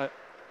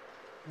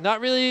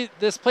not really,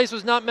 this place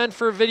was not meant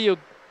for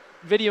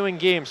videoing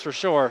games for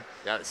sure.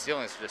 Yeah, the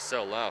ceilings are just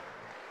so low.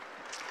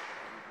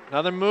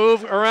 Another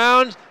move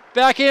around,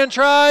 backhand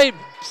try,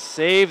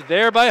 saved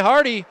there by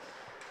Hardy.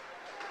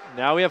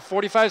 Now we have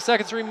 45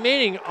 seconds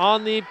remaining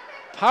on the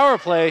power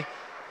play.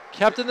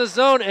 Kept in the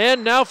zone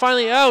and now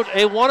finally out.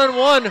 A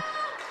one-on-one.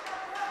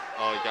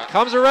 Oh,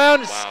 comes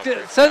around,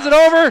 sends it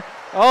over.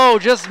 Oh,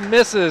 just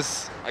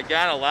misses.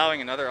 Again,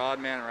 allowing another odd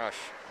man rush.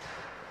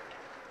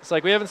 It's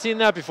like we haven't seen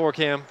that before,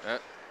 Cam.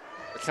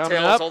 It's coming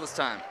up. All this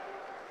time.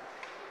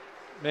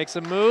 Makes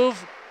a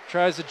move,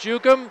 tries to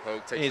juke him.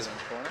 Hogue takes He's it in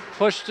the corner.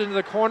 Pushed into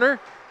the corner.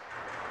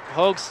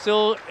 Hogue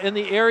still in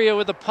the area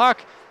with the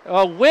puck.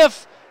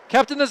 Whiff,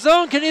 kept in the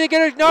zone. Can he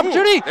get an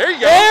opportunity? Ooh, there you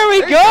go. There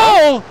we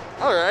go.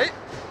 All right.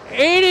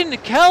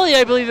 Aiden Kelly,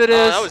 I believe it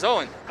is. That was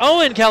Owen.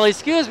 Owen Kelly,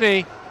 excuse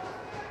me.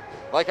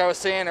 Like I was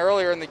saying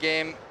earlier in the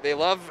game, they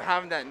love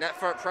having that net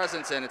front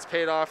presence, and it's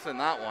paid off in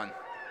that one.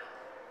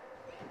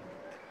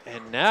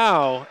 And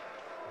now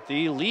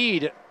the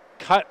lead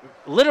cut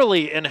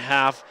literally in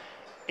half,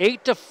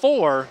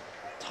 8-4.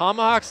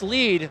 Tomahawks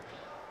lead,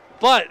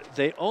 but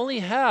they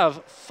only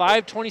have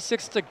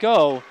 5:26 to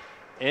go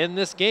in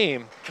this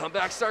game.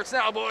 Comeback starts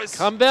now, boys.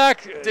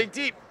 Comeback. Dig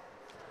deep.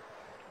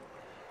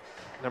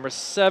 Number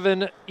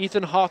 7,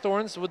 Ethan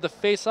Hawthorns with the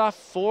face-off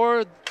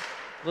for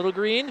Little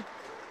Green.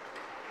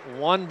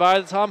 Won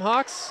by the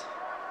Tomahawks.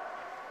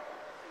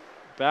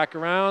 Back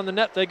around the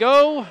net they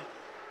go.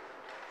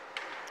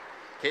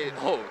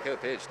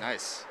 Caleb Page,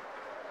 nice.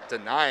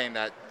 Denying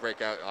that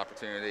breakout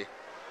opportunity.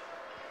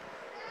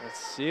 Let's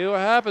see what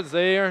happens.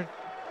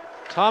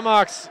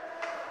 Tomahawks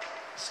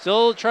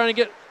still trying to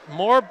get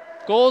more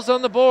goals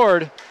on the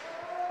board.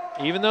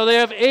 Even though they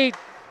have 8,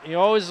 you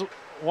always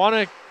want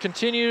to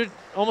continue,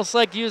 almost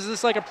like use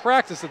this like a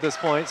practice at this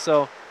point.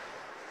 So.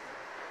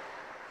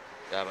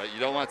 Yeah, but you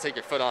don't want to take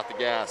your foot off the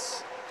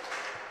gas.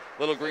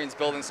 Little Green's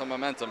building some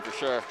momentum for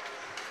sure.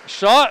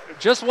 Shot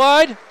just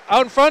wide,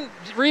 out in front,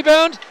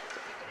 rebound.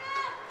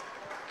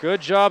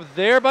 Good job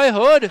there by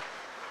Hood.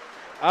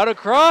 Out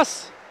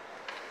across.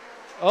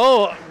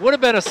 Oh, would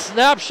have been a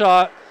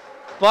snapshot,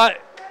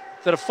 but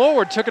the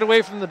forward took it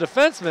away from the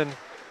defenseman.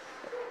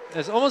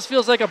 It almost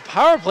feels like a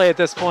power play at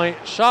this point.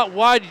 Shot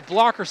wide,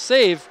 blocker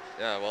save.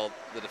 Yeah, well,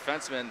 the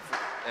defenseman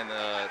and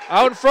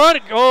out in front.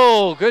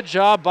 Oh, good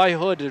job by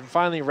Hood to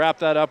finally wrap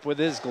that up with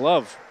his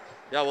glove.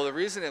 Yeah, well, the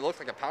reason it looked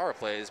like a power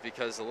play is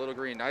because the Little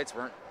Green Knights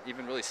weren't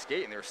even really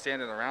skating. They were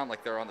standing around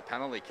like they were on the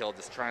penalty kill,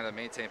 just trying to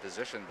maintain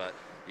position. But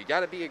you got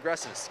to be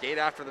aggressive. Skate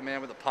after the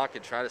man with the puck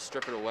and try to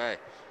strip it away.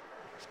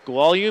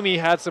 Gwalumi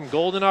had some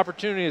golden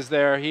opportunities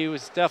there. He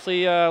was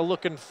definitely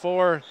looking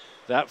for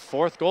that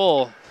fourth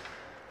goal,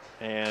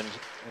 and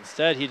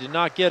instead he did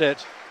not get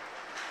it.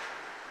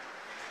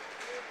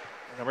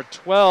 Number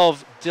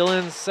 12,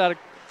 Dylan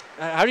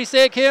how do you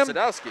say it, Cam?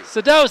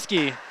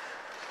 Sadowski.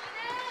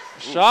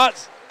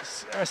 Shots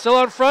still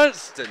out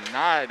front.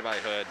 Denied by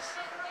Hood.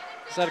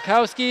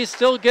 Sadowski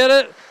still get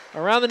it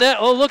around the net.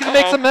 Oh, looking to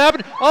make something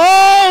happen.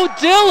 Oh,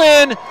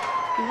 Dylan!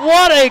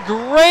 What a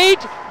great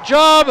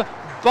job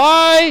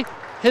by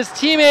his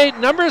teammate,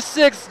 number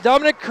 6,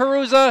 Dominic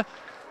Caruza.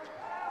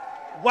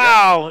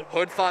 Wow. Yeah,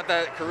 Hood thought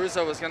that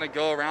Caruza was going to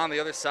go around the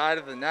other side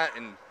of the net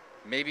and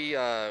maybe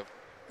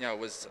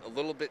was a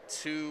little bit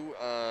too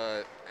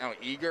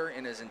eager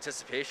in his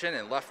anticipation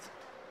and left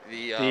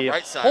the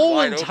right side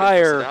wide open for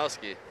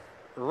Sadowski.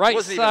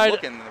 Right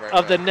side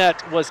of the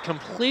net was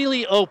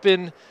completely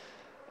open.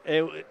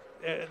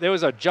 There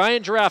was a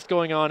giant draft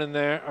going on in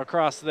there,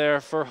 across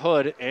there for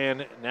Hood,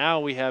 and now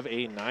we have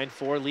a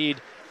 9-4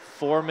 lead.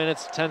 4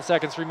 minutes, 10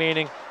 seconds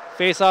remaining.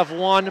 Face-off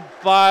won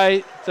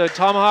by the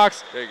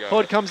Tomahawks. There you go.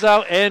 Hood comes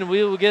out, and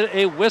we will get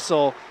a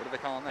whistle. What are they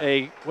calling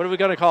that? What are we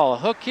going to call? A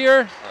hook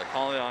here?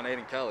 Calling it on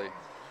Aiden Kelly.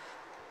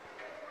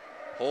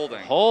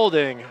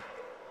 Holding.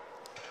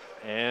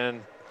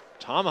 And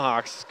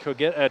Tomahawks could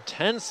get a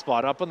 10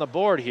 spot up on the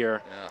board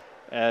here. Yeah.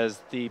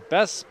 As the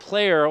best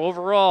player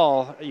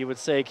overall, you would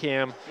say,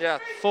 Cam,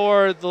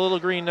 for the Little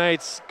Green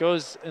Knights,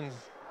 goes and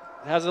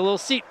has a little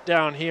seat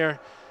down here.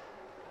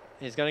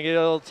 He's going to get a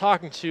little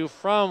talking to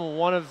from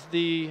one of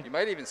the... You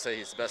might even say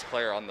he's the best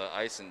player on the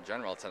ice in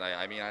general tonight.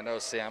 I mean, I know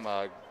Sam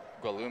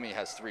Gwalumi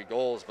has 3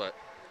 goals, but,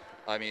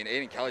 I mean,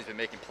 Aiden Kelly's been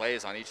making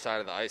plays on each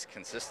side of the ice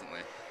consistently.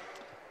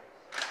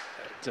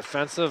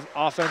 Defensive,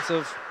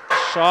 offensive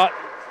shot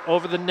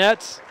over the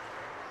net.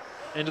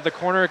 Into the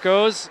corner it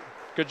goes.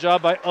 Good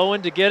job by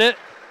Owen to get it.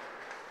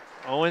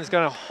 Owen's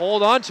going to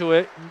hold on to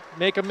it,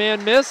 make a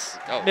man miss,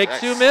 make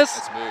 2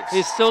 miss.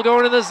 He's still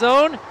going in the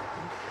zone,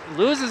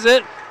 loses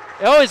it.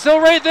 Oh, he's still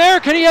right there.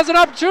 He has an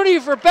opportunity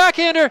for a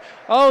backhander.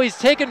 Oh, he's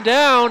taken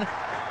down.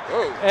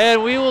 Whoa.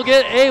 And we will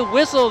get a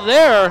whistle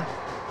there.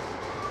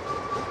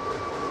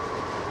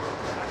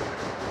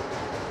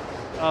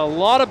 A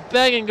lot of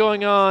banging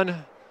going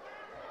on.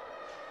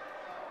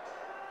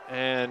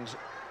 And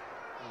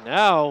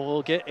now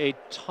we'll get a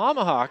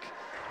Tomahawk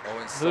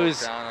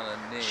who's down on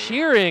a knee,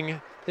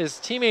 cheering his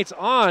teammates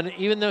on,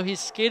 even though he's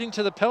skating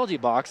to the penalty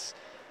box.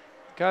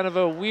 Kind of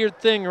a weird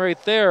thing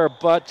right there,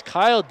 but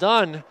Kyle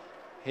Dunn,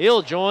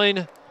 he'll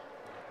join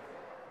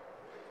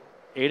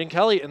Aiden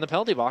Kelly in the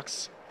penalty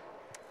box.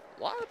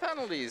 A lot of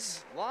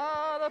penalties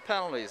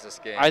this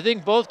game. I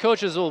think both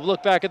coaches will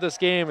look back at this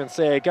game and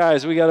say,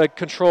 guys, we got to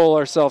control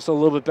ourselves a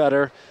little bit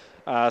better.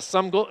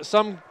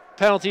 Some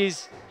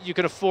penalties you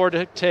can afford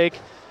to take.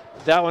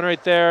 That one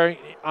right there,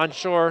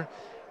 onshore,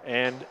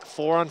 and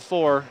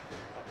 4-on-4.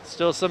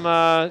 Still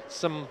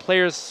some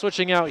players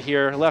switching out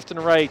here, left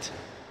and right.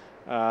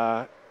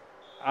 Out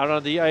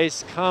on the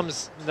ice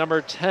comes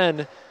number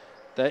 10.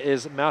 That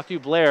is Matthew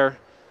Blair.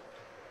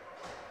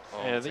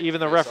 And even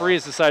the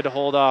referees decide to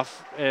hold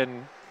off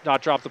and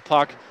not drop the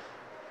puck.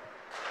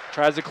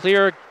 Tries to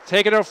clear,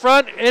 take it out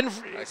front, and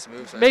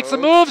makes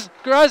some moves.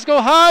 Guys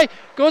go high,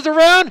 goes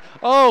around.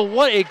 Oh,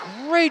 what a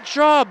great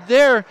job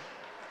there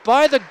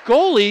by the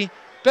goalie,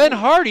 Ben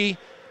Hardy.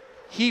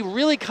 He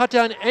really cut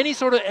down any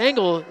sort of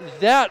angle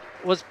that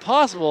was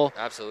possible.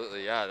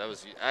 Absolutely, yeah. That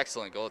was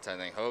excellent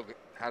goaltending. Hogue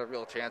had a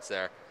real chance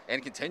there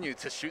and continued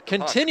to shoot the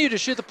puck. Continued to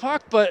shoot the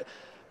puck, but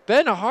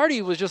Ben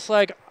Hardy was just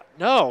like,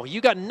 no, you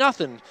got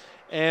nothing.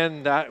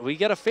 And we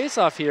get a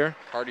face-off here.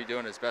 Hardy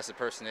doing his best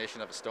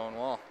impersonation of a stone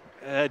wall.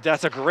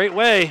 That's a great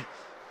way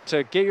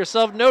to get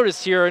yourself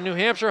noticed here in New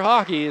Hampshire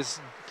hockey, is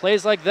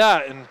plays like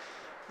that. And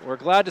we're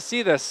glad to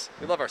see this.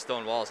 We love our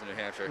stone walls in New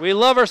Hampshire. We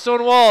love our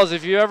stone walls.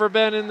 If you've ever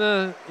been in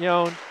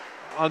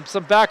on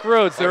some back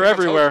roads, they're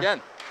everywhere.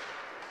 Again.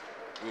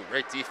 Ooh,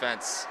 great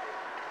defense.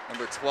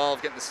 Number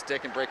 12 getting the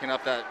stick and breaking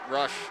up that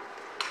rush.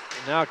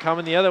 And now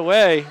coming the other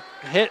way,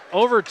 hit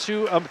over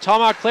to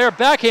Tomahawk player,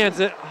 backhands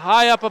it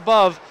high up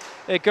above.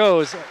 It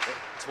goes.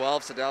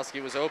 12,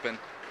 Sadowski was open.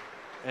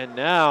 And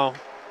now,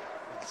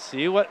 let's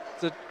see what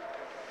the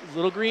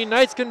Little Green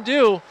Knights can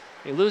do.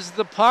 He loses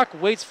the puck,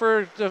 waits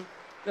for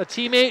a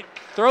teammate,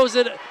 throws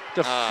it,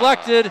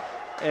 deflected,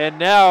 and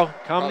now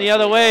come the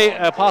other way,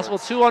 a possible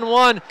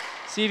 2-on-1.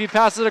 See if he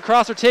passes it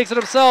across or takes it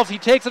himself. He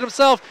takes it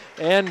himself,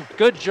 and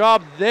good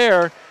job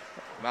there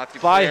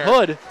Matthew by Clare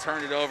Hood.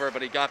 turned it over,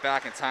 but he got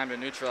back in time to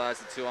neutralize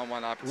the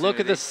 2-on-1 opportunity. Look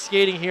at the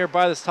skating here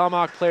by this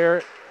Tomahawk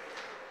player.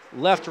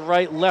 Left,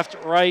 right, left,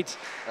 right.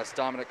 That's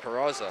Dominic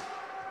Carrozza.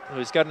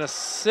 Who's got an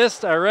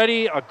assist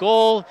already, a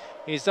goal.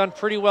 He's done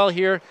pretty well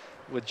here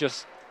with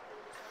just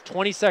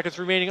 20 seconds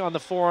remaining on the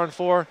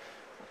 4-on-4.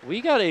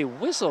 We got a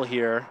whistle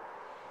here.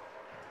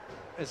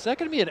 Is that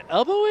going to be an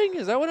elbowing?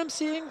 Is that what I'm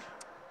seeing?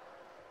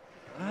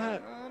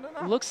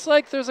 Looks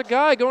like there's a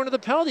guy going to the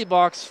penalty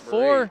box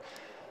for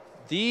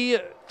the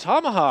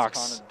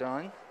Tomahawks.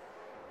 Connor Dunn.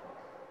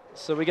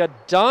 So we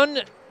got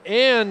Dunn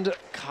and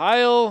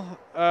Kyle.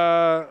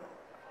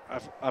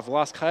 I've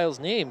lost Kyle's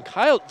name.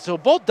 Kyle. So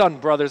both Dunn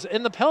brothers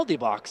in the penalty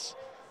box.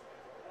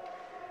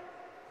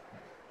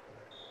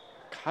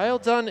 Kyle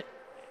Dunn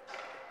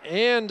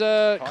and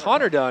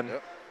Connor Dunn.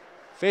 Yep.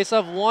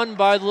 Face-off won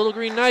by the Little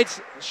Green Knights.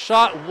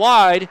 Shot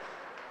wide.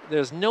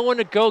 There's no one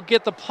to go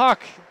get the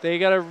puck. They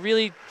got to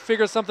really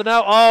figure something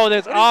out. Oh,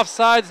 there's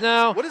offsides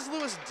now. What is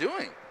Lewis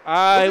doing?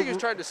 I think he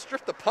was trying to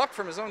strip the puck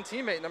from his own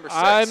teammate, number 6.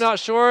 I'm not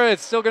sure.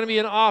 It's still going to be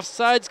an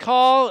offsides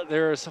call.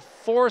 There's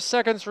 4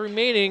 seconds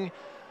remaining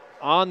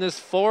on this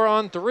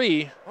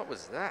 4-on-3. What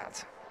was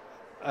that?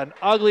 An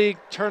ugly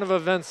turn of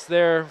events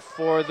there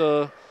for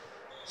the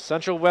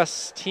Central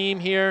West team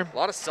here. A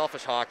lot of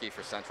selfish hockey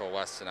for Central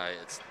West tonight.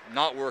 It's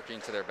not working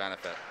to their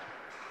benefit.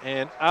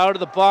 And out of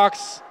the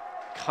box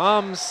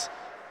comes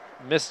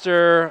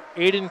Mr.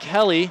 Aiden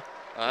Kelly.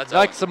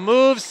 Like some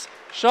moves.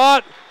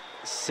 Shot.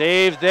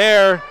 Saved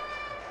there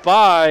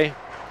by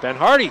Ben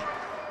Hardy.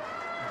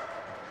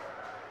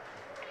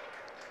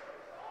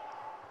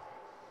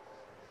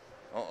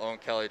 Owen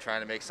Kelly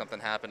trying to make something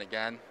happen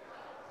again.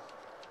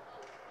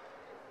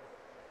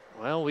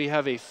 Well, we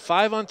have a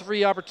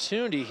 5-on-3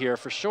 opportunity here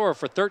for sure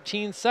for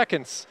 13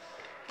 seconds.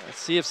 Let's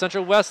see if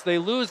Central West, they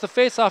lose the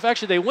faceoff.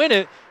 Actually, they win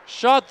it.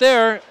 Shot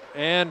there,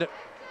 and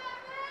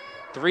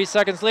 3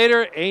 seconds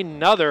later,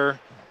 another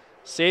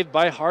saved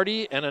by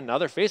Hardy and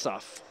another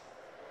faceoff.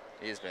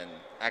 He's been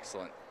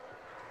excellent.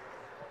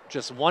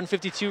 Just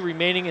 1:52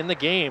 remaining in the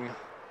game.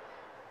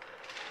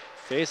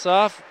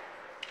 Faceoff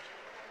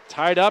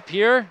tied up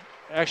here.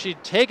 Actually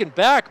taken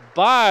back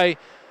by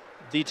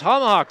the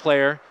Tomahawk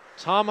player.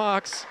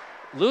 Tomahawks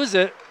lose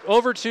it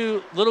over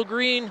to Little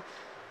Green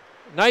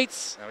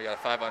Knights. Now we got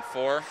a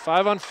 5-on-4.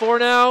 5-on-4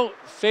 now.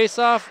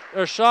 Faceoff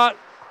or shot.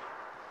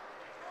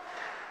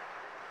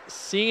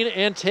 Seen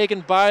and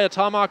taken by a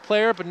Tomahawk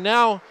player, but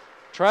now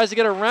tries to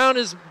get around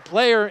his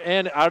player,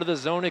 and out of the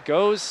zone it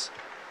goes.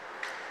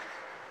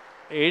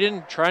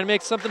 Aiden trying to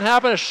make something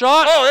happen. A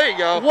shot. Oh, there you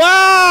go.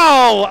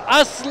 Wow!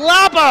 A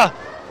slapper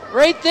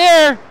right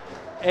there.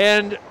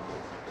 And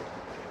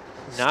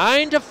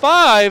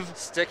 9-5.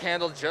 Stick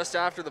handled just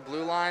after the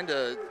blue line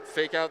to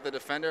fake out the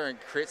defender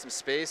and create some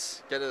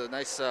space, get a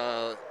nice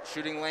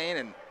shooting lane,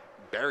 and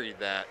buried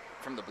that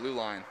from the blue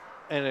line.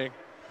 And it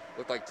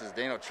looked like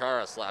Zdeno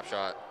Chara slap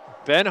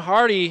shot. Ben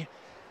Hardy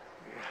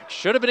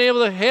should have been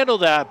able to handle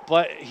that,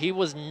 but he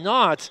was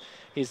not.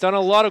 He's done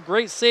a lot of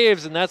great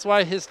saves, and that's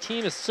why his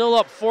team is still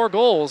up 4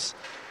 goals.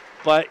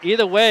 But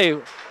either way,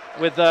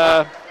 with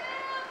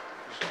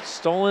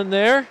stolen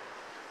there,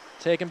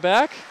 taken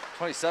back.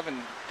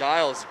 27,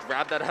 Giles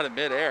grabbed that out of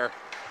midair.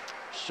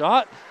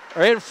 Shot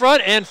right in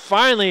front, and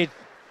finally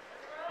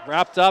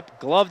wrapped up,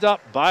 gloved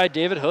up by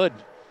David Hood.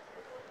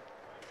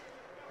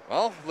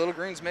 Well, Little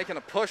Green's making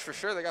a push for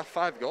sure. They got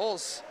 5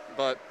 goals,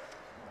 but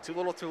too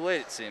little too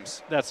late, it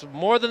seems. That's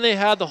more than they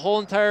had the whole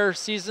entire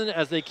season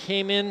as they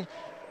came in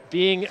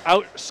being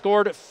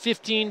outscored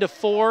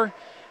 15-4.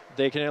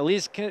 They can at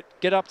least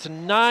get up to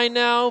 9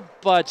 now,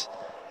 but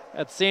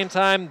at the same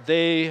time,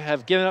 they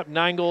have given up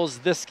 9 goals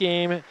this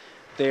game.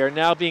 They are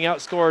now being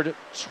outscored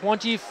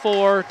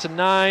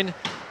 24-9.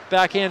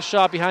 Backhand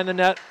shot behind the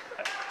net.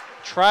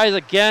 Tries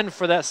again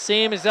for that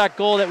same exact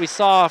goal that we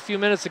saw a few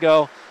minutes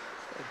ago.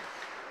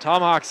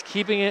 Tomahawks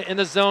keeping it in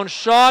the zone.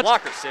 Shot.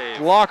 Blocker save.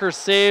 Blocker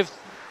save.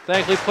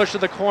 Thankfully pushed to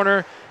the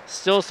corner.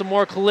 Still some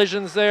more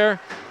collisions there.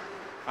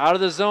 Out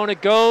of the zone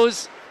it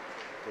goes.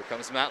 Here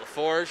comes Matt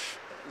LaForge.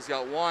 He's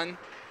got 1.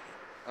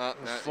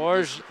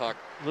 LaForge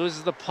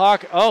loses the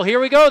puck. Oh, here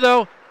we go,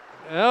 though.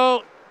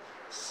 Oh,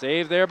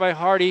 save there by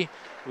Hardy.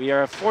 We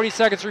are 40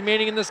 seconds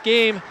remaining in this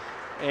game,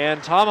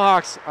 and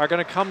Tomahawks are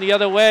going to come the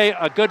other way.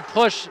 A good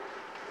push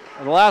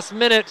in the last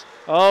minute.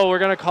 Oh, we're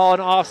going to call an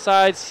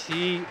offsides.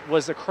 He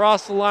was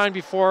across the line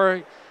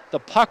before the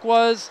puck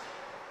was,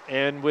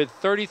 and with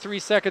 33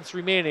 seconds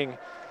remaining,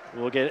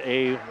 we'll get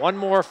one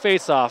more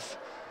face-off.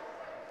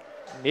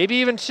 Maybe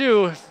even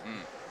 2.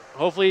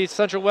 Hopefully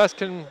Central West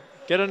can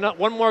get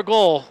one more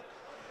goal.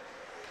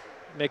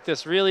 Make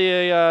this really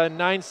a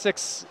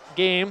 9-6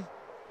 game.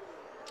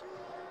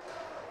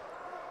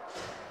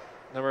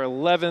 Number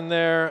 11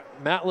 there,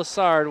 Matt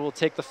Lassard will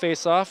take the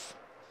face-off.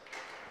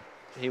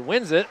 He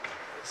wins it,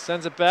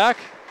 sends it back.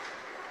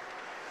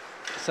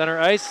 Center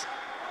ice.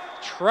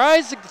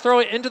 Tries to throw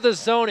it into the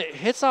zone. It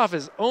hits off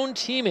his own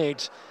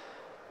teammate.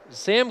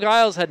 Sam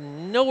Giles had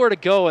nowhere to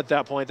go at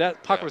that point.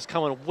 That puck was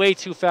coming way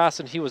too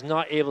fast, and he was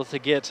not able to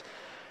get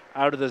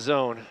out of the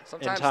zone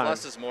Sometimes in time.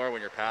 less is more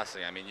when you're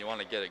passing. I mean, you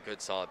want to get a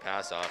good solid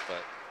pass off,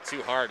 but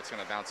too hard, it's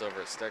going to bounce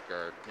over a stick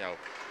or,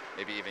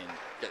 maybe even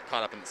get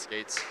caught up in the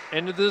skates.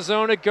 Into the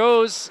zone it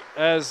goes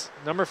as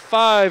number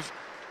 5,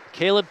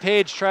 Caleb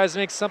Page, tries to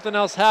make something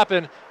else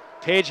happen.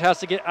 Page has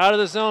to get out of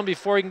the zone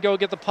before he can go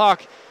get the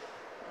puck.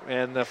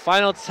 And the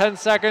final 10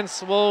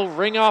 seconds will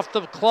ring off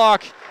the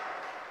clock.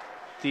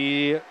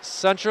 The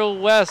Central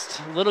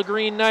West Little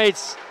Green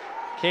Knights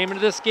came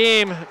into this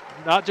game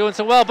not doing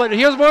so well, but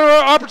here's more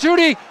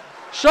opportunity.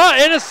 Shot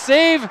and a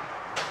save.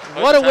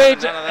 What a way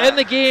to end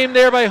the game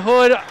there by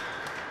Hood.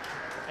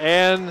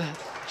 And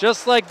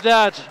just like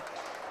that,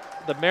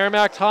 the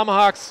Merrimack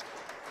Tomahawks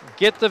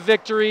get the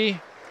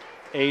victory.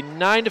 A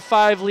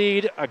 9-5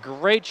 lead. A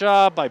great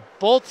job by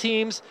both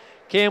teams.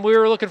 Cam, we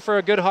were looking for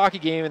a good hockey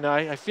game, and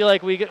I feel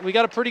like we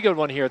got a pretty good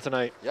one here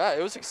tonight. Yeah,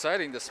 it was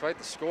exciting despite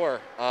the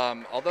score.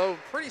 Although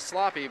pretty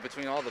sloppy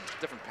between all the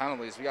different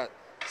penalties. We got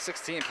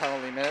 16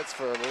 penalty minutes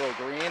for Little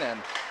Green,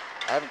 and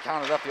I haven't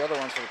counted up the other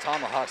ones for the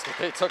Tomahawks, but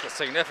they took a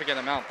significant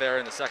amount there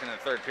in the second and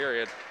third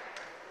period.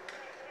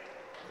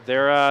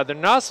 They're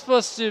not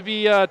supposed to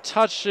be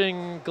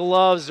touching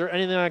gloves or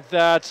anything like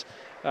that.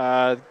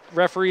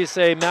 Referees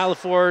say Matt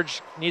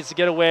LaForge needs to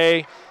get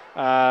away.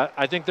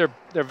 I think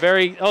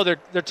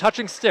they're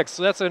touching sticks,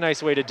 so that's a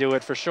nice way to do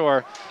it for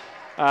sure.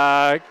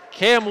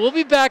 Cam, we'll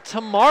be back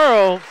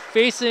tomorrow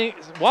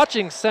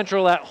watching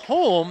Central at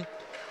home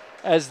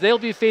as they'll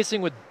be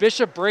facing with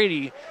Bishop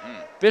Brady.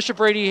 Bishop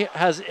Brady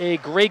has a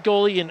great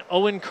goalie in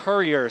Owen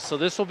Courier, so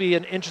this will be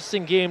an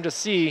interesting game to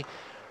see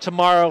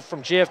tomorrow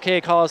from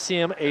JFK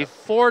Coliseum, a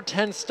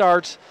 4:10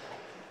 start.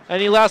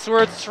 Any last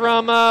words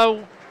from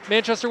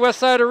Manchester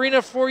Westside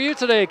Arena for you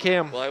today,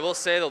 Cam? Well, I will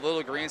say the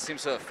Little Green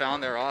seems to have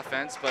found their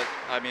offense, but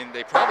I mean,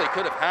 they probably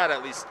could have had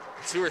at least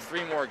 2 or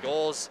 3 more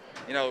goals,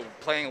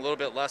 playing a little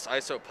bit less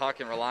ISO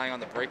puck and relying on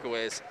the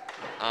breakaways,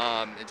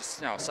 and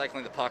just,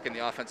 cycling the puck in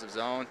the offensive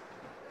zone.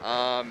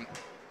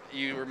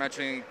 You were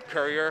mentioning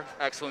Courier,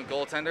 excellent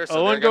goaltender,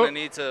 so they're going to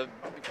need to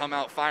come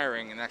out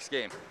firing in the next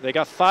game. They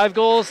got 5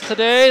 goals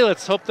today.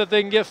 Let's hope that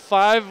they can get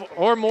 5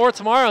 or more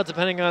tomorrow,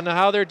 depending on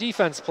how their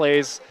defense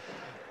plays.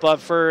 But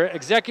for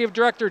Executive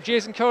Director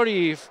Jason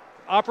Cody,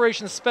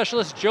 Operations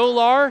Specialist Joe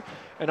Lahr,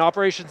 and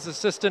Operations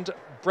Assistant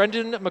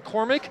Brendan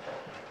McCormick,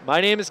 my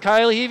name is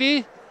Kyle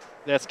Heavey.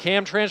 That's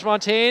Cam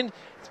Transmontane.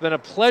 It's been a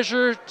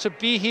pleasure to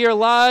be here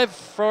live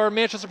for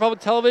Manchester Public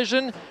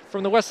Television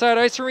from the Westside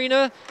Ice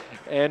Arena.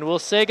 And we'll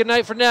say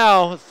goodnight for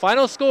now.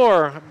 Final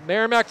score,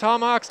 Merrimack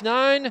Tomahawks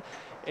 9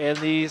 and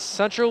the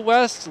Central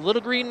West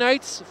Little Green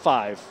Knights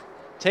 5.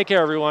 Take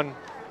care, everyone.